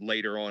fruit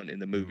later on in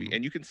the movie,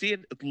 and you can see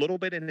it a little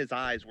bit in his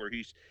eyes where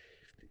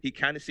he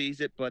kind of sees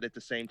it, but at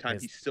the same time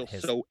he's still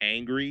so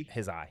angry.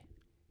 His eye.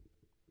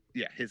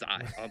 Yeah, his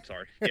eye. I'm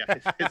sorry. Yeah,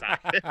 his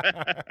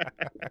eye.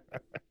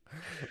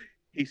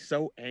 He's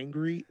so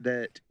angry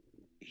that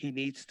he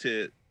needs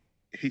to.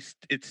 He's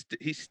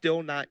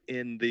still not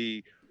in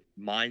the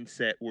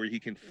mindset where he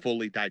can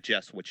fully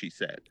digest what she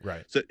said.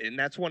 Right. So, and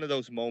that's one of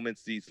those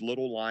moments, these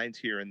little lines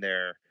here and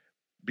there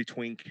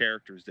between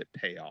characters that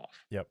pay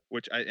off. Yep.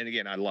 And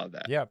again, I love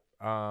that. Yep.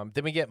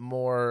 Then we get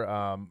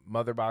more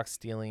mother box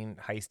stealing,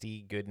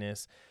 heisty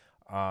goodness.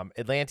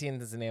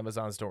 Atlanteans and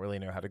Amazons don't really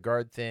know how to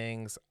guard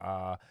things.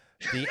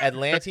 The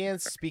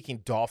Atlanteans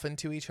speaking dolphin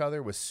to each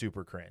other was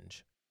super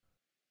cringe.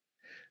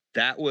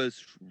 That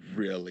was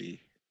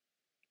really.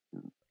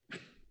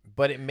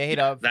 But it made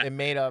up. It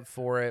made up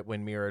for it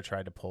when Mira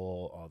tried to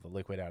pull all the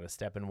liquid out of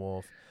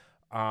Steppenwolf.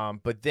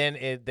 But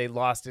then they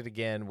lost it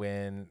again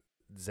when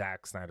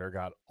Zack Snyder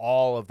got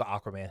all of the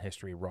Aquaman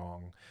history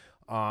wrong,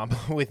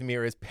 with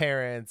Mira's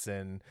parents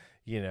and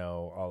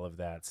all of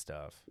that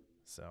stuff.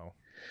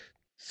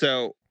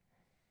 So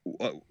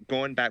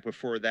going back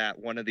before that,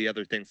 one of the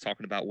other things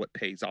talking about what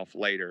pays off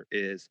later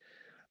is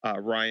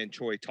Ryan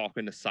Choi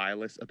talking to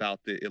Silas about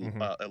the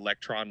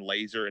electron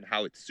laser and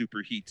how it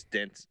superheats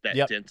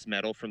dense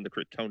metal from the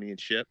Kryptonian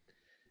ship.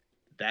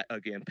 That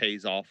again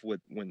pays off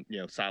when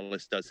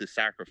Silas does his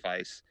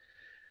sacrifice.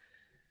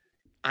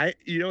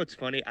 It's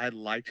funny. I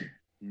liked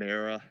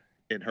Mara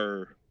in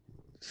her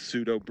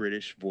pseudo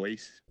British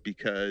voice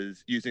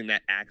because using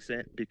that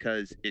accent,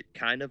 because it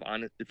kind of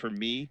for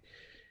me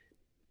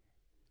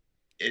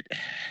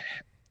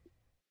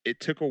it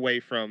took away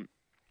from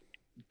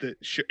the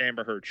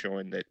Amber Heard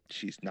showing that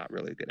she's not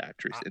really a good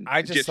actress, and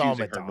I just saw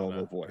using Madonna. her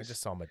normal voice. I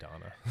just saw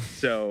Madonna.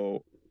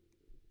 So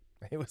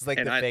it was like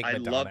the fake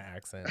Madonna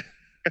accent.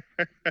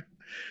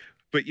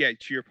 But yeah,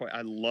 to your point,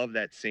 I love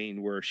that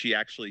scene where she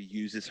actually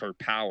uses her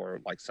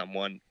power like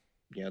someone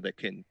that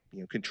can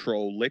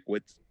control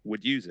liquids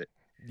would use it.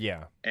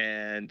 Yeah.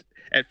 And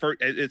at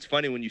first, it's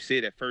funny when you see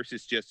it. At first,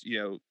 it's just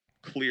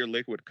clear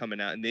liquid coming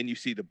out, and then you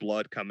see the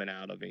blood coming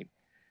out of him,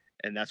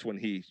 and that's when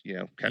he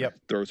kind of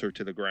throws her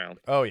to the ground.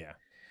 Oh yeah.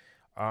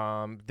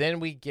 Then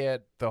we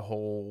get the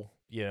whole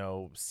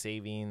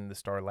saving the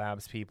Star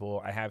Labs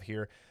people. I have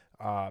here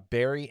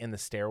Barry in the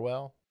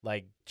stairwell,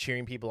 like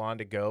cheering people on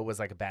to go was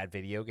like a bad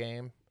video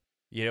game.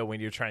 When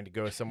you're trying to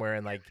go somewhere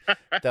and like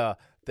the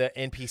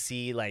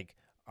NPC like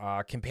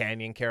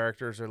companion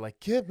characters are like,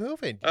 get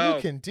moving, you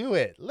can do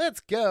it, let's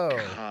go.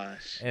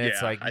 Gosh. And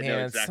it's like,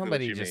 man, exactly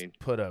somebody just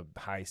put a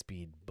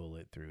high-speed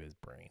bullet through his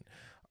brain.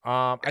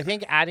 I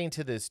think adding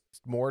to this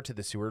more to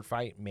the Seward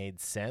fight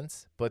made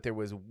sense, but there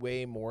was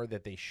way more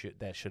that should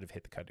have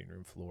hit the cutting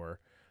room floor.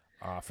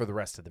 for the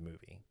rest of the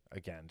movie.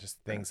 Again, just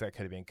things that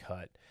could have been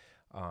cut.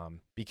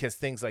 Because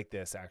things like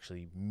this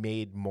actually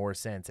made more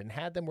sense and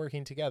had them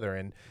working together.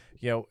 And,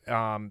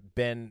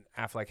 Ben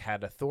Affleck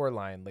had a Thor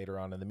line later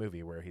on in the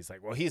movie where he's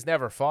like, well, he's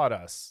never fought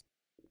us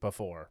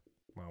before.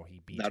 Well,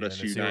 he beat Not you in us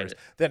the sewers. united.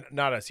 Then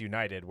Not Us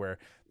United, where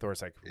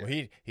Thor's like, well,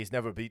 he's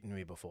never beaten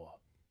me before.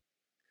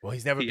 Well,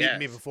 he's never beaten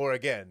me before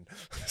again.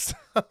 So,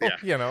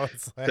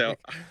 it's like, So,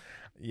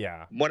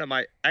 yeah.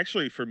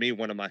 For me,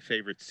 one of my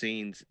favorite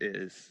scenes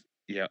is,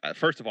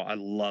 first of all, I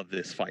love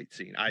this fight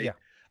scene.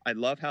 I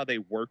love how they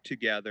work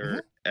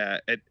together,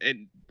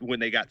 and when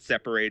they got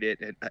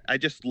separated, and I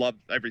just love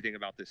everything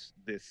about this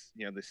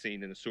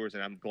scene in the sewers,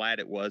 and I'm glad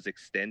it was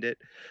extended.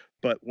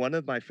 But one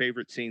of my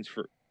favorite scenes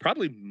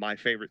probably my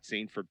favorite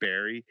scene for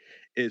Barry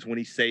is when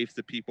he saves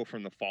the people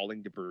from the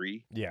falling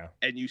debris. Yeah,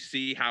 and you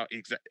see how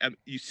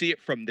you see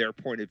it from their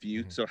point of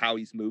view, so how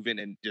he's moving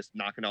and just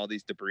knocking all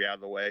these debris out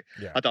of the way.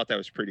 Yeah, I thought that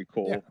was pretty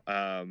cool.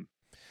 Yeah.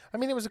 I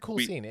mean, it was a cool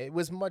scene. It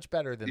was much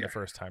better than the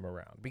first time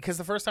around because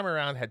the first time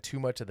around had too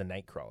much of the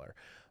Nightcrawler.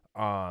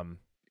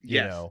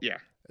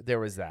 There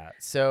was that.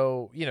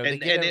 So,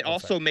 and it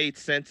also made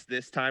sense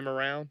this time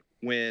around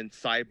when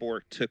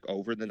Cyborg took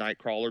over the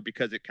Nightcrawler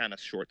because it kind of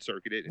short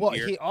circuited.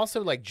 He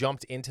also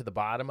jumped into the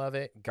bottom of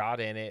it, got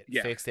in it,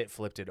 fixed it,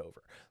 flipped it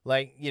over.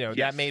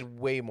 That made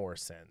way more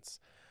sense.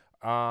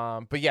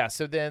 But yeah,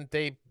 so then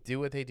they do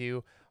what they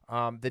do.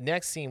 The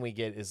next scene we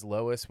get is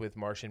Lois with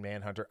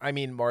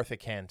Martha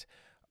Kent.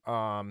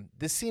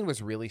 This scene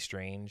was really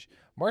strange.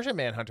 Martian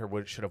Manhunter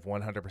should have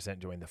 100%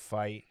 joined the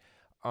fight.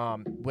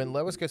 When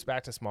Lois goes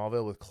back to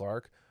Smallville with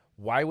Clark,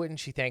 why wouldn't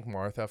she thank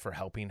Martha for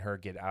helping her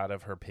get out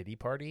of her pity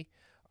party?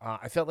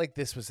 I felt like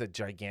this was a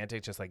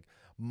gigantic, just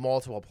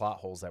multiple plot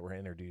holes that were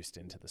introduced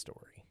into the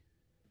story.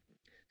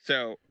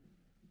 So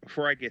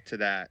before I get to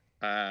that,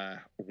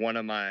 one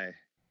of my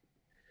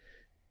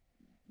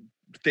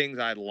things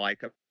I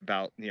like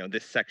about,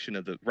 this section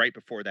of right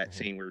before that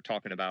scene we were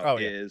talking about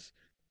is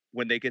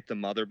when they get the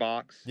mother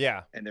box,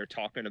 and they're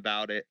talking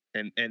about it,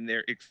 and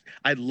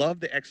I love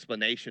the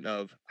explanation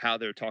of how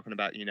they're talking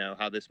about,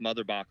 how this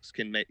mother box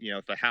can make,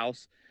 if a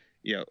house,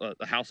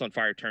 a house on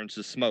fire turns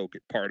to smoke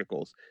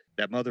particles,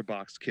 that mother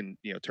box can,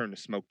 turn the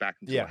smoke back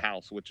into a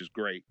house, which is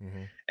great.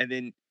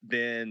 And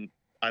then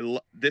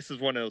this is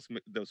one of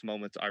those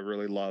moments I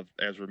really love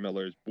Ezra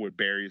Miller's, where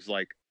Barry's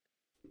like,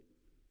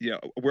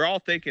 we're all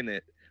thinking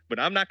it,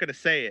 but I'm not going to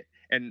say it.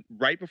 And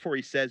right before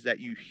he says that,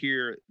 you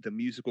hear the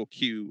musical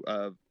cue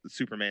of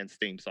Superman's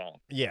theme song.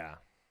 Yeah.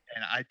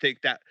 And I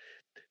think that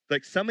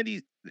some of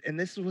these, and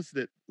this was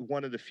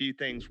one of the few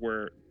things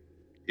where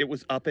it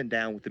was up and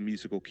down with the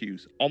musical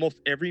cues.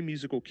 Almost every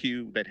musical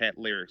cue that had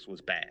lyrics was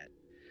bad.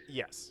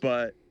 Yes.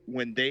 But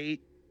when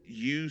they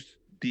used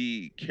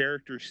the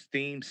characters'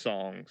 theme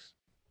songs,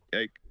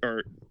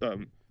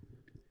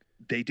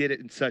 they did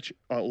it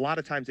a lot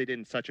of times they did it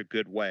in such a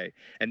good way.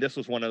 And this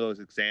was one of those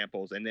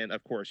examples. And then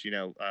of course,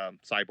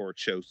 Cyborg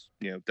shows,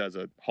 does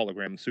a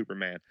hologram of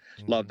Superman.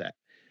 Love that.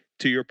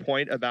 To your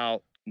point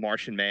about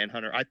Martian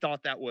Manhunter, I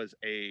thought that was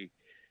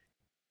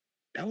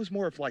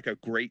more of a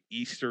great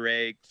Easter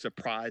egg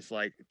surprise,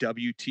 like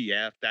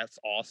WTF. That's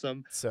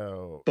awesome.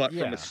 So, but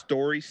from a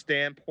story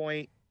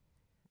standpoint,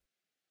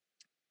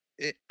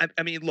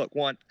 I mean, look,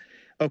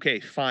 okay,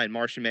 fine.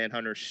 Martian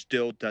Manhunter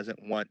still doesn't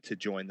want to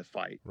join the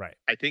fight. Right.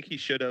 I think he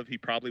should have. He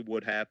probably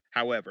would have.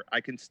 However,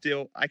 I can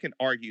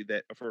argue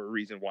that for a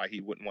reason why he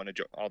wouldn't want to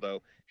join.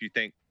 Although, if you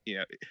think,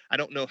 I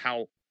don't know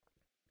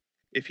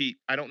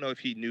if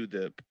he knew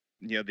the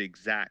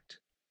exact,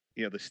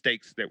 the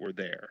stakes that were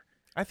there.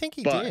 I think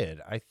he did.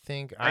 I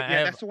think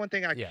that's the one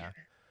thing I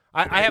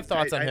have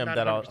thoughts on him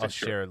that I'll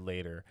share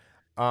later.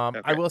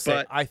 I will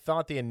say I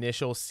thought the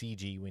initial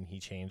CG when he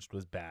changed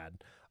was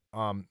bad.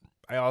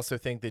 I also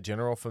think the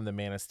general from the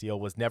Man of Steel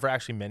was never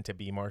actually meant to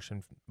be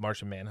Martian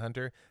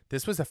Manhunter.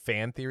 This was a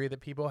fan theory that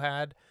people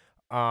had.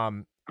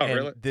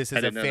 Really? This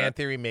is a fan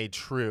theory made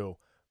true,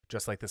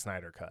 just like the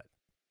Snyder cut.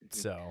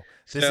 So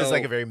this is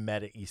a very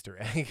meta Easter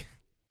egg.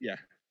 Yeah.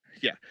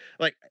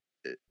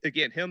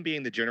 Again, him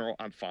being the general,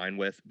 I'm fine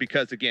with,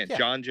 because again,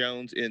 John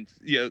Jones in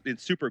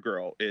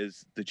Supergirl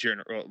is the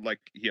general.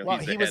 He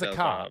was a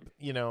cop.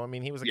 He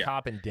was a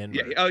cop in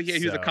Denver.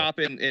 He was a cop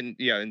in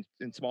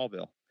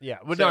Smallville. Yeah,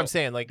 well, no, I'm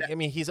saying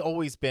he's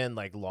always been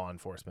law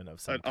enforcement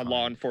of some kind.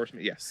 Law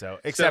enforcement, yeah. So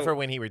except for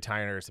when he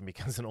retires and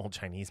becomes an old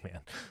Chinese man.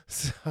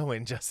 So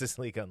in Justice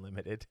League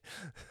Unlimited.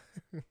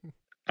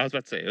 I was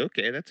about to say,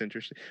 okay, that's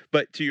interesting.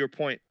 But to your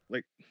point,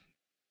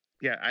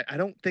 I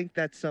don't think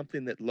that's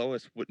something that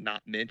Lois would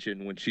not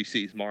mention when she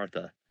sees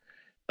Martha.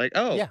 I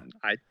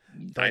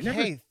never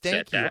hey, thank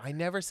said you. that. I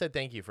never said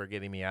thank you for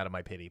getting me out of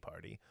my pity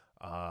party.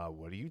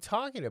 What are you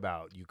talking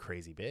about, you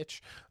crazy bitch?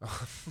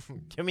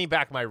 Give me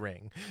back my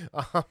ring.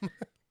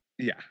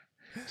 Yeah.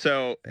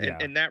 So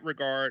in that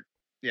regard,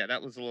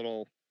 that was a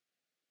little.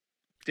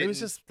 It was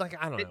just I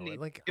don't know. It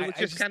was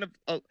just kind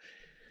of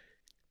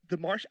the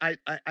Marsh. I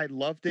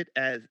loved it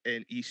as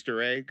an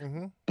Easter egg,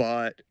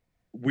 but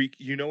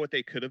what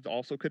they could have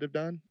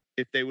done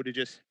if they would have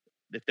just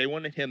if they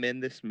wanted him in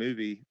this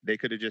movie, they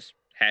could have just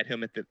had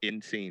him at the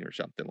end scene or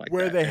something like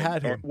Where that, they and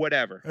had or him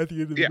whatever. at the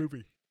end of the Yeah.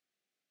 movie.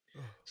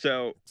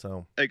 So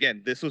So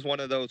again, this was one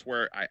of those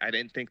where I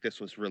didn't think this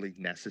was really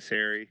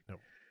necessary.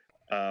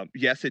 no.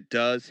 Yes, it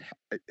does.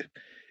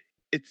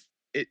 It's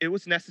it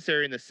was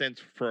necessary in the sense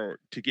for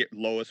to get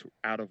Lois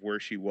out of where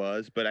she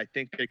was, but I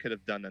think they could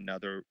have done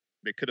another.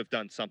 They could have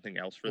done something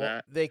else for Well,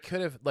 that. they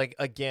could have like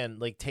again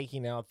like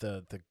taking out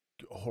the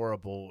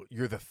horrible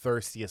 "you're the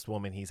thirstiest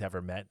woman he's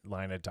ever met"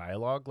 line of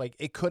dialogue. Like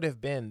it could have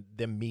been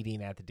them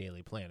meeting at the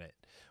Daily Planet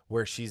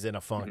where she's in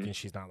a funk Mhm. and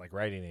she's not like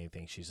writing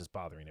anything, she's just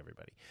bothering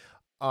everybody.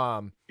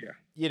 Yeah.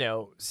 You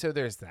know, so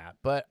there's that.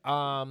 But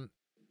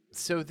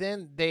so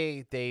then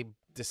they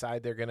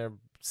decide they're gonna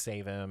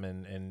save him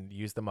and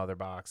use the mother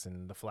box,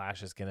 and the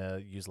Flash is gonna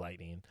use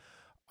lightning.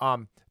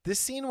 This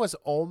scene was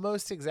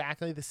almost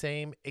exactly the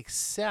same,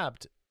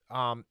 except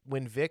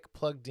when Vic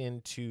plugged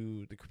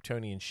into the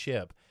Kryptonian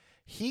ship,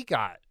 he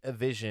got a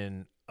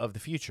vision of the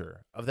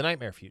future, of the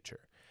nightmare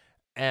future.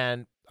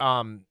 And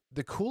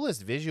the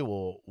coolest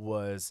visual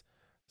was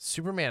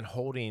Superman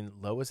holding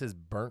Lois's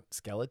burnt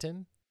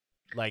skeleton,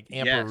 like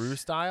Amperu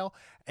Yes. style,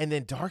 and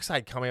then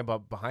Darkseid coming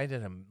up behind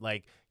him,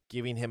 like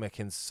giving him a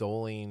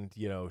consoling,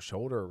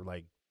 shoulder,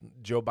 like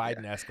Joe Yeah.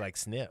 Biden-esque, like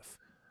sniff.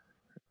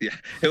 Yeah.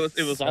 It was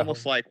So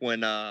almost like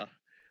when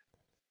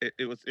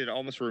it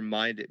almost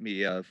reminded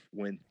me of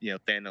when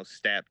Thanos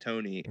stabbed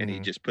Tony and he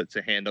Mhm. just puts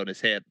a hand on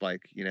his head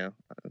like Yeah.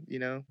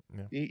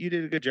 you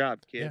did a good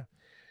job, kid.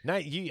 Yeah.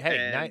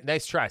 And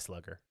Nice try,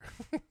 Slugger.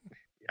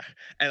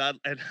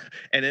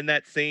 and in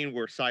that scene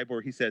where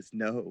Cyborg he says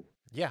no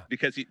Yeah.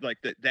 because he like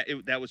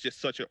that was just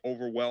such an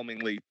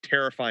overwhelmingly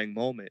terrifying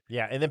moment.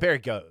 Yeah. And then Barry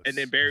goes. And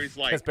then Barry's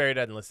like, because Barry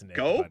doesn't listen to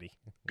go, anybody.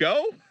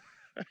 go.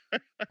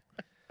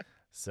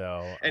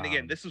 So And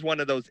again, this is one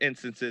of those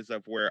instances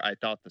of where I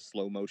thought the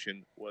slow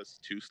motion was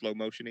too slow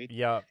motiony.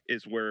 yeah.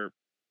 Is where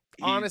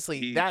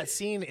Honestly, that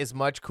scene is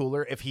much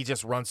cooler if he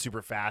just runs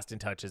super fast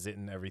and touches it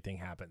and everything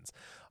happens.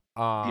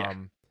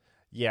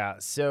 Yeah.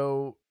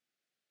 So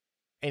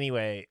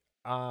anyway,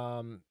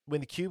 when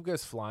the cube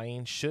goes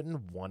flying,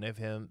 shouldn't one of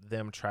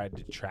them try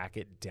to track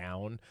it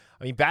down?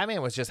 I mean,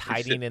 Batman was just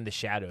hiding in the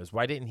shadows.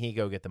 Why didn't he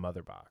go get the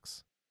mother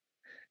box?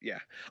 Yeah.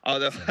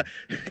 Although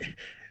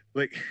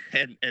like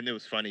and it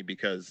was funny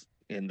because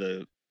in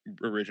the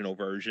original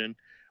version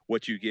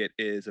what you get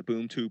is a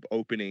boom tube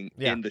opening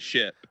in the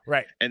ship.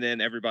 Right. And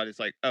then everybody's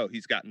like, oh,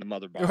 he's gotten the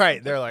mother box.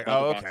 Right. They're like,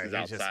 oh, box okay. is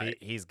outside.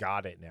 He's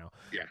got it now.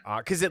 Yeah.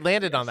 Because it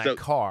landed on that So-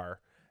 car.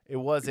 It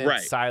wasn't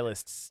Right.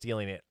 Silas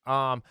stealing it.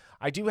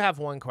 I do have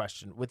one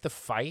question. With the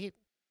fight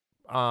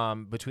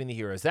between the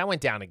heroes, that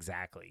went down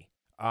exactly.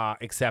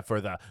 Except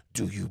for the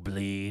 "do you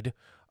bleed?"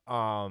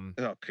 Oh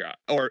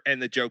god.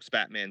 And the jokes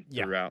Batman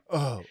threw out.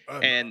 Oh,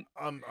 And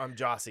I'm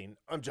jossing.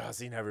 I'm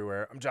jossing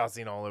everywhere. I'm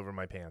jossing all over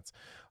my pants.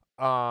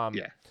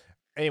 yeah.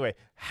 Anyway,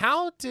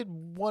 how did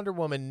Wonder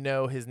Woman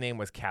know his name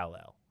was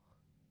Kal-El?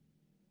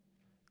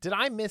 Did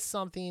I miss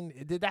something?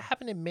 Did that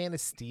happen in Man of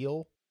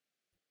Steel?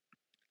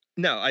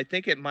 No, I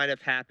think it might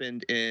have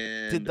happened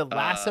in. Did the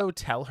lasso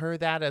tell her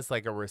that as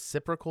like a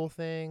reciprocal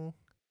thing?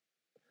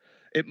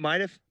 It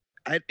might have.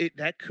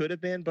 That could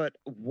have been, but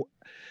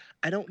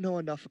I don't know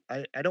enough.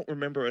 I don't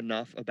remember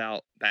enough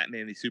about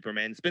Batman v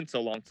Superman. It's been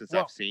so long since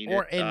I've seen it.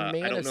 Or in I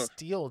Man don't of know.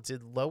 Steel,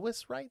 did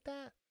Lois write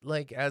that?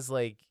 Like as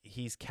like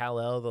he's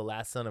Kal-El, the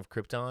last son of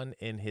Krypton,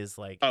 in his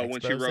like. Oh, when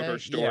she wrote her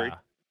expose? story? Yeah.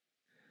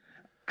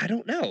 I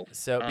don't know.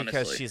 So because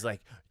honestly. she's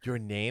like, your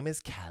name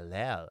is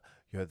Kal-El,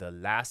 you're the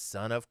last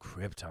son of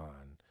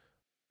Krypton.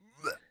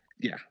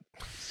 Yeah.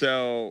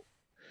 So,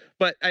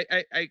 but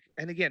I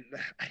and again,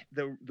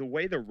 the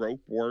way the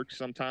rope works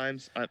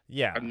sometimes,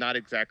 I'm not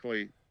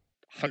exactly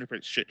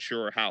 100%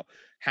 sure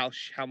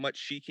how much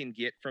she can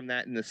get from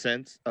that in the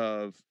sense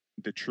of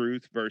the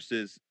truth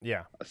versus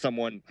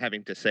someone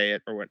having to say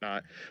it or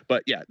whatnot.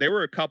 But yeah, there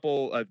were a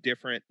couple of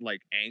different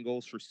like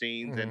angles for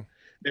scenes, and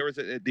there was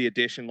the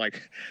addition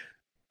like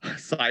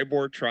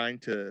Cyborg trying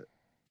to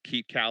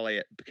keep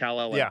Kal-El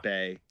at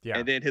bay,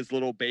 and then his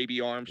little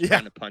baby arms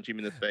trying to punch him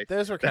in the face.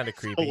 Those were kind of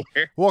creepy.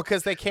 Hilarious. Well,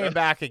 because they came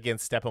back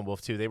against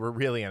Steppenwolf too. They were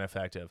really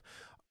ineffective.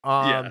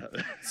 Yeah.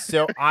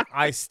 So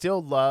I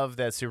still love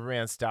that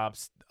Superman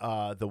stops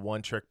the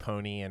one trick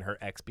pony and her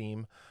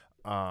X-beam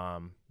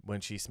when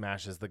she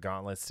smashes the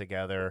gauntlets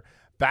together.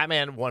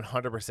 Batman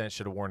 100%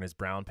 should have worn his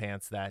brown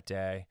pants that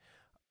day.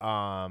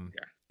 And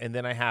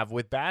then I have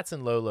with Bats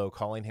and Lolo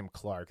calling him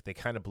Clark, they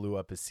kind of blew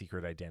up his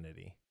secret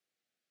identity.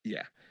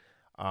 Yeah.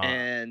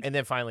 And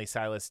then finally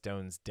Silas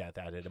Stone's death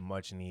added a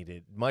much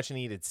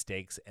needed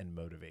stakes and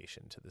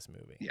motivation to this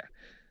movie. Yeah.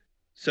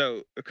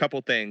 So a couple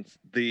things.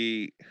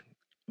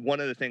 One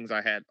of the things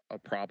I had a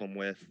problem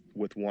with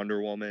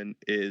Wonder Woman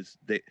is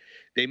they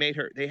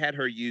had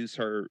her use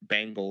her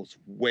bangles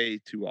way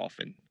too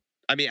often.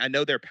 I mean, I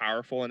know they're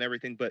powerful and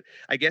everything, but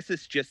I guess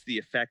it's just the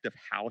effect of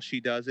how she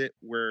does it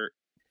where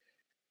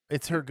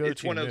it's her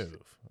go-to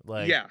move.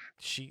 Like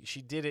she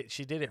did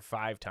it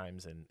 5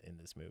 times in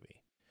this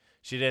movie.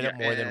 She did it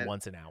more than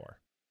once an hour.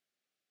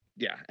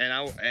 Yeah,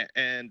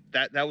 and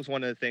that was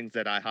one of the things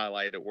that I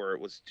highlighted where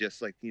it was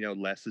just like,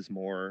 less is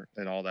more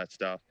and all that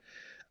stuff.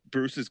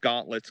 Bruce's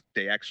gauntlets,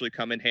 they actually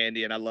come in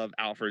handy, and I love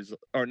Alfred's,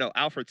 or no,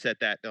 Alfred said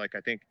that, like,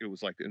 I think it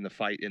was like in the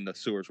fight in the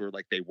sewers where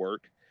like they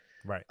work.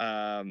 Right.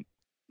 Um,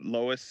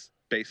 Lois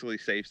basically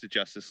saves the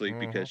Justice League Hmm.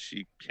 because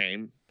she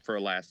came for a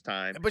last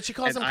time, But she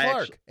calls and him I actually,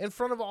 Clark in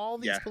front of all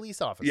these yeah, police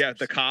yeah, the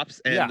officers.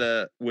 cops and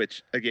Yeah.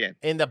 which again,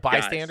 And the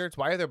guys. bystanders,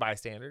 why are there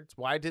bystanders?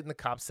 Why didn't the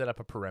cops set up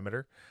a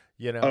perimeter?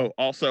 You Oh, know?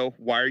 also,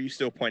 why are you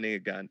still pointing a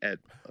gun at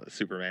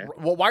Superman?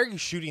 Well, why are you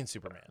shooting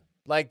Superman?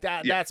 Like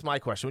that Yeah, that's my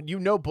question. You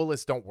know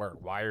bullets don't work.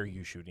 Why are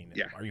you shooting him?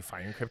 yeah. Are you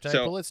firing kryptonite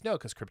So bullets? No,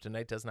 because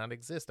kryptonite does not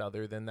exist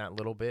other than that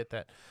little bit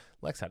that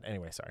Lex had.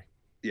 Anyway, sorry.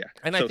 yeah,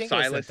 And I so think it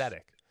was Silas,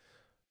 synthetic.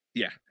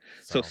 yeah,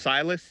 so So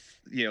Silas,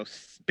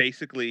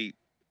 basically,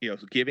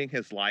 giving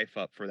his life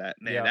up for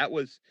that man. yeah. That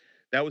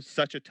was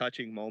such a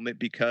touching moment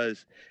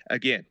because,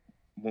 again,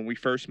 when we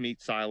first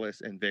meet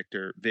Silas and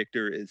Victor,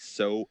 Victor is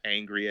so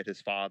angry at his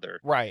father,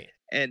 Right.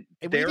 and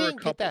And we there are a didn't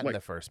get couple that in like,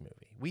 the first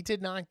movie. We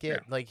did not yeah,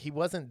 get like he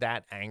wasn't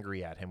that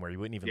angry at him where he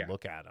wouldn't even yeah,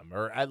 look at him.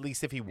 Or at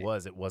least if he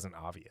was, it wasn't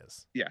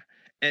obvious. yeah,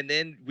 and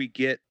then we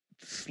get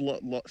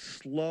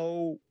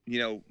slow,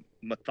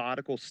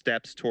 methodical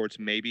steps towards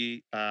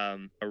maybe a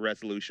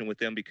resolution with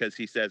them because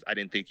he says, "I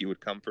didn't think you would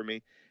come for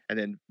me," and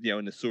then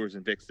in the sewers,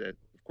 and Vic said,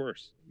 "Of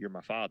course, you're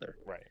my father."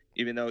 Right.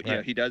 Even though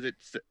Right. he does it,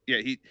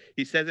 yeah,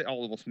 he says it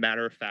almost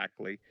matter of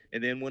factly,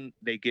 and then when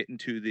they get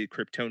into the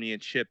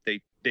Kryptonian ship,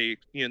 they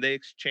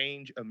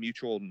exchange a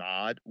mutual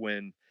nod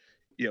when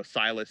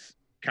Silas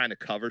kind of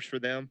covers for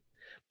them,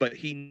 but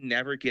he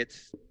never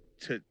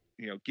to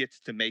gets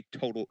to make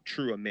total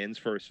true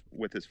amends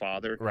with his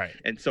father. Right.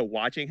 And so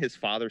watching his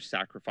father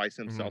sacrifice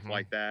himself Hmm.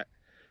 like that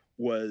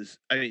was,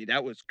 I mean,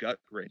 that was gut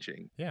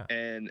wrenching. Yeah.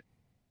 And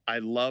I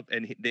love,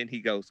 and then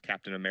he goes,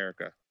 Captain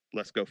America,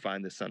 let's go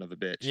find this son of a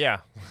bitch. Yeah.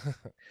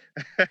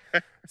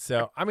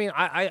 So I mean,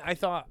 I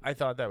thought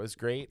that was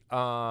great.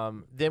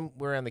 Then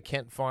we're on the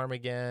Kent farm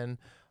again.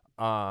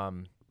 Yeah.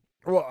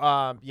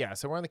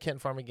 So we're on the Kent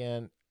farm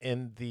again.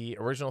 In the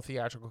original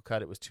theatrical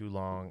cut, it was too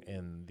long.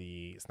 In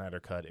the Snyder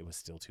cut, it was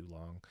still too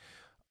long.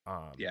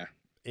 Um, Yeah.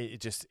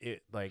 it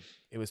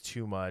was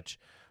too much.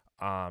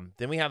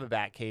 Then we have the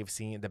Batcave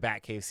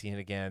scene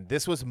again.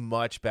 This was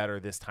much better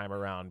this time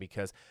around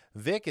because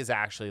Vic is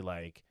actually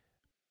like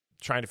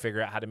trying to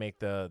figure out how to make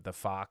the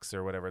fox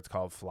or whatever it's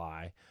called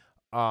fly.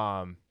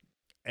 Um,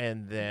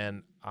 and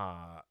then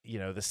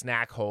the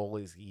snack hole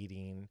is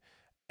eating,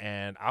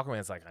 and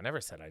Aquaman's like, I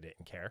never said I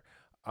didn't care.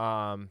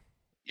 Um,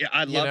 Yeah,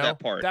 I love that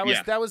part. that was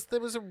Yeah. that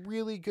was a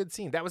really good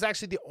scene. That was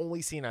actually the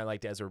only scene I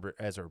liked Ezra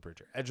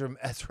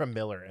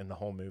Miller in the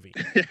whole movie.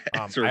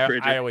 Ezra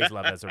Bridger. I always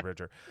love Ezra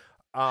Bridger.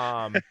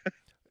 Um,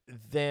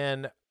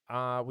 then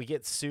we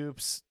get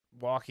Soups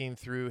walking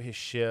through his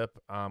ship.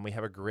 We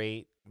have a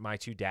great My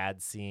Two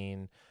Dads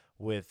scene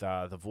with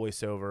the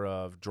voiceover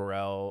of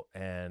Jor-El,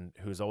 and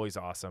who's always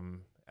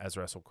awesome as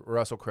Russell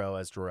Crowe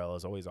as Jor-El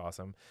is always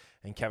awesome,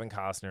 and Kevin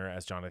Costner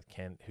as Jonathan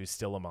Kent, who's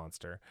still a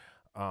monster.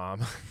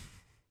 Um,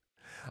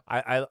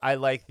 I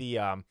like the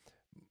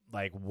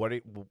like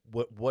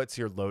what's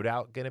your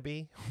loadout gonna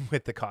be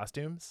with the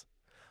costumes,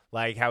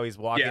 like how he's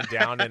walking Yeah.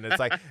 down, and it's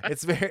like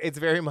it's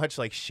very much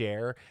like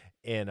Cher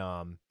in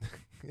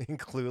in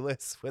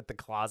Clueless with the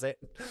closet,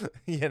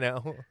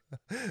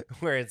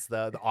 where it's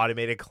the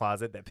automated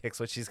closet that picks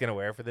what she's gonna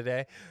wear for the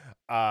day.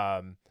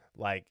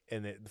 Like,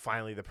 and then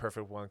finally the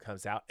perfect one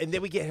comes out, and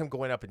then we get him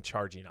going up and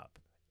charging up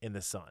in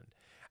the sun,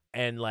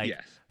 and like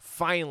Yes.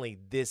 finally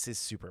this is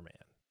Superman.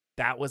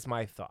 That was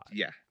my thought.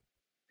 Yeah.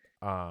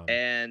 Um,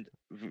 And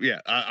yeah,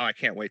 I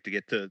can't wait to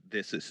get to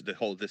this is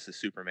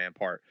Superman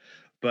part.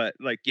 But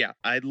like, yeah,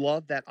 I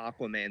love that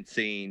Aquaman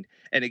scene.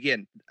 And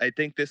again, I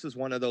think this is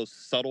one of those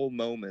subtle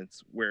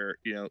moments where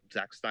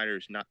Zack Snyder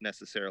is not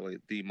necessarily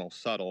the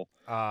most subtle,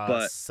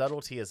 but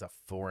subtlety is a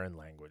foreign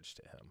language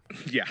to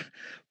him. yeah.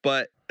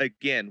 But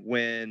again,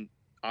 when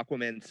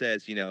Aquaman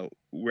says,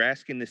 we're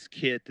asking this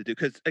kid to do,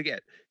 because again,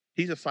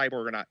 he's a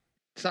cyborg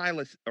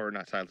or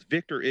not.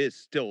 Victor is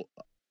still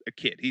a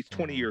kid. He's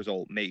 20 years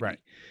old, maybe. Right.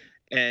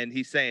 And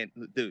he's saying,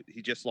 dude,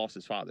 he just lost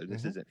his father.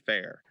 This Mhm. isn't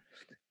fair.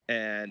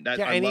 And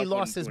Yeah, I and he love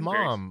lost his when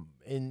Barry's, mom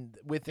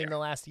within yeah. the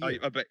last Oh, year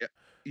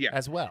yeah.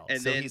 as well.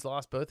 And So then, he's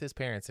lost both his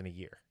parents in a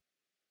year.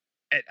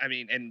 I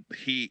mean, and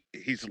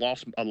he's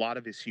lost a lot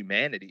of his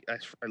humanity,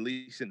 at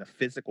least in the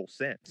physical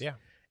sense. Yeah.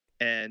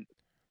 And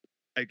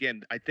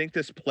again, I think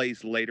this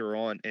plays later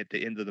on at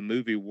the end of the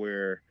movie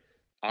where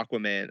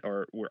Aquaman,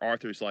 or where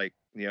Arthur's like,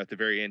 at the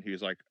very end, he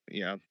was like, I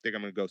think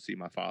I'm going to go see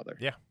my father.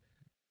 Yeah.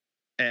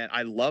 And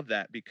I love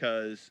that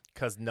because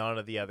none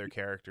of the other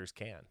characters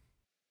can.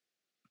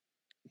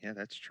 yeah,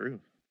 that's true.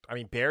 I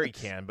mean, Barry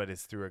can, but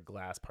it's through a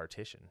glass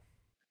partition.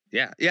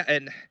 Yeah, yeah,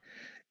 and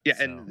yeah,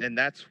 So, and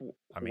that's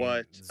I mean,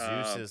 what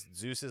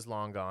Zeus is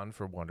long gone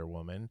for Wonder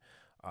Woman.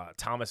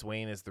 Thomas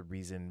Wayne is the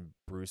reason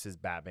Bruce is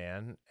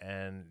Batman,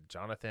 and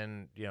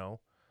Jonathan,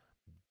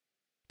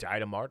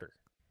 died a martyr.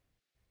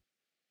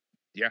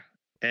 yeah,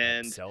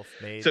 and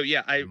Self-made, so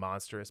yeah,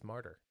 monstrous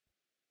martyr.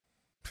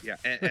 Yeah,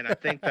 and I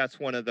think that's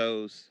one of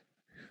those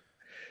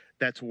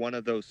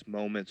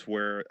moments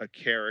where a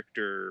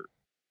character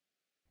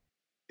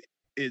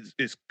is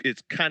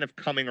kind of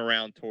coming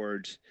around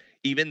towards,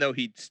 even though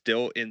he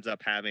still ends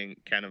up having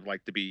kind of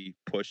like to be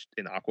pushed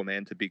in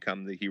Aquaman to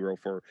become the hero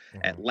for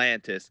Mhm.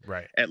 Atlantis.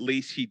 Right. At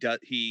least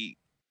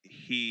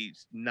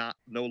he's not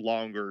no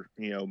longer,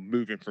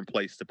 moving from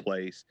place to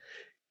place.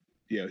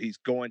 He's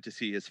going to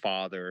see his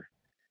father,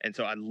 and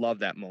so I love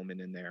that moment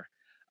in there.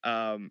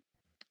 um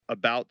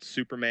about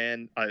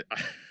Superman, I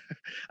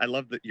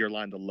love that your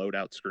line, the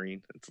loadout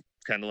screen. It's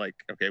kind of like,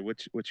 okay,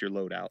 what's your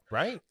loadout?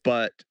 Right.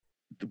 But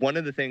one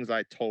of the things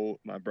I told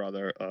my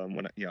brother,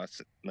 when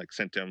like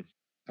sent him,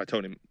 I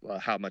told him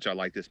how much I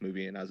like this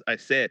movie, and I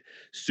said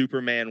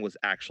Superman was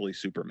actually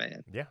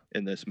Superman Yeah.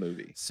 in this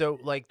movie, So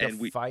like the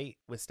and fight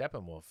with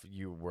Steppenwolf,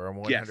 you were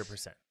yes,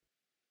 100%.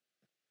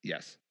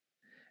 yes,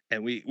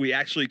 and we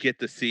actually get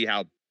to see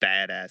how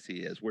badass he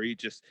is, where he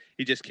just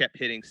kept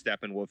hitting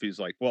Steppenwolf. He's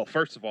like, well,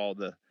 first of all,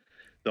 the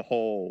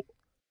whole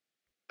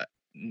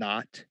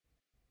not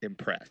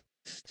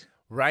impressed.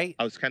 Right?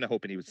 I was kind of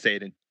hoping he would say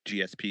it in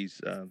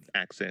GSP's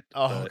accent,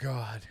 Oh but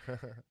god.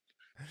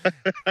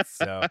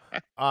 So,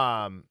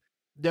 um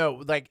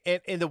no, like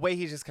and the way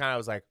he just kind of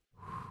was like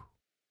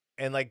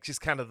and like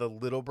just kind of the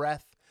little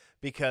breath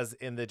because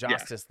in the yeah,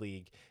 Justice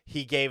League,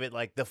 he gave it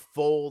like the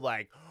full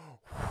like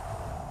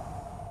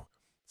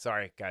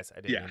sorry guys,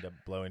 I didn't yeah. mean to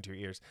blow into your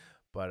ears,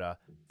 but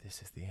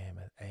this is the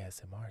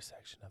ASMR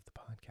section of the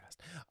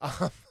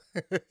podcast.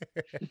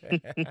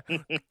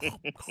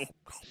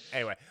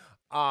 Anyway,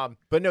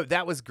 but no,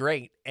 that was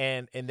great,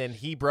 and then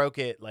he broke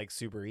it like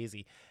super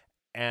easy,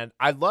 and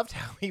I loved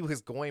how he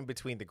was going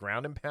between the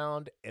ground and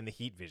pound and the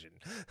heat vision.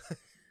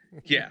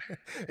 Yeah,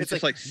 it's It's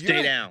just like like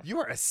stay down. you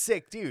are a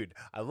sick dude.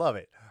 I love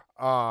it.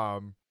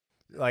 Um,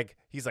 like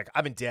he's like,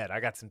 I've been dead. I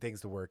got some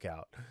things to work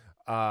out.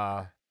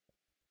 Uh,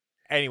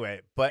 anyway,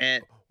 but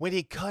And when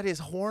he cut his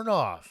horn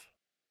off,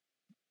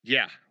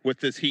 yeah, with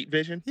this heat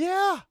vision,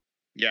 yeah,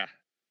 yeah,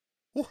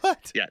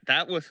 what? yeah,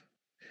 that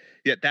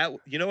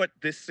you know what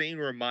this scene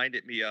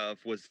reminded me of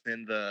was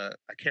in the,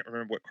 I can't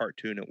remember what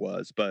cartoon it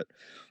was, but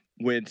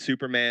when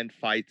Superman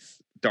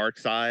fights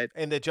Darkseid,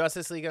 In the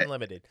Justice League eh,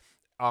 Unlimited.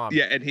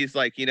 yeah, and he's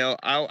like,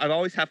 I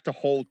always have to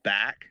hold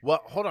back.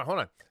 Well, hold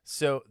on.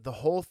 So the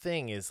whole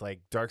thing is like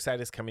Darkseid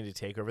is coming to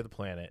take over the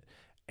planet,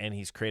 and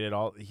he's put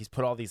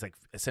all these like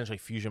essentially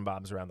fusion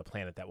bombs around the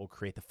planet that will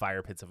create the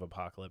fire pits of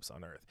apocalypse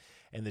on Earth.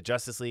 And the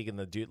Justice League and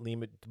the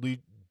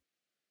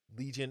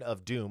Legion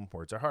of Doom,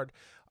 words are hard,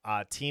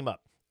 team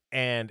up,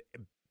 and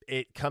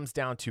it comes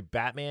down to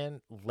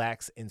Batman,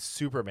 Lex, and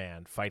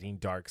Superman fighting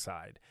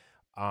Darkseid.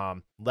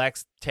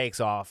 Lex takes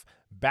off.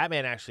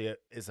 Batman actually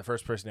is the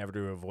first person ever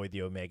to avoid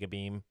the Omega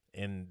Beam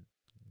in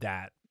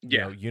that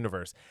Yeah,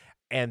 universe,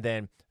 and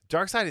then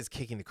Darkseid is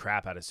kicking the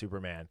crap out of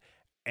Superman,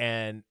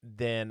 and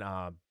then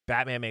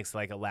Batman makes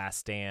like a last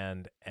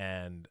stand,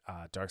 and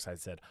Darkseid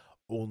said,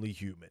 "Only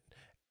human."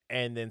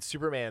 And then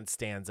Superman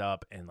stands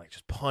up and like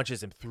just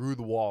punches him through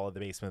the wall of the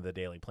basement of the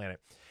Daily Planet.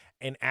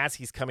 And as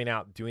he's coming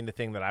out doing the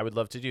thing that I would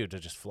love to do, to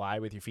just fly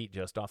with your feet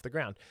just off the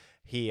ground,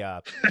 he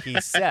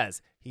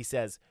says,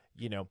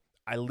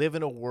 I live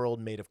in a world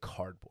made of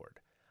cardboard.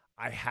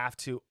 I have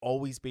to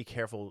always be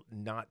careful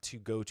not to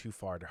go too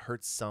far to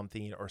hurt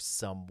something or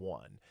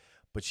someone.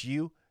 But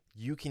you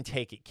can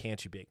take it,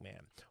 can't you, big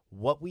man?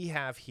 What we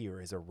have here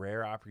is a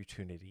rare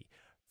opportunity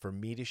for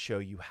me to show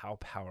you how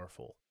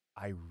powerful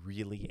I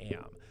really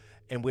am.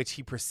 In which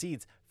he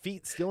proceeds,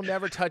 feet still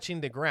never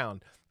touching the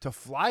ground, to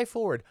fly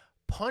forward,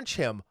 punch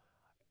him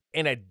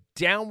in a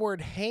downward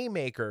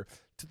haymaker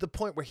to the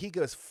point where he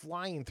goes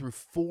flying through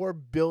 4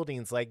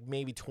 buildings, like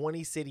maybe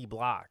 20 city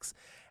blocks.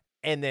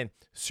 And then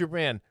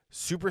Superman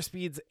super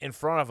speeds in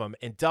front of him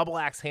and double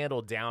axe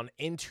handle down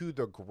into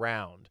the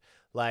ground.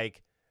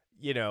 Like,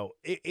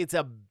 it's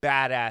a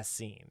badass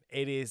scene.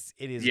 It is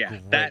yeah,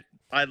 great.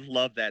 I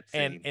love that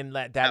scene. And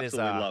that is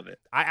Absolutely love it.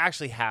 I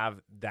actually have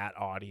that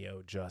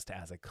audio just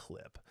as a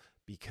clip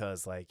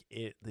because like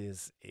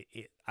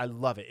I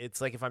love it. It's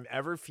like if I'm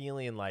ever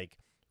feeling like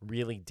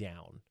really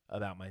down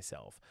about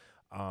myself,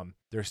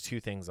 there's 2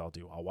 things I'll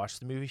do. I'll watch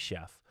the movie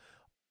Chef,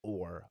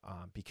 or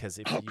because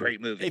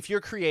Great movie. if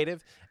you're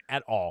creative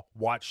at all,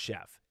 watch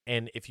Chef.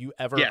 And if you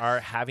ever Yes. are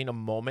having a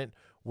moment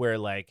where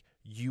like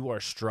you are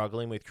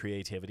struggling with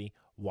creativity,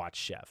 watch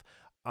Chef.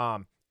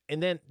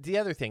 And then the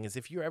other thing is,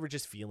 if you're ever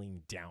just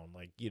feeling down,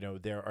 like,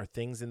 there are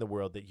things in the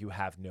world that you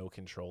have no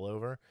control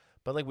over,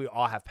 but like we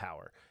all have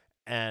power,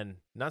 and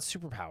not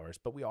superpowers,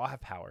 but we all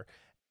have power.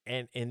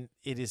 And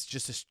it is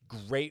just a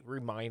great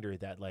reminder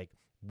that like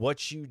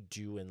what you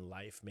do in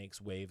life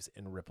makes waves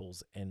and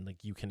ripples, and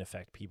like you can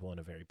affect people in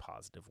a very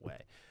positive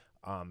way,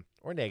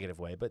 or negative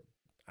way, but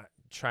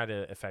try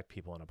to affect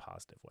people in a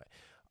positive way.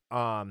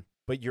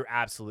 But you're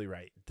absolutely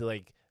right.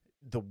 Like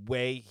the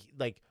way,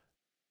 like,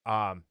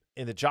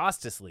 in the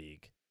Justice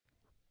League,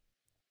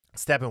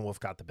 Steppenwolf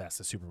got the best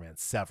of Superman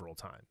several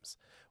times,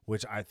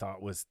 which I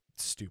thought was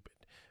stupid.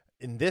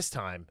 In this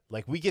time,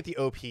 like we get the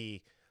OP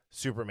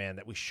Superman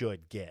that we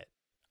should get,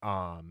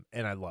 and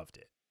I loved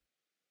it.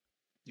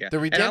 Yeah, The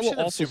and I will redemption of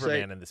also say,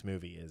 Superman in this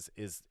movie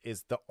is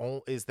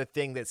the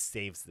thing that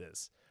saves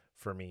this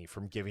for me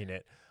from giving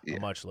it a yeah.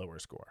 much lower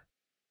score.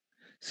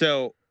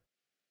 So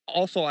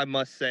also, I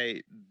must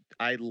say,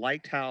 I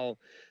liked how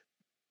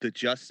the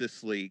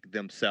Justice League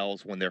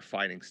themselves, when they're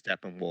fighting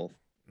Steppenwolf,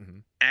 Mm-hmm.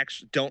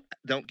 actually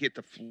don't get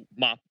the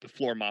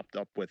floor mopped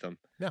up with them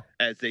No,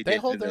 as they they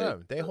did hold in their the,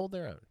 own. They hold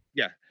their own.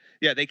 yeah,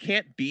 yeah, they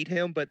can't beat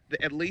him, but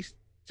at least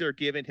they're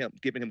giving him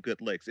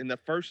good licks. In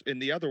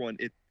the other one,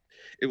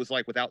 it was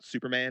like without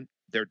Superman,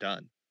 they're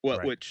done. Well,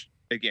 Right. which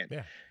again,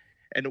 Yeah.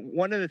 and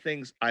one of the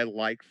things I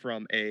like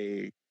from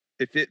a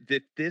if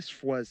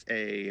this was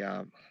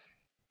a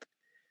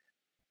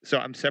so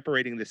I'm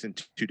separating this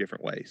into two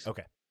different ways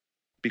Okay.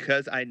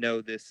 because I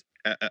know this.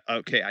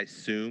 Okay, I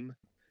assume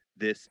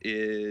this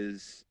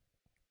is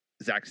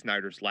Zack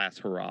Snyder's last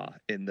hurrah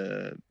in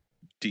the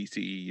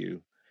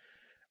DCEU.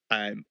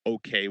 I'm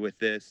okay with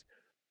this,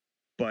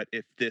 but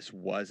if this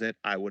wasn't,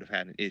 I would have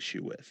had an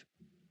issue with.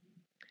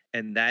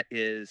 And that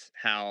is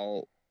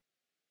how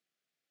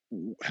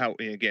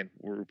again,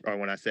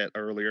 when I said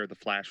earlier the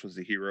Flash was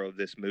the hero of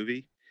this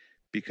movie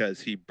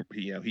because he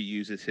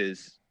uses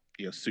his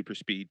super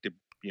speed to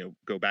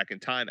go back in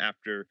time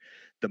after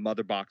the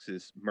mother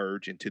boxes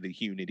merge into the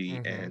Unity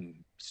Mm-hmm. and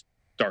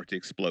start the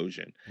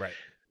explosion. Right.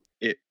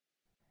 It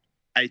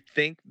I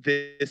think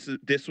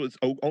this was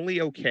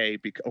only okay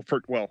because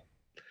for well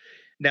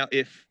now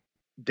if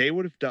they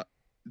would have done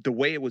the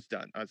way it was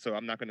done. So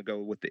I'm not going to go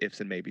with the ifs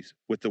and maybes.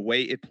 With the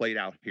way it played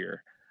out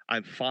here,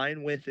 I'm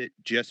fine with it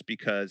just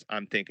because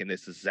I'm thinking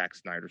this is Zack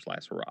Snyder's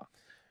last hurrah.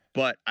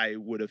 But I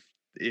would have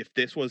if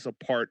this was a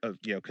part of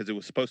because it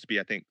was supposed to be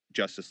I think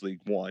Justice League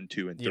 1,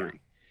 2, and Yeah. 3.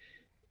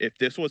 If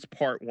this was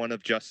part one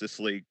of Justice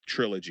League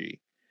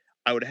trilogy,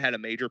 I would have had a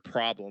major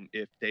problem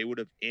if they would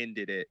have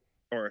ended it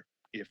or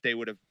if they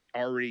would have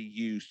already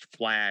used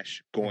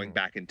Flash going Mm-hmm.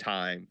 back in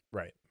time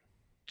Right.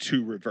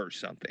 to reverse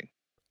something.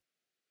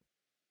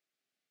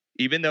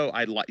 Even though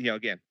I like,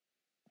 again,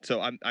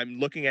 so I'm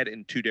looking at it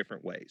in two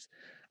different ways.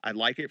 I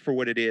like it for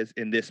what it is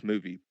in this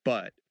movie,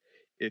 but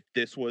if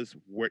this was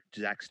where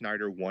Zack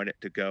Snyder wanted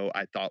to go,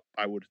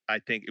 I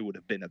think it would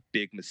have been a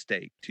big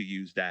mistake to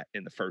use that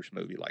in the first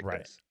movie like Right.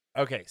 this.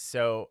 Okay.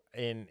 So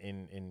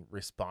in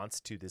response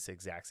to this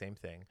exact same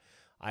thing,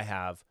 I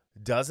have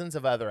dozens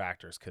of other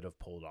actors could have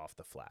pulled off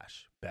the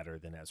Flash better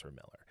than Ezra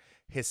Miller.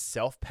 His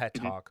self-pet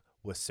Mhm. talk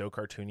was so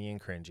cartoony and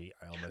cringy,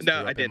 I almost No,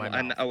 threw I up in my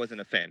didn't. mouth. I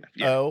wasn't a fan.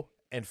 Yeah. Oh,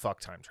 and fuck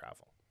time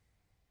travel.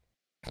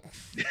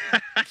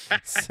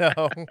 So,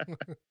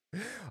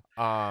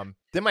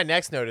 then my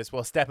next notice,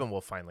 well,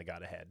 Steppenwolf finally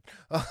got ahead.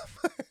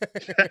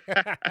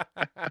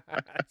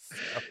 So,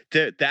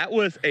 Dude, that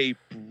was a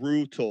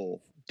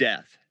brutal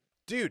death.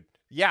 dude,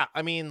 yeah,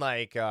 I mean,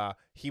 like,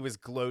 he was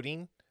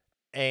gloating,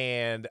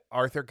 and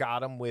Arthur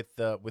got him with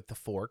the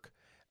fork,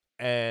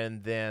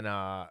 and then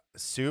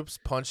Soups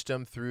punched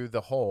him through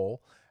the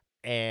hole,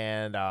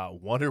 and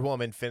Wonder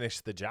Woman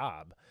finished the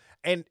job.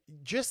 And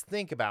just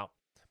think about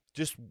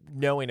just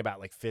knowing about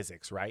like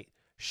physics, right?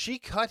 She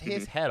cut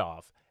his Mhm. head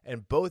off,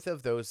 and both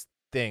of those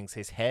things,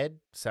 his head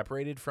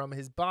separated from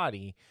his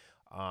body,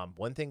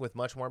 one thing with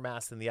much more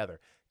mass than the other,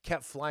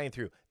 kept flying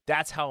through.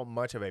 That's how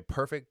much of a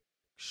perfect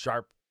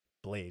sharp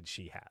blade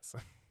she has.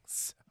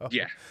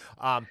 Yeah.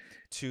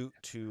 So,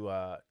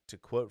 to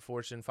quote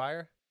Fortune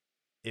Fire,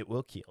 it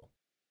will kill.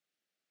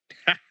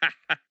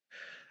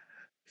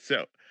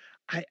 So,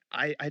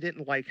 I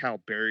didn't like how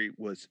Barry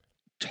was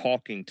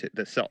talking to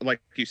the self,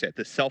 like you said,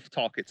 the self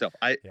talk itself.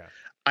 Yeah.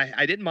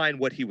 I didn't mind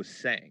what he was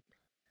saying.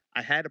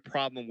 I had a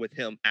problem with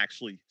him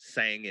actually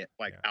saying it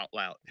like Yeah. out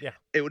loud. Yeah.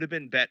 It would have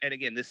been better. And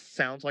again, this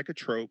sounds like a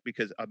trope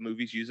because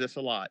movies use this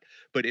a lot,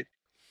 but it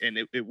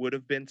would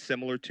have been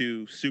similar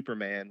to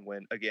Superman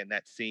when again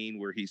that scene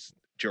where he's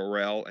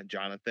Jor-El and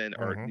Jonathan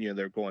are Mm-hmm.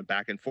 they're going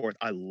back and forth.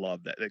 I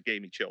love that. That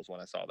gave me chills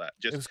when I saw that.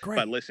 It Just was by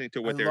great. listening to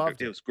I what they're doing,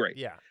 loved it it. was great.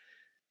 Yeah.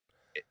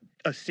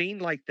 A scene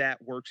like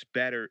that works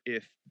better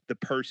if the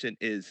person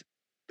is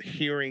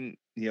hearing,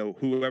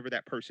 whoever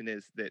that person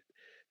is that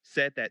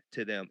said that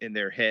to them in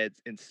their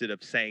heads instead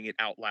of saying it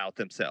out loud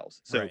themselves.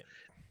 So Right.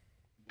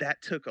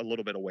 that took a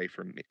little bit away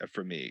from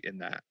me in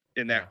that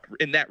in that Yeah.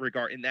 in that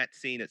regard in that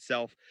scene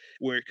itself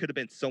where it could have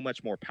been so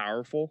much more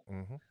powerful.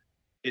 Mm-hmm.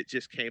 It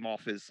just came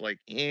off as like,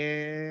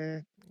 Yeah,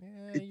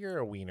 it you're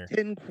a wiener.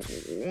 didn't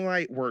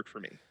quite work for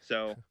me.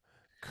 So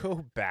Go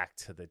back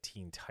to the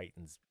Teen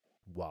Titans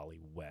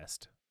Wally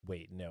West.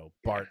 Wait, no, yeah.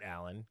 Bart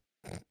Allen.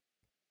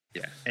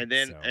 Yeah, and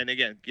then So and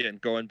again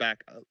going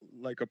back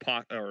like or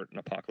an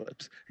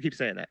apocalypse. I keep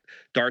saying that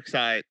dark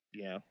side,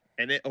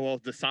 and it well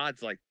the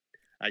side's like,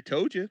 I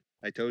told you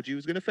he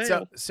was gonna so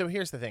fail. so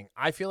here's the thing.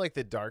 I feel like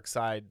Dark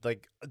Side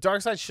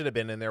should have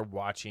been in there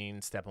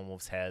watching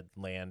Steppenwolf's head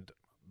land,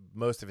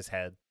 most of his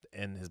head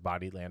and his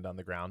body land on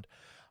the ground.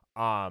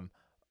 Um,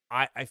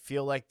 I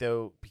feel like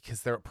though,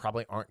 because there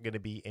probably aren't going to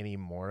be any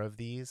more of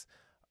these.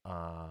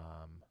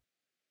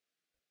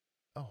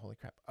 Oh, holy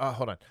crap.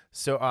 Hold on.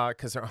 So,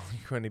 because there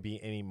aren't going to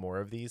be any more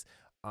of these,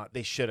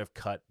 they should have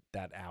cut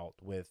that out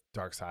with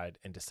Darkseid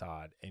and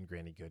Desaad and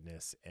Granny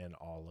Goodness and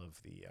all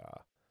of the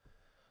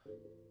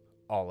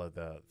all of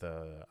the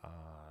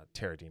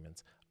Terra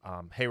Demons.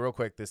 Hey, real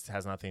quick, this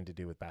has nothing to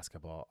do with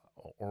basketball.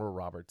 Oral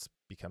Roberts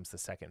becomes the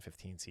second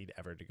 15 seed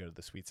ever to go to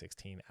the Sweet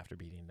 16 after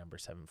beating number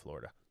 7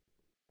 Florida.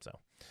 So,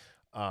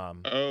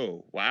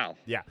 Oh, wow.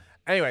 yeah.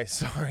 Anyway,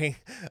 sorry.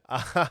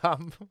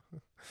 Um,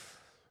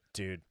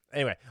 dude.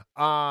 Anyway,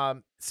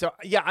 so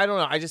yeah, I don't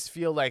know. I just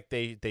feel like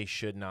they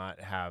should not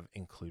have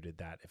included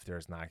that if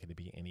there's not going to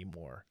be any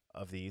more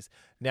of these.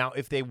 Now,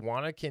 if they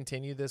want to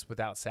continue this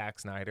without Zack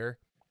Snyder,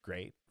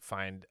 great.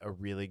 Find a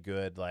really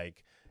good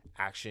like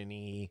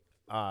actiony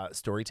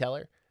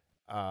storyteller.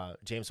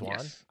 James Wan,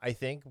 Yes. I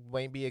think,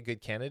 might be a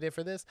good candidate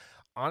for this.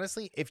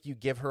 Honestly, if you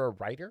give her a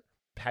writer,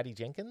 Patty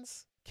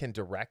Jenkins can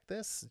direct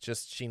this.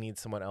 Just she needs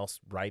someone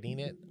else writing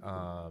it,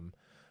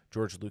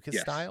 George Lucas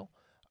Yes. style.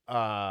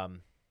 I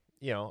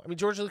mean,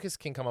 George Lucas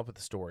can come up with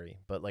the story,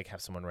 but like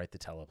have someone write the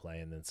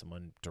teleplay and then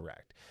someone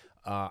direct.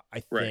 I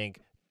Right.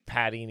 think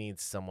Patty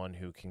needs someone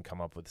who can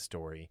come up with the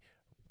story,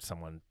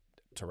 someone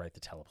to write the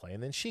teleplay,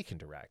 and then she can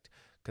direct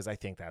because I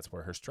think that's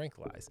where her strength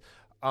lies.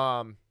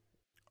 Um,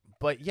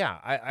 but yeah,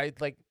 I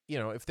like,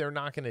 if they're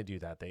not going to do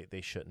that,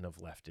 they shouldn't have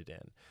left it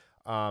in.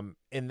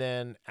 And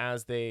then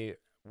as they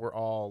were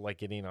all like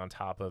getting on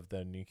top of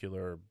the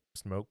nuclear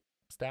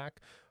smokestack,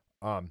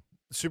 um,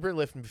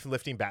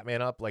 lifting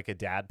Batman up like a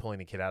dad pulling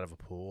a kid out of a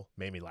pool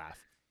made me laugh.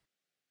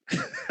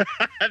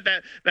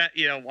 that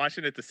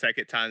watching it the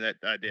second time, that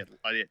I did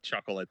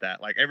chuckle at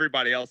that. Like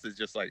everybody else is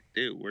just like,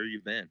 dude, where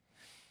you been?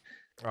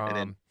 And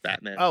then Um,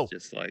 Batman's oh,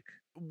 just like,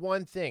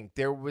 one thing,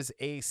 there was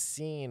a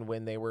scene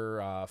when they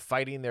were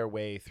fighting their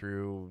way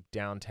through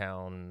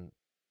downtown,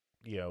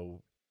 you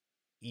know,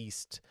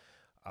 East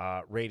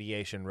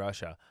radiation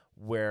Russia,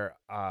 where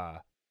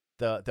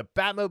the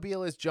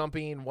Batmobile is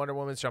jumping, Wonder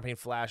Woman's jumping,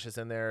 Flash is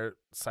in there,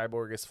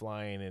 Cyborg is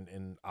flying,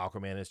 and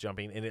Aquaman is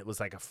jumping, and it was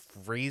like a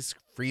freeze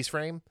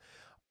frame.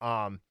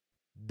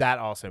 That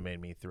also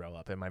made me throw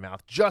up in my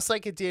mouth, just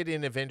like it did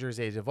in Avengers: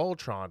 Age of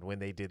Ultron when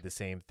they did the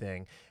same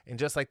thing, and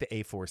just like the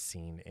A-Force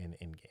scene in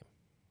Endgame.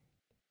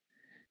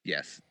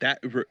 yes.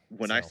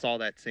 When I So saw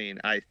that scene,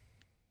 I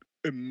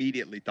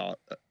immediately thought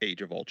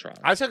Age of Ultron.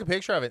 I took a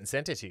picture of it and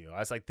sent it to you. I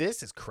was like,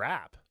 "This is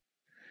crap."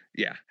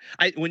 Yeah.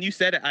 When you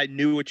said it, I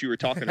knew what you were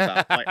talking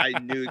about. Like I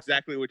knew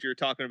exactly what you were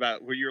talking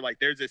about. Where you're like,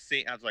 "There's this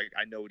scene." I was like,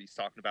 "I know what he's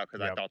talking about,"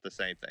 because I Yep. thought the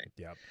same thing.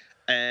 Yep.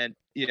 And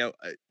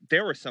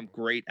there was some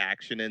great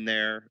action in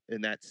there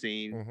in that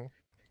scene. Mm-hmm.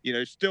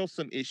 There's still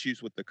some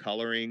issues with the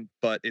coloring,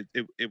 but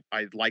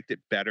I liked it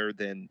better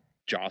than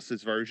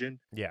Joss's version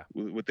Yeah.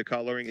 with the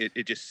coloring.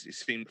 It just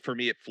seemed, for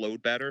me, it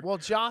flowed better. Well,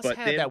 Joss But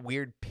had then, that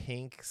weird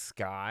pink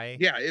sky,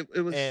 yeah, it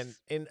and was, yeah,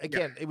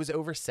 again, it was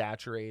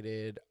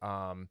oversaturated.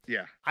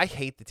 yeah. I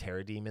hate the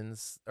Terra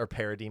Demons or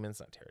Parademons,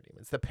 not Terra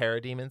Demons, the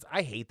Parademons.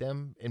 I hate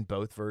them in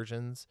both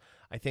versions.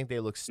 I think they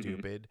look Mhm.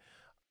 stupid.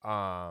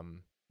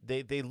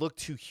 They look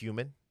too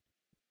human.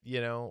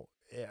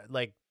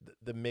 Like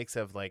the mix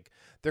of like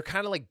they're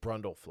kind of like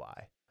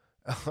Brundlefly,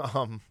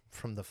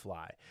 from The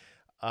Fly,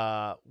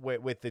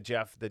 with the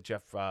Jeff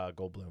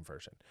Goldblum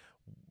version.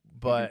 Mhm.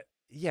 But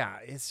yeah,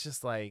 it's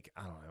just like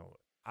I don't know.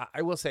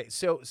 I will say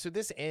so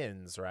this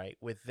ends right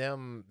with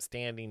them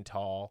standing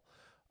tall,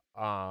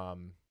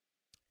 um,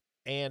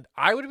 and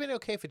I would have been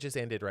okay if it just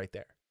ended right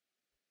there.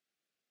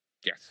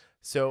 Yes.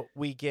 So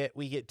we get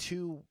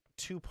two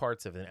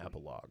parts of an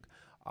epilogue.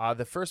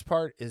 The first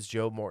part is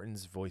Joe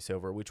Morton's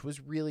voiceover, which was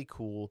really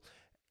cool,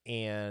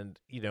 and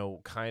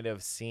kind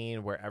of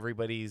seeing where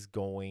everybody's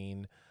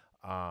going.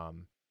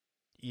 Um,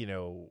 you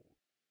know,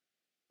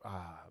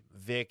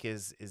 Vic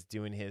is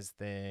doing his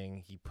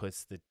thing. He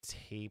puts the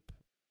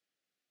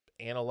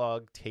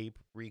analog tape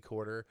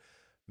recorder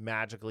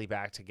magically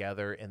back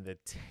together, and the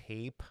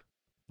tape,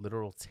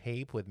 literal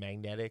tape with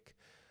magnetic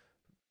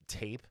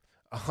tape,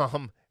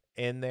 um,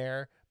 in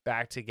there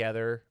back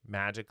together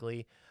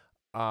magically.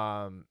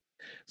 Um,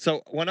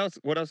 So what I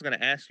was going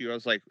to ask you, I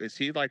was like, is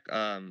he like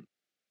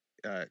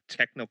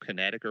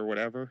technokinetic or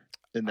whatever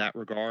in uh, that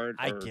regard,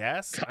 I or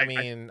guess. I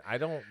mean, I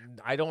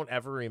don't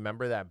ever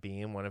remember that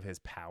being one of his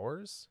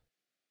powers.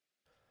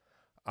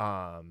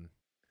 Um,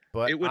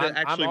 but it would have I'm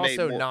actually made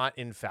also more. not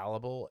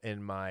infallible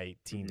in my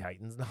Teen Mhm.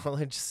 Titans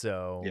knowledge, Yeah.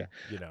 so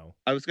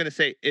I was gonna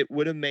say it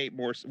would have made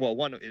more. Well,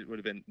 one, it would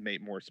have been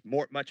made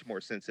much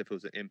more sense if it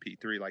was an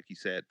MP3, like you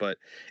said. But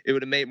it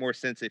would have made more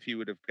sense if he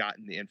would have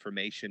gotten the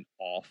information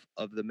off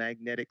of the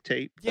magnetic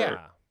tape. Or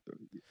yeah.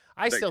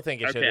 I like, still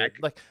think it should okay, have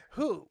like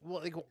who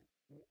well like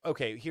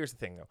okay, here's the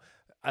thing though.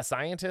 A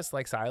scientist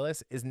like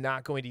Silas is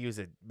not going to use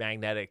a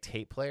magnetic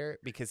tape player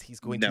because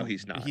no,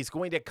 he's not. he's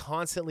going to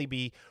constantly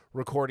be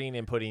recording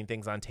and putting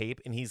things on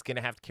tape, and he's going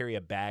to have to carry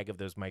a bag of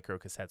those micro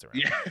cassettes around.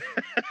 Yeah.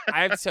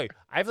 I have to tell you,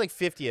 I have like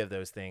 50 of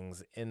those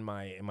things in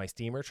my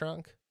steamer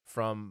trunk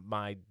from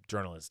my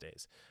journalist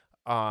days.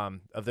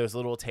 Of those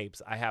little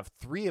tapes, I have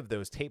 3 of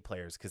those tape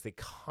players because they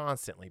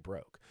constantly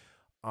broke.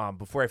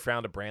 Before I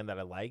found a brand that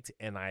I liked,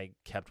 and I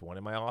kept one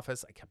in my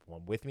office, I kept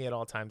one with me at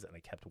all times, and I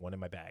kept one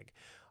in my bag.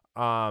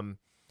 Um,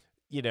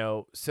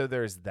 so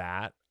there's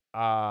that.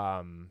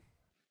 But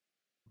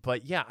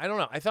yeah, I don't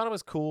know. I thought it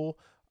was cool.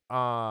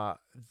 Uh,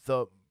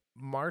 the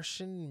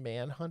Martian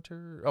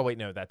Manhunter. Oh wait,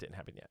 no, that didn't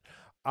happen yet.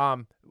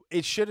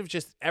 It should have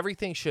just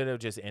everything should have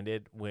just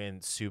ended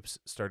when Soups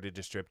started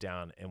to strip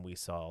down and we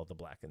saw the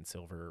black and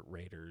silver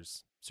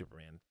Raiders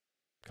Superman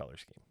color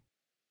scheme.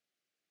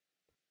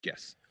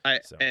 Yes.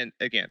 So And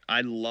again,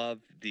 I love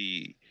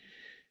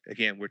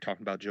again, we're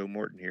talking about Joe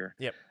Morton here.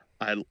 yep.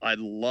 I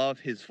love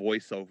his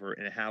voiceover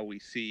and how we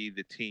see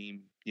the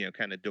team,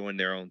 kind of doing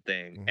their own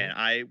thing. Mhm. And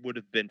I would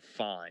have been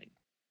fine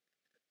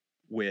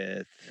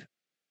with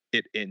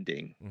it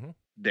ending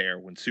there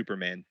when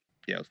Superman,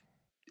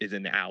 is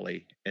in the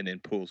alley and then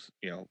pulls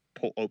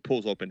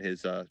open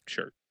his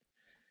shirt.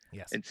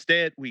 Yes.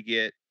 Instead, we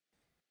get,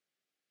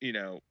 we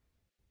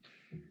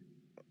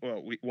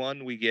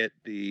get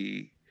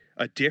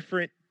a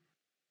different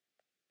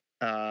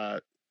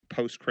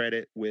post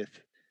credit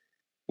with,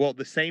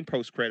 the same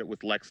post credit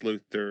with Lex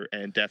Luthor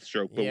and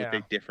Deathstroke, but with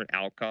a different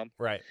outcome.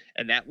 Right.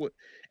 And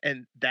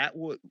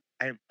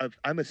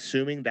I'm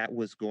assuming that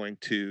was going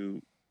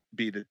to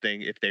be the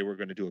thing if they were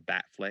going to do a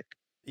bat flick.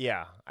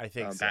 Yeah, I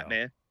think so.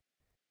 Batman,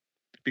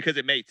 because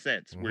it made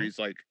sense where he's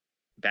like,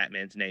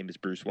 Batman's name is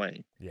Bruce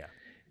Wayne. Yeah.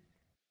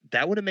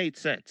 That would have made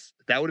sense.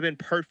 That would have been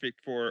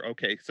perfect for,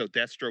 okay, so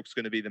Deathstroke's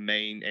going to be the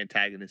main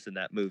antagonist in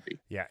that movie.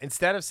 Yeah.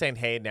 Instead of saying,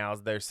 hey, now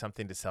there's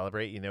something to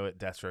celebrate, you know what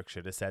Deathstroke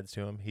should have said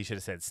to him? He should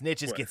have said,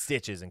 snitches get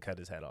stitches, and cut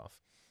his head off.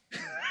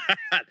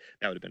 That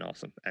would have been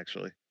awesome,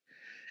 actually.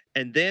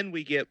 And then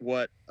we get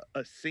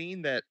a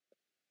scene that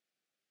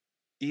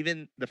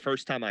even the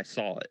first time I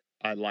saw it,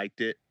 I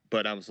liked it,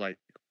 but I was like,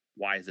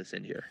 why is this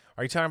in here?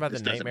 Are you talking about the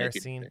nightmare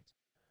scene?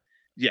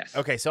 Yes.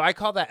 Okay, so I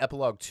call that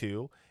epilogue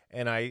 2,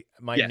 and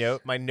my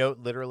note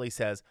literally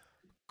says,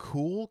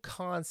 "Cool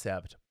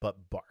concept, but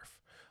barf."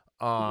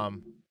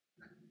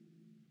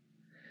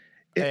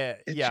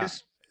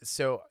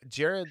 So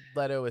Jared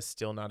Leto is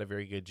still not a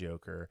very good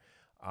Joker.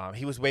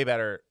 He was way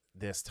better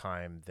this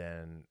time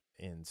than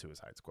in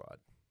Suicide Squad.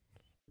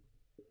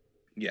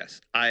 Yes,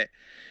 I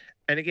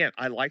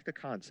like the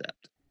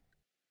concept.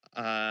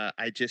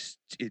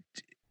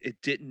 It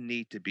didn't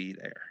need to be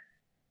there.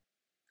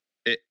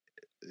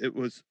 It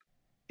was,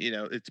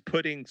 it's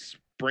putting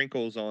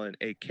sprinkles on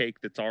a cake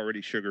that's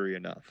already sugary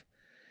enough.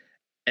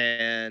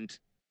 And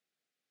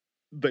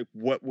I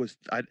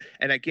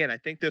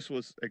think this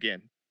was,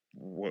 again,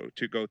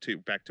 to go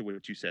back to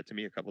what you said to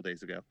me a couple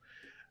days ago.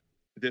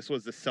 This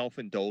was the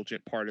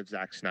self-indulgent part of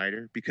Zack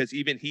Snyder, because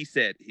even he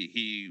said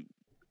it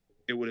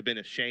would have been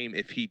a shame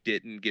if he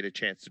didn't get a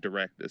chance to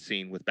direct a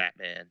scene with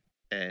Batman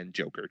and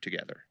Joker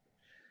together.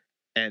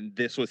 And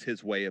this was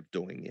his way of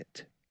doing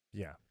it.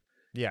 Yeah.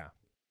 Yeah.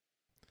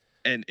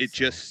 And it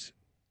just,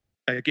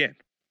 again,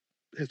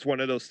 it's one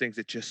of those things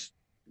that just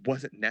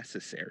wasn't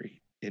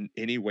necessary in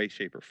any way,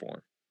 shape, or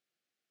form.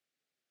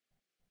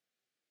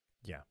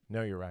 Yeah.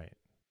 No, you're right.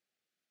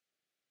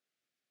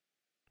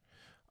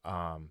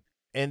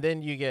 And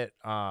then you get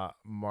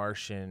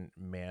Martian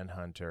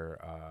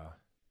Manhunter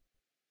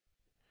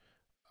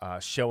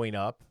showing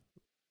up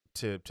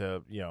to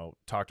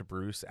talk to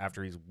Bruce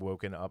after he's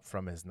woken up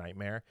from his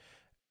nightmare.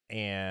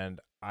 And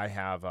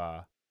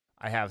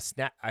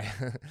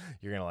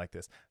you're gonna like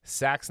this.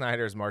 Zack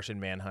Snyder's Martian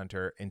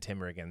Manhunter and Tim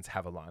Riggins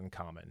have a lot in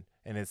common,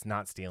 and it's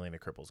not stealing a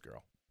cripple's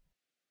girl.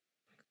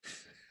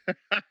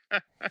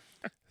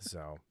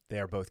 So they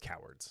are both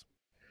cowards.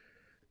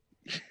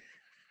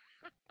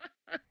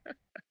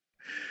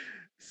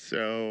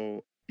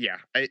 So yeah,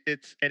 and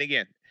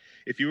again,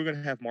 if you were going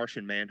to have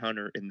Martian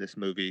Manhunter in this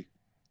movie,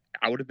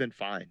 I would have been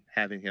fine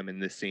having him in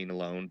this scene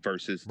alone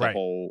versus the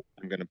whole,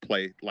 I'm going to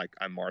play like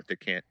I'm Martha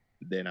Kent,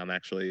 then I'm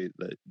actually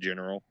the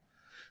general.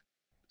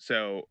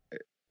 So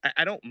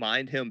I don't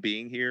mind him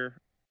being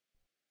here,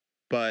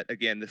 but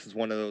again, this is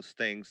one of those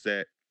things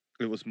that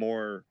it was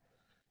more,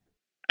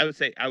 I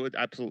would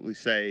absolutely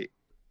say,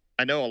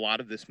 I know a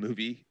lot of this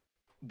movie,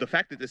 the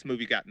fact that this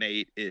movie got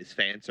made is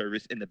fan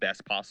service in the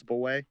best possible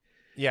way.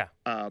 Yeah.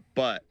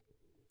 But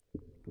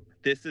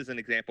this is an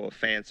example of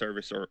fan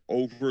service or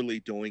overly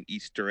doing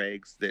Easter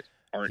eggs that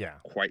aren't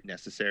quite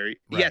necessary.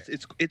 Right. Yes,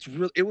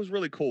 it was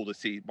really cool to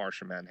see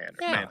Martian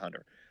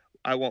Manhunter.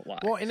 I won't lie.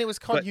 Well, and it was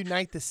called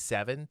Unite the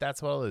Seven.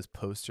 That's what all those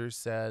posters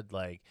said.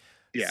 Like,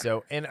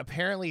 so, and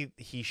apparently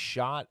he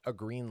shot a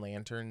Green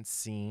Lantern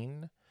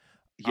scene.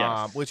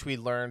 Yes. Which we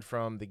learned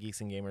from the Geeks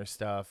and Gamers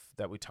stuff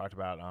that we talked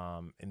about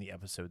in the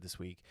episode this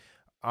week.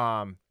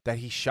 That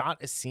he shot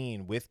a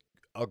scene with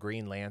a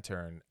Green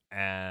Lantern,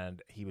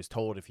 and he was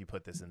told, if you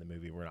put this in the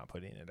movie, we're not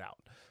putting it out.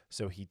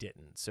 So he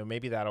didn't. So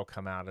maybe that'll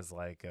come out as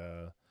like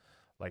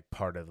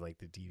part of like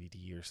the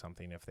DVD or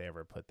something if they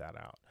ever put that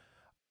out.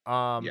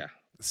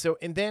 So,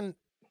 and then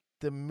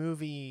the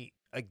movie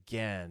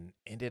again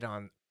ended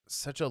on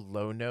such a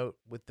low note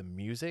with the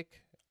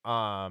music.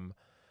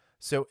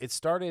 So it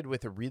started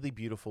with a really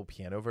beautiful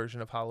piano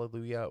version of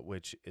Hallelujah,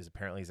 which is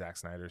apparently Zack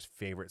Snyder's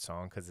favorite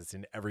song because it's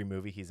in every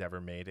movie he's ever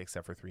made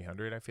except for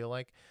 300, I feel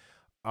like.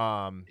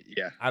 I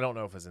don't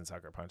know if it's in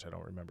Sucker Punch. I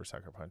don't remember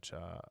Sucker Punch.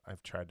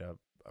 I've tried to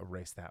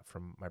erase that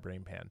from my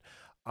brain pan.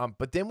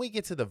 But then we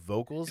get to the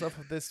vocals of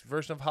this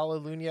version of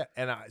Hallelujah,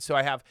 and so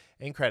I have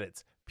in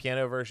credits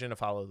Piano version of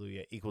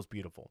Hallelujah equals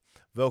beautiful.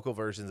 Vocal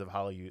versions of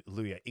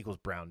Hallelujah equals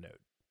brown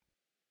note.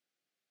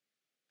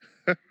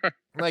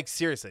 Like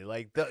seriously,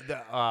 like the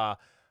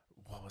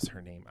what was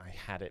her name? I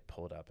had it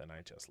pulled up and I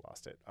just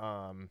lost it.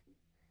 There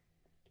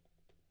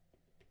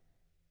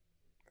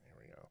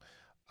we go.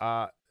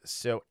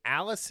 So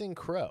Alison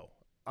Crow.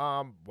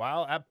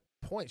 While at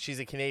point she's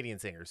a Canadian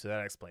singer, so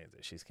that explains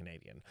it. She's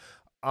Canadian.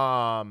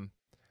 Um,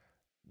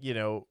 you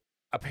know,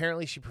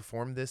 apparently she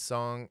performed this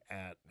song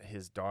at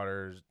his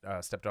daughter's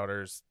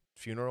stepdaughter's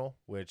funeral,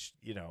 which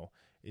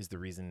is the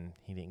reason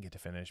he didn't get to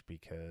finish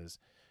because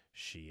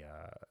she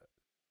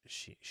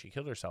she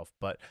killed herself.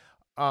 But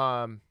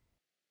um,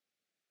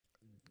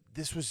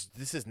 this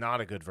is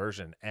not a good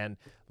version, and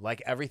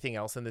like everything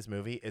else in this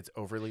movie, it's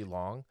overly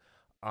long.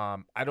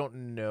 I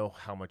don't know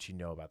how much you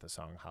know about the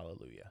song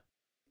Hallelujah,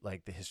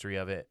 like the history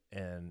of it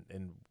and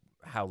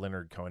how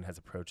Leonard Cohen has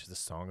approached the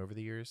song over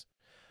the years.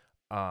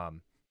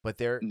 But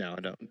No,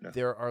 I don't know.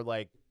 there are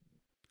like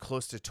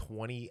close to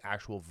 20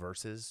 actual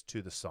verses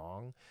to the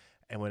song,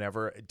 and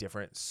whenever a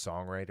different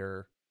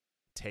songwriter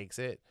takes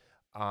it,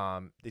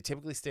 they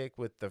typically stick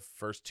with the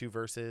first two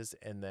verses,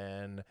 and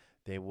then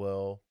they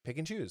will pick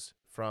and choose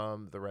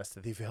from the rest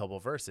of the available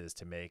verses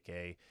to make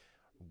a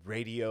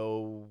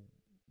radio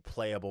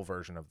playable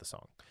version of the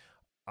song.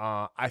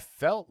 I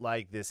felt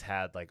like this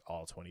had like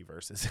all 20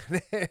 verses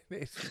in it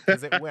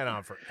because it went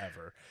on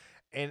forever.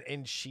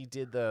 And she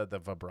did the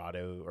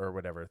vibrato or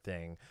whatever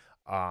thing,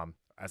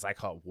 as I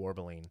call it,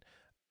 warbling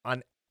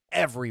on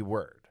every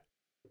word.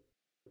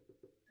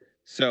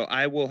 So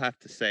I will have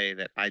to say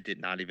that I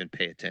did not even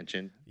pay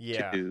attention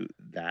Yeah. to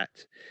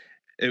that.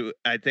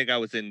 I think I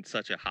was in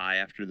such a high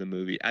after the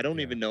movie. I don't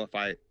Yeah. even know if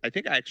I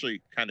think I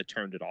actually kind of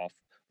turned it off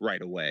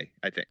right away.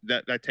 I think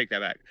that I take that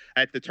back.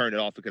 I had to turn it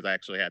off because I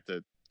actually had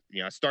to,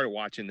 I started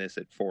watching this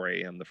at 4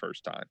 a.m. the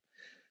first time.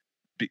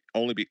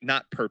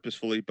 Not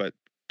purposefully, but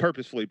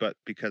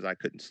because I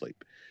couldn't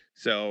sleep.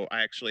 So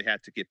I actually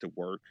had to get to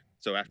work.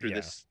 So after Yeah.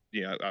 this,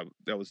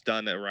 I was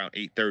done at around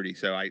 8:30.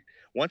 So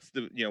once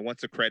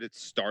the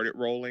credits started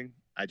rolling,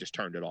 I just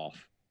turned it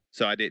off.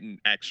 So I didn't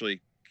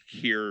actually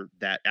hear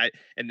that.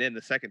 And then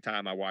the second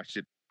time I watched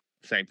it,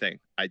 same thing.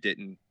 I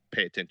didn't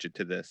pay attention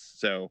to this.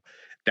 So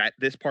that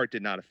this part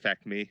did not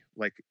affect me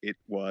like it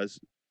was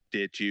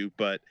did you,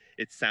 but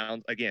it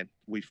sounds, again,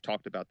 we've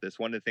talked about this.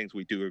 One of the things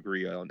we do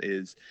agree on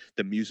is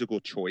the musical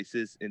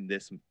choices in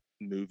this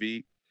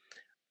movie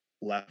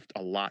left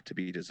a lot to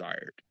be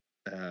desired.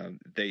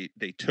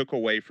 They took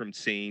away from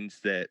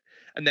scenes that,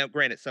 and now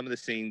granted, some of the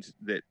scenes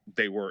that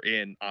they were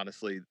in,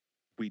 honestly,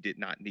 we did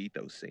not need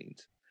those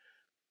scenes.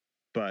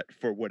 But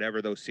for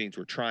whatever those scenes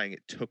were trying,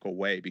 it took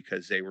away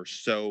because they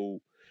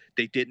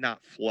did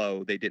not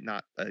flow. They did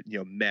not,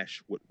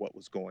 mesh with what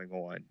was going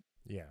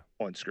Yeah.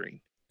 on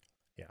screen.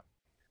 Yeah.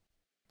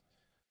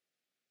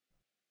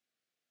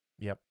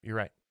 Yep. You're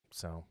right.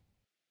 So,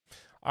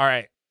 all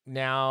right.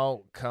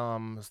 Now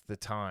comes the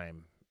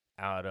time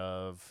out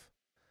of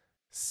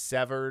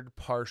severed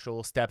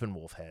partial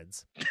Steppenwolf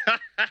heads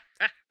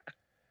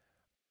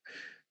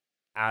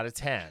out of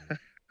 10.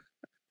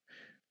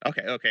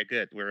 Okay,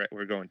 good.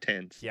 We're going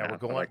tens Yeah, now.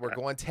 I like we're that.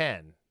 going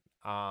 10.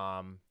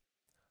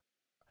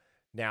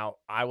 Now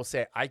I will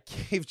say I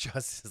gave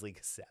Justice League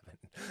a 7.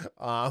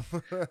 Um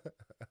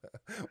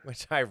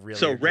which I really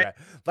So regret.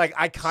 Like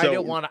I kind of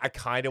so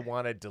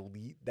want to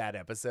delete that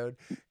episode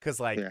cuz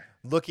like yeah.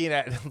 looking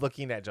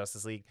at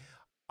Justice League,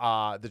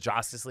 the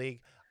Justice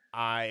League,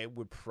 I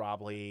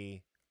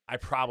probably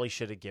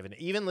should have given it,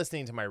 even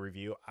listening to my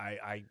review,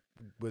 I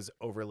was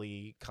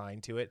overly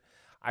kind to it.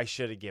 I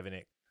should have given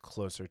it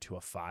closer to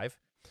a 5.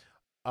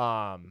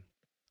 Um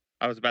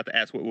I was about to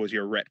ask what was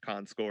your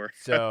retcon score.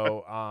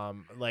 So,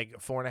 like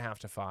 4.5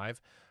 to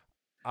 5.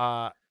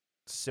 Uh,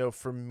 so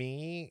for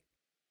me,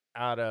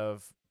 out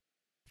of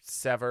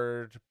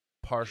severed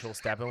partial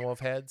Steppenwolf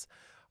heads,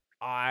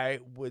 I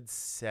would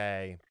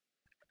say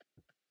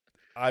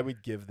I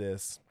would give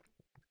this,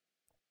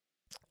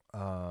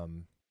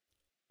 um,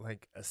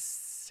 like a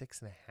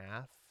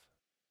 6.5.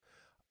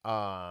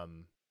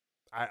 Um,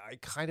 I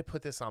kind of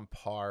put this on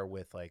par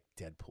with like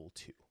Deadpool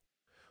 2,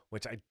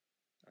 which I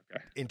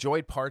Okay.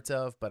 enjoyed parts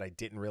of, but I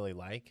didn't really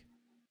like,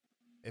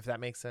 if that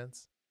makes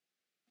sense.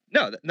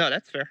 No,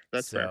 that's fair.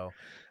 That's fair. So,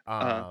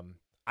 Uh,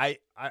 I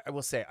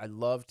will say I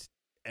loved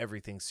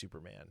everything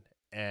Superman,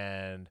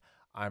 and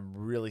I'm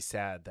really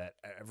sad that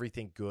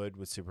everything good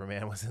with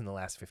Superman was in the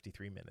last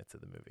 53 minutes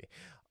of the movie.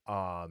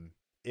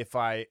 If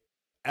I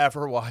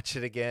ever watch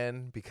it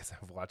again, because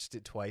I've watched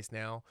it twice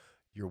now,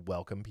 you're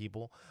welcome,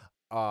 people.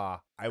 I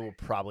will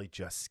probably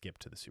just skip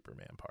to the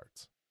Superman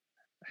parts.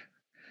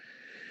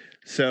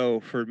 so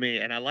for me,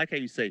 and I like how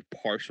you say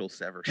partial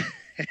severed.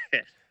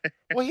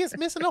 Well, he's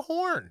missing a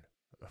horn.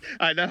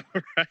 I know,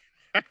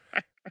 right?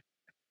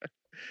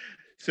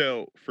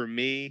 So for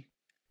me,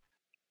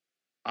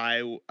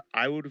 I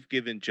would have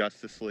given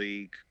Justice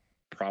League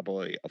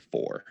probably a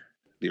 4,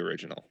 the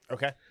original.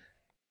 Okay.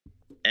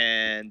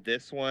 And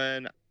this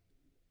one,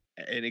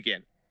 and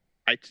again,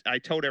 I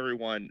told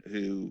everyone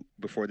who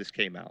before this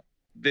came out,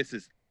 this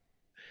is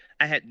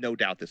I had no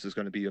doubt this was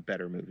going to be a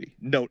better movie.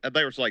 No,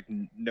 there was like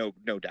no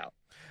doubt.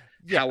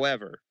 Yeah.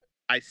 However,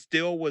 I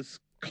still was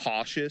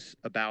cautious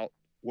about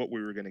what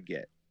we were going to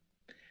get,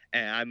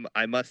 and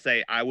I must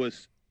say I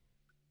was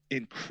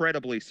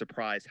incredibly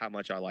surprised how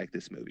much I like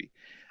this movie.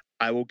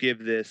 I will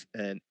give this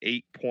an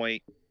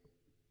 8.2.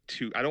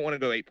 I don't want to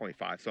go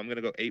 8.5, so I'm going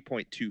to go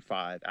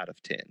 8.25 out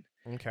of 10.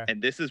 Okay.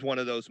 And this is one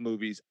of those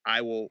movies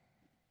I'm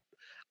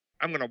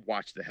going to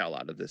watch the hell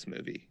out of this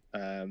movie.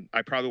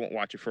 I probably won't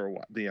watch it for a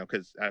while,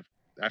 because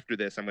after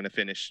this I'm going to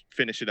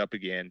finish it up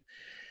again.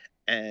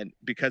 And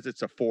because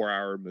it's a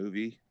 4-hour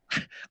movie,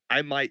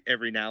 I might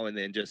every now and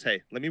then just,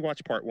 hey, let me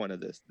watch part 1 of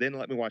this, then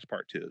let me watch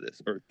part 2 of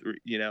this, or 3,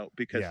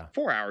 because Yeah.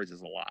 4 hours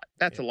is a lot.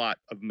 That's a lot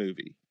of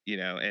movie,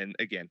 and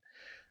again,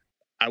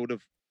 I would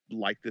have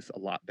liked this a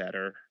lot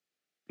better.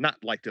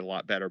 Not liked it a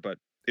lot better, but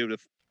it would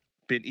have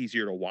been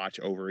easier to watch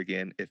over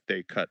again if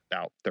they cut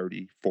out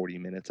 30, 40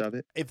 minutes of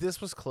it. If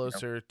this was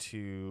closer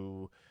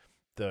to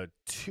the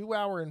 2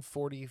 hour and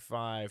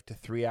 45 to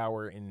 3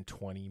 hour and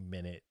 20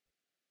 minute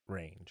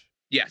range.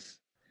 Yes.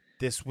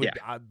 This would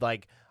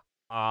like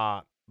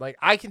I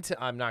can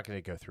I'm not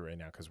going to go through right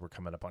now because we're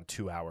coming up on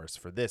 2 hours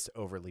for this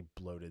overly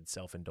bloated,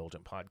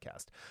 self-indulgent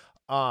podcast.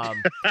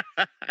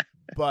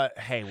 But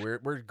hey,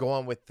 we're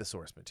going with the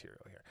source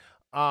material here.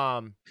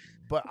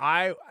 But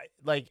I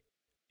like,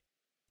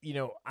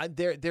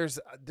 there's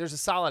a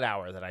solid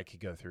hour that I could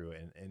go through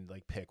and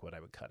like pick what I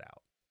would cut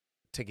out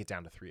to get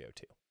down to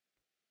 302.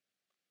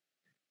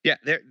 Yeah,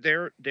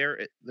 they're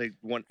like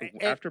one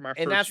after my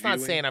first. And that's not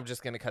viewing, saying I'm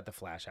just going to cut the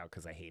Flash out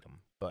because I hate him,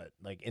 but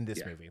like in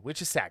this movie,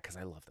 which is sad because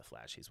I love the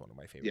Flash. He's one of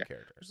my favorite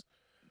characters.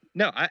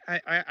 No,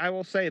 I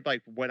will say,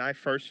 like, when I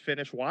first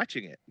finished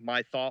watching it,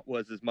 my thought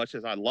was, as much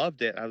as I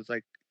loved it, I was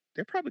like,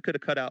 they probably could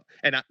have cut out,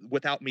 and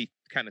without me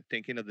kind of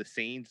thinking of the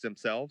scenes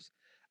themselves,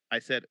 I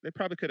said they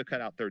probably could have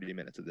cut out 30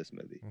 minutes of this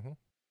movie,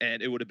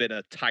 and it would have been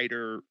a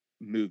tighter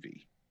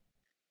movie.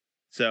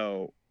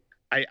 So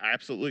I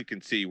absolutely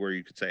can see where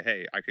you could say,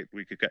 hey,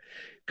 we could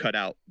cut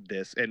out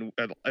this, and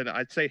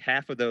I'd say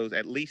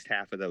at least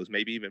half of those,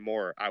 maybe even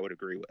more, I would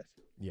agree with.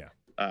 Yeah.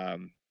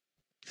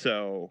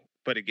 So,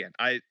 but again,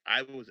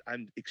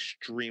 I'm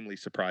extremely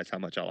surprised how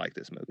much I like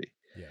this movie.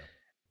 Yeah.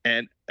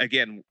 And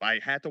again, I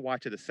had to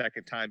watch it a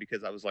second time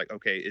because I was like,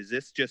 okay, is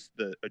this just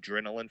the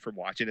adrenaline from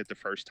watching it the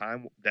first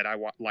time that I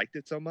liked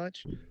it so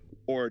much,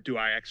 or do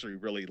I actually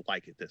really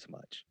like it this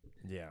much?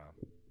 Yeah.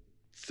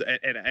 So,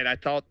 and I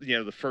thought,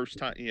 the first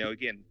time,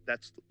 again,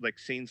 that's like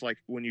scenes like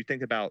when you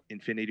think about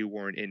Infinity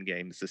War and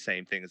Endgame, it's the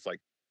same thing. It's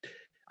like,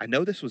 I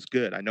know this was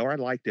good. I know I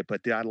liked it,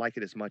 but did I like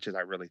it as much as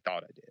I really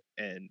thought I did?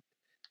 And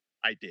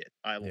I did.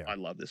 I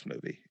love this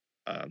movie.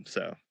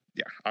 So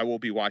yeah, I will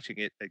be watching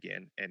it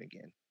again and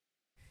again.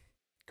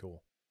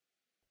 Cool.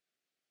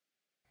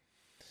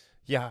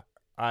 Yeah,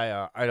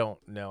 I don't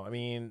know. I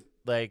mean,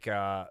 like,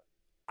 I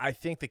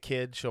think the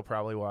kid, she'll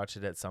probably watch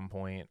it at some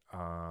point.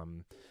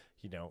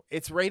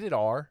 It's rated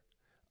R.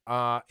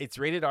 It's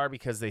rated R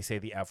because they say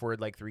the F word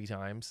like 3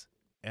 times,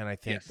 and I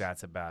think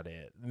that's about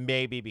it.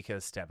 Maybe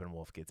because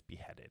Steppenwolf gets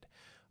beheaded.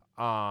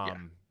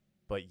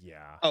 But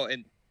yeah. Oh,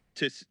 and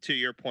to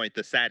your point,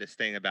 the saddest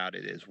thing about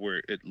it is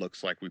where it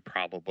looks like we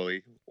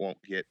probably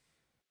won't get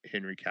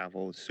Henry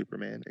Cavill as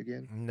Superman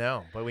again.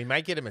 No, but we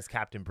might get him as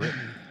Captain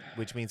Britain,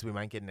 which means we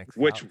might get an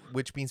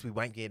which means we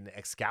might get an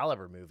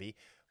Excalibur movie,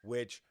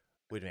 which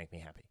would make me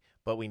happy.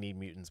 But we need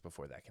mutants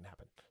before that can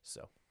happen.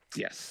 So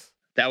yes,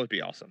 that would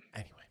be awesome.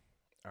 Anyway,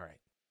 all right,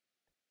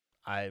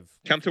 I've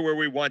come to where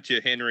we want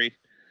you, Henry.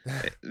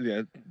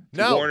 No,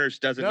 Warner's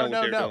doesn't know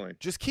what they're doing.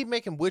 Just keep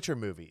making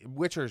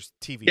Witcher's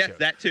TV shows. Yes,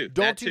 that too.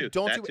 Don't do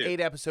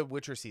 8-episode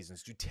Witcher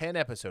seasons. Do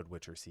 10-episode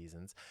Witcher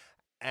seasons,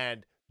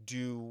 and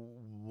do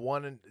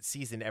 1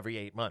 season every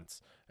 8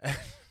 months.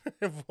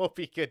 We'll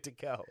be good to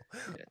go.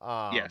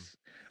 Yes,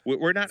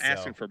 we're not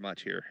asking for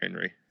much here,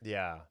 Henry.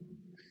 Yeah,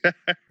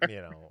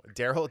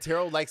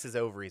 Daryl likes his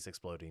ovaries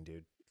exploding,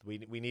 dude. We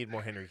need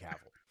more Henry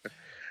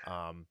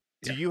Cavill.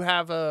 Do you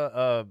have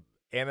a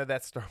Anna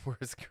That Star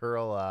Wars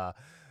Girl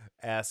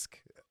esque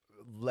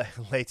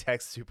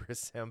latex super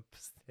simp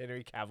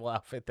Henry Cavill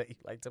outfit that you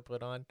like to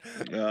put on?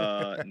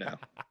 No,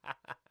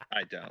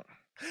 I don't.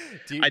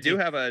 Do you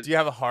have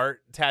a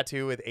heart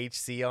tattoo with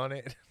HC on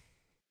it?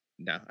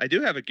 No, I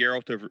do have a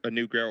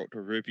new Geralt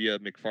of Rivia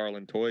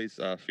McFarlane Toys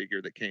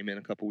figure that came in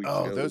a couple weeks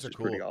ago. Oh, those are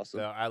cool. Pretty awesome.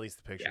 At least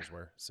the pictures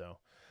were. So,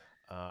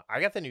 I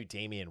got the new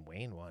Damian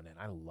Wayne one, and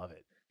I love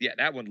it. Yeah,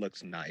 that one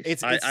looks nice.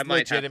 It's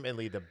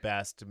legitimately the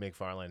best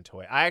McFarlane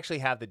toy. I actually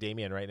have the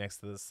Damian right next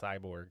to the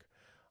Cyborg,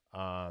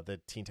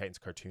 the Teen Titans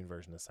cartoon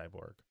version of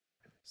Cyborg.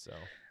 So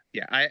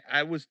yeah,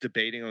 I was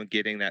debating on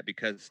getting that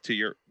because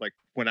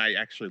when I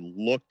actually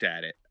looked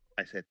at it,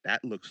 I said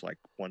that looks like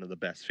one of the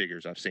best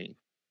figures I've seen.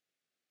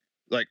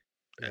 Like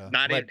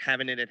not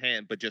having it at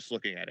hand, but just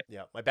looking at it.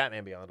 Yeah, my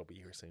Batman Beyond will be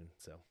here soon,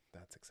 so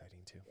that's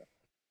exciting too.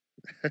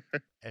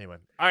 Anyway,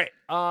 all right.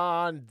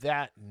 On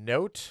that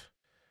note,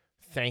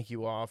 thank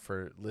you all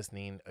for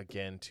listening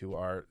again to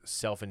our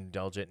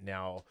self-indulgent,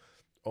 now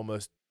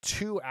almost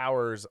 2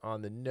 hours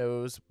on the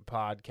Nose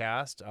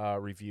podcast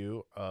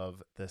review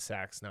of the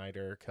Zack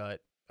Snyder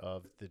cut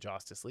of the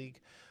Justice League.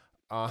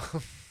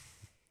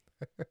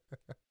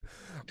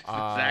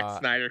 Zack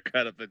Snyder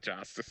cut of the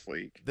Justice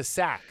League. The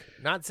Sack,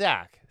 not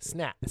Zach.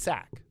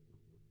 Sack.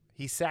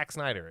 He's Zack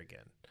Snyder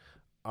again.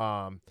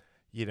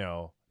 You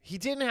know, he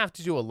didn't have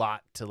to do a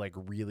lot to like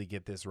really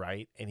get this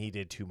right, and he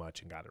did too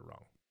much and got it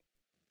wrong.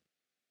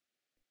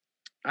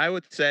 I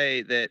would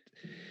say that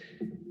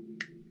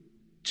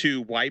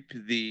to wipe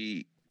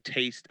the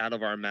taste out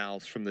of our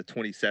mouths from the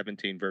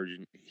 2017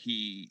 version,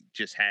 he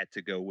just had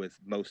to go with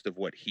most of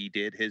what he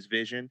did, his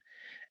vision.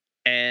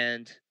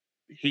 And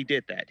he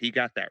did that. He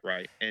got that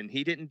right. And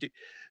he didn't do,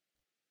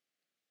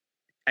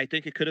 I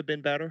think it could have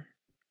been better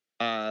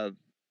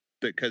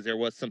because there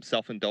was some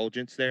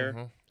self-indulgence there.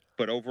 Mm-hmm.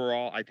 But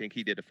overall, I think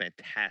he did a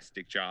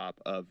fantastic job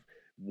of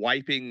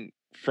wiping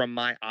from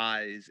my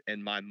eyes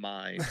and my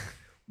mind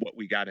what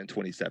we got in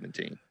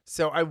 2017.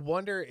 So I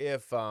wonder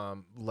if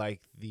like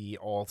the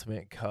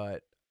ultimate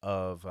cut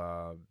of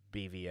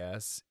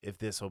BVS, if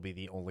this will be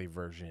the only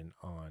version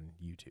on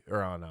YouTube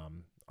or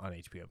on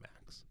HBO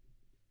Max.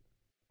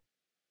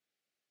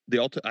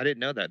 I didn't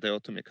know that the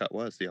ultimate cut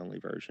was the only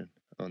version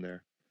on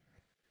there.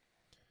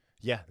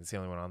 Yeah, it's the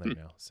only one on there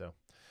now. So,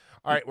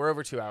 all right, we're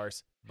over 2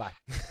 hours. Bye.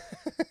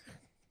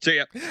 See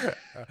ya.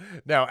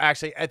 No,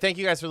 actually, thank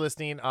you guys for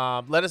listening.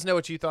 Let us know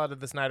what you thought of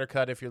the Snyder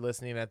Cut if you're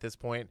listening at this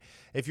point.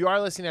 If you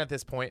are listening at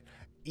this point,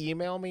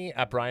 email me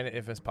at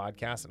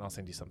Brian@InfamousPodcast, and I'll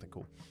send you something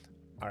cool.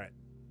 All right.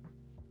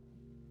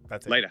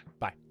 That's it. Later.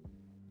 Bye.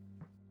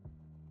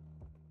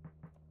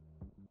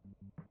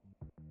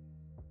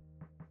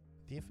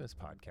 The Infamous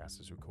Podcast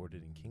is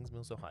recorded in Kings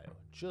Mills, Ohio,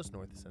 just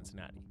north of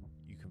Cincinnati.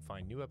 You can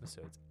find new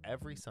episodes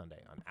every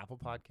Sunday on Apple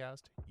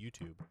Podcast,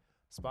 YouTube,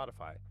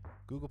 Spotify,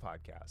 Google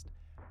Podcast,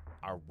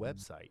 our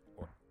website,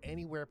 or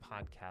anywhere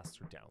podcasts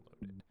are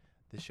downloaded.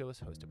 This show is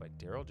hosted by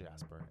Daryl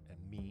Jasper and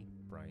me,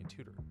 Brian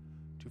Tudor.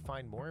 To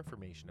find more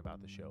information about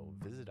the show,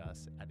 visit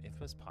us at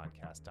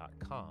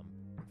infamouspodcast.com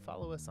and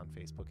follow us on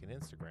Facebook and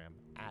Instagram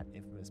at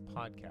Infamous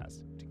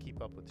Podcast to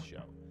keep up with the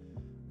show.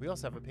 We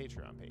also have a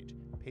Patreon page,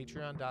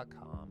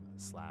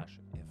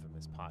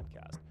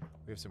 patreon.com/infamouspodcast.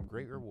 We have some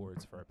great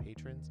rewards for our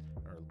patrons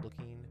and are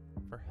looking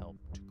for help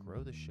to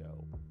grow the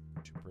show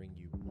to bring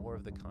you more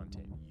of the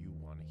content you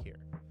want to hear.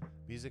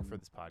 Music for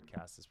this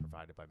podcast is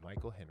provided by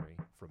Michael Henry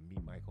from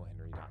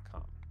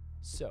meetmichaelhenry.com.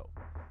 So,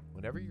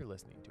 whenever you're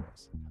listening to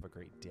us, have a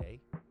great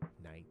day,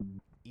 night,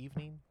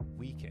 evening,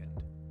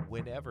 weekend,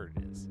 whenever it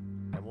is,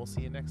 and we'll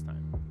see you next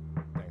time.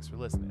 Thanks for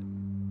listening.